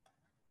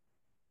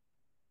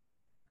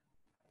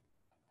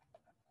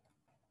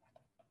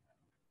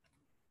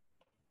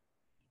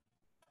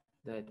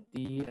that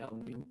d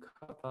L mu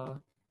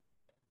kappa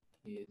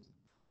is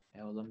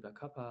L lambda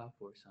kappa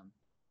for some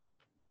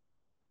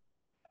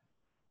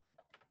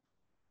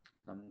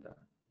lambda.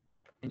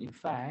 And in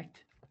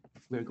fact,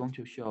 we're going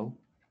to show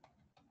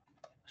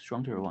a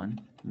stronger one.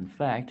 In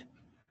fact,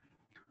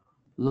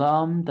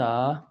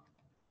 lambda,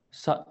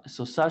 so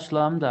such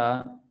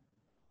lambda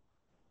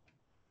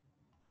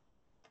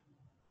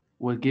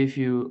will give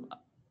you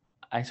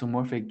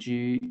isomorphic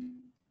G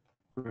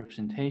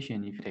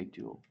representation if you take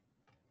dual.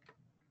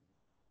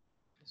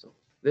 So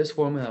this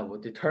formula will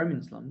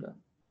determine lambda.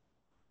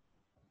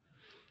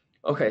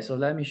 Okay, so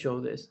let me show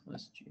this.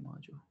 What's G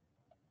module?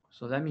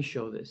 So let me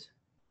show this.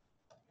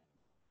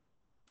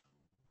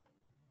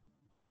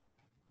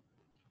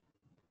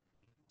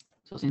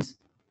 So since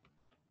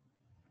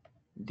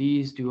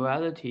D is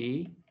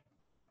duality,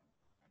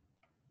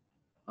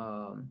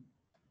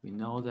 we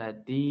know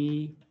that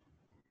D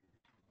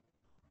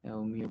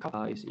L mu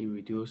kappa is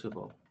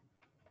irreducible.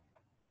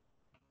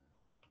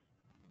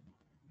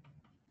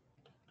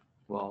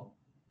 Well,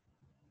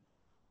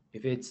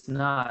 if it's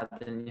not,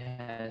 then it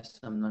has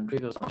some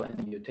non-trivial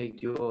and you take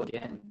dual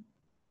again.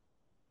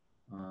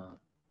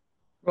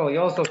 Well, you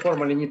also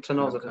formally need to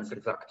know that it's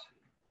exact.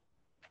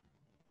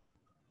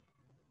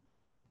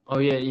 Oh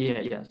yeah,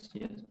 yes.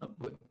 Oh,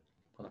 wait.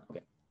 Hold on.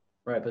 Okay,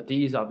 right. But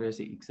D is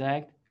obviously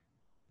exact.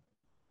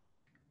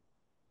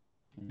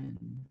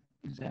 And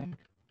exact.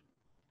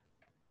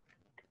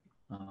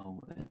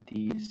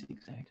 D is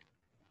exact.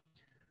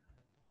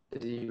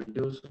 Is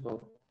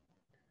irreducible.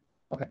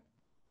 Okay.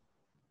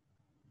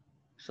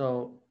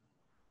 So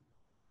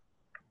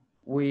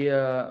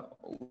we're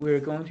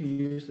going to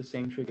use the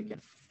same trick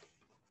again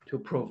to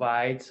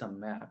provide some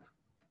map.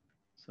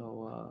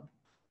 So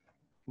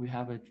we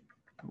have a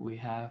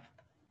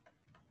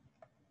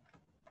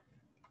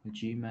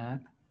G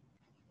map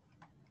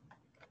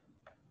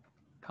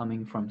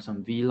coming from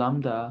some V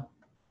lambda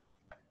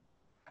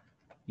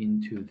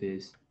into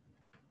this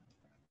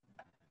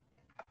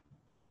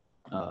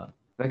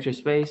vector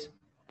space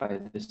by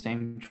the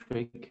same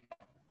trick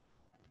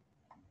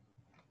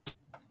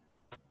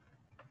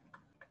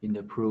in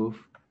the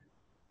proof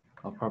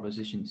of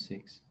proposition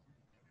 6.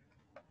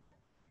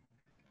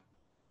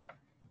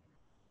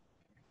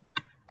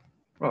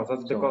 Well,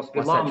 that's because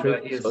the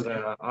lambda is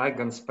the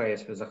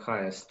eigenspace with the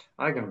highest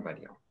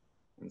eigenvalue.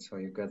 And so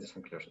you get this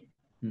conclusion.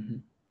 Mm-hmm.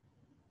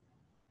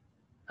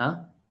 Huh?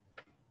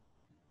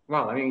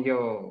 Well, I mean,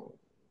 you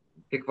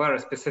pick very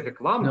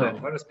specific lambda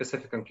and very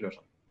specific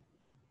conclusion.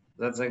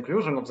 That's the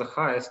inclusion of the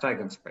highest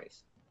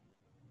eigenspace.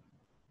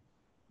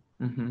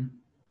 Mm-hmm.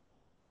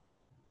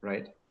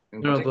 Right?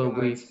 In No, particular,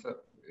 but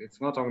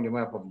it's not only a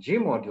map of G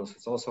modules,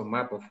 it's also a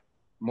map of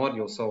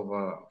modules of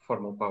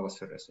formal power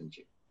series in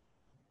G.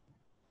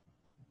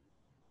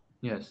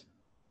 Yes.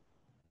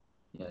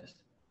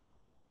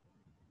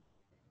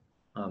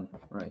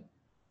 Right.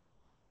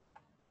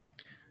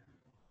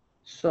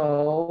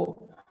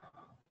 So,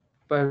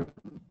 by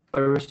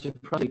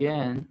reciprocity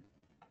again,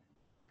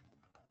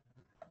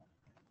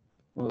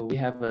 well, we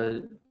have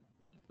a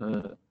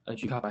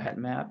G kappa hat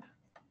map.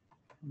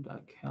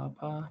 Dot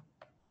kappa.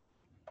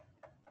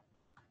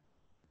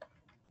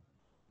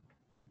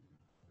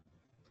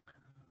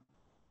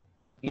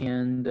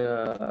 And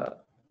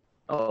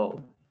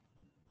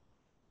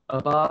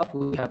above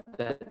we have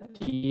that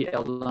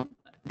DL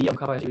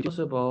kappa is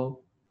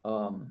reducible.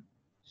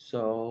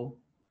 So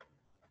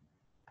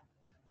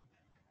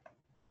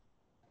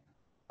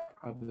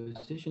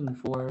proposition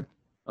 4.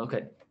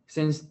 Okay,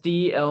 since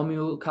DL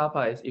mu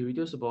kappa is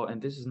irreducible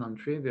and this is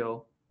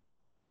non-trivial,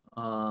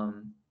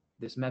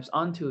 this maps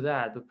onto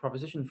that. But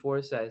proposition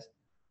 4 says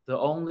the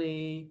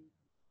only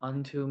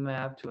onto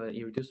map to an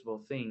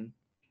irreducible thing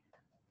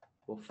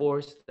will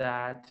force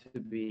that to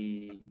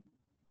be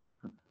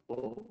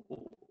L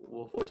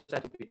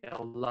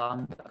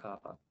lambda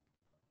kappa.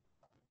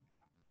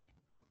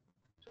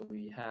 So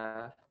we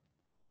have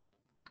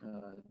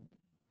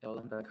L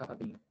lambda kappa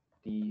being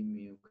D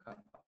mu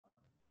kappa,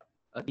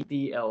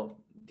 DL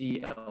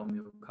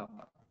mu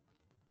kappa.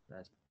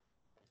 That's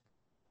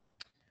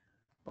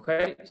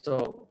okay.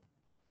 So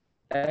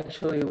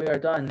actually we are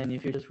done, and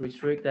if you just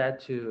restrict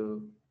that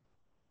to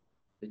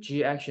the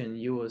G action,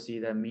 you will see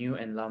that mu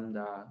and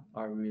lambda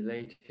are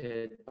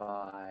related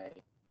by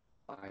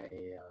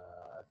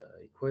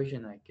the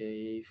equation I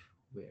gave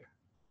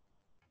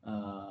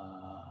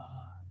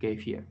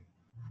gave here.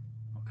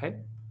 Okay,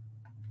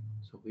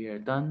 so we are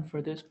done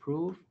for this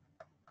proof,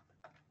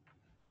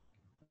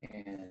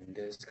 and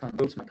this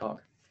concludes my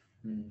talk.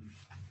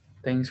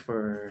 Thanks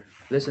for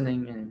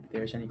listening, and if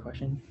there's any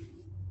question,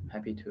 I'm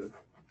happy to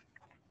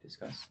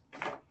discuss.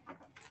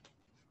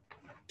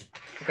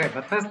 Okay,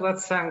 but first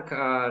let's thank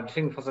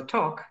Jin for the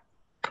talk.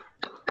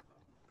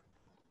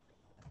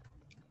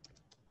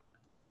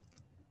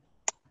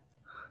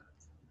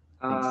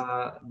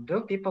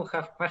 Do people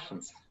have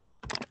questions?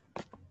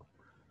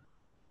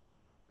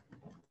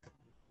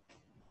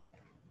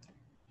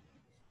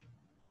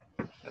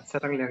 That's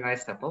certainly a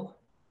nice apple.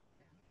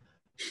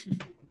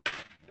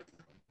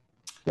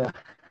 Yeah.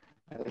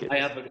 I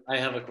have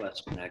a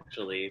question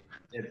actually.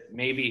 It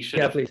maybe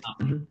should have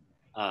come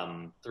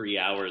 3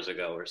 hours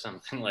ago or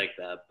something like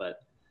that,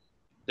 but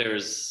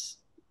there's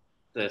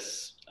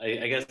this,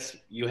 I guess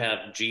you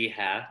have G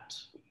hat,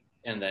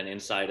 and then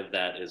inside of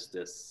that is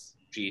this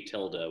G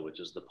tilde, which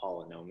is the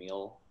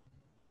polynomial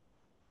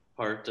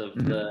part of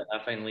the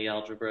affine Lie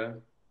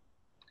algebra.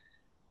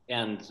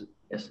 And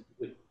Yes.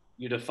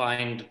 you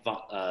defined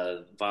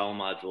vowel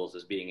modules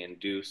as being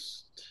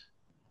induced,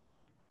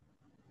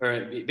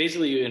 or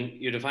basically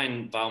you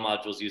define vowel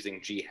modules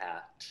using G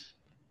hat,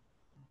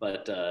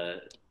 but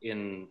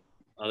in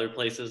other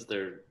places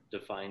they're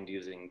defined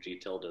using G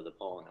tilde, the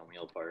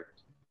polynomial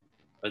part.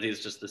 Are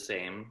these just the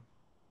same?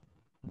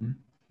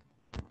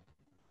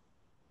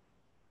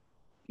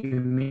 You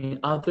mean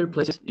other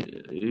places?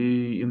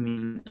 You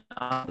mean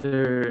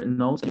other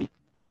nodes?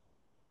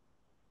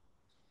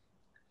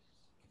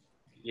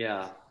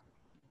 Yeah.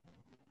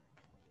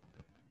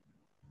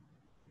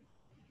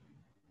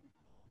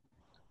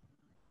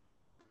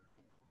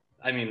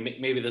 I mean,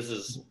 maybe this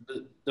is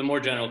the more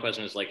general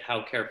question is like,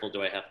 how careful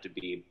do I have to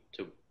be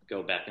to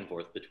go back and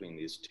forth between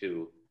these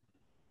two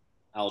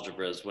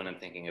algebras when I'm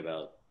thinking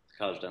about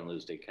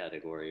Kazhdan-Lusztig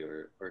category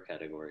or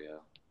categoria?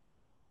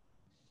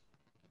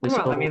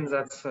 Well, I mean,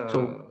 that's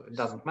it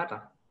doesn't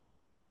matter.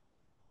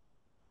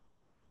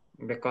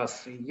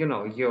 Because, you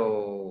know,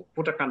 you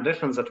put a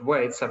condition that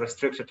weights are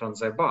restricted on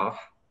the above.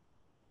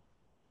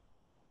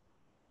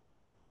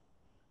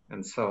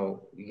 And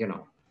so, you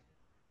know,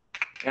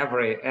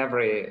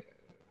 every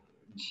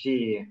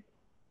G,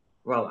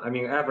 well, I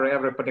mean, every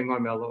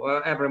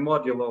polynomial, every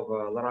module of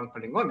Laurent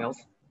polynomials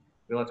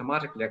will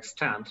automatically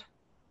extend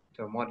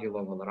to a module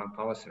of a Laurent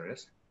power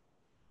series.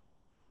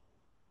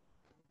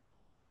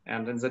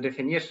 And in the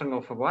definition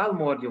of a while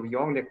module, you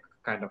only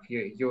kind of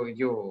you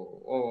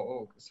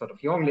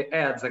only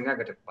add the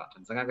negative part,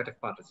 and the negative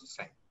part is the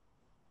same.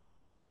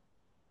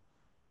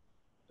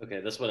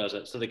 Okay, that's what I was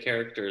at. So the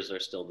characters are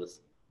still the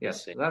same.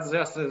 Yes, that's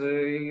just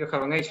you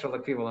have a natural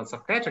equivalence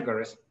of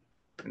categories,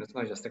 and it's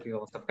not just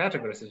equivalence of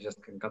categories; it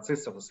just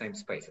consists of the same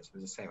spaces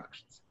with the same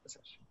actions,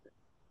 essentially.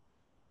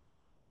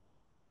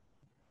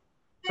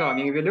 So I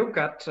mean, if you look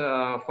at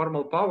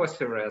formal power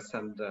series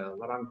and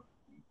Laurent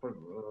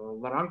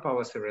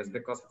power series,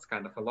 because it's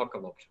kind of a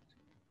local object.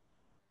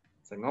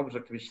 It's an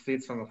object which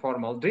sits on a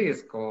formal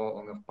disk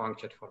or on a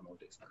punctured formal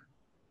disk.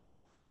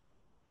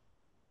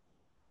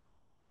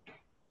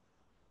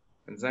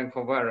 And then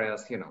for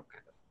various, you know,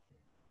 kind of.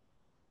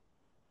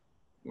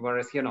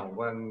 Whereas, you know,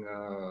 when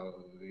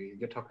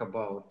you talk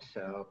about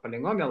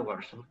polynomial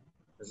version,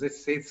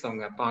 this sits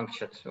on a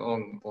punctured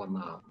on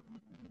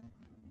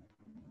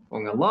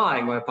a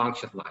line or a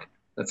punctured line.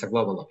 That's a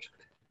global object.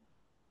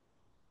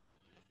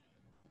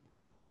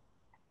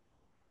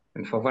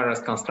 And for various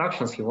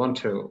constructions, you want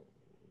to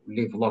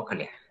live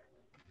locally.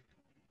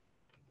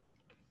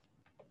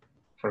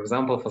 For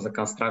example, for the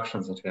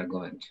constructions that we are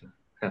going to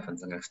have in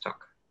the next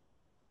talk.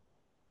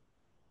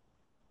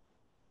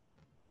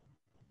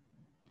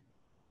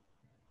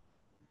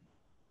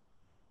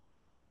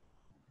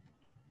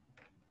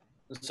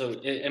 So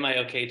am I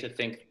okay to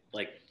think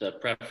like the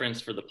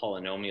preference for the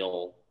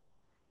polynomial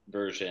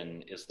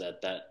version is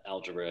that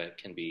algebra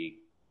can be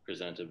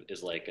presented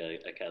is like a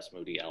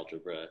Moody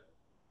algebra?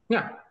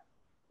 Yeah.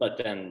 But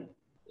then,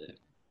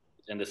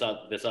 and this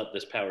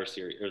power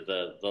series or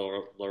the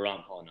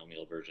Laurent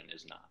polynomial version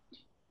is not.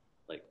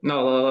 Like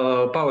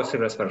no, power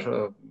series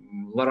version,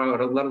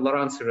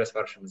 Laurent series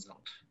version is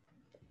not.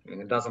 I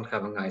mean, it doesn't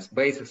have a nice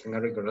basis in a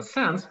rigorous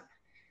sense,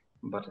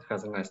 but it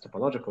has a nice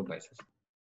topological basis.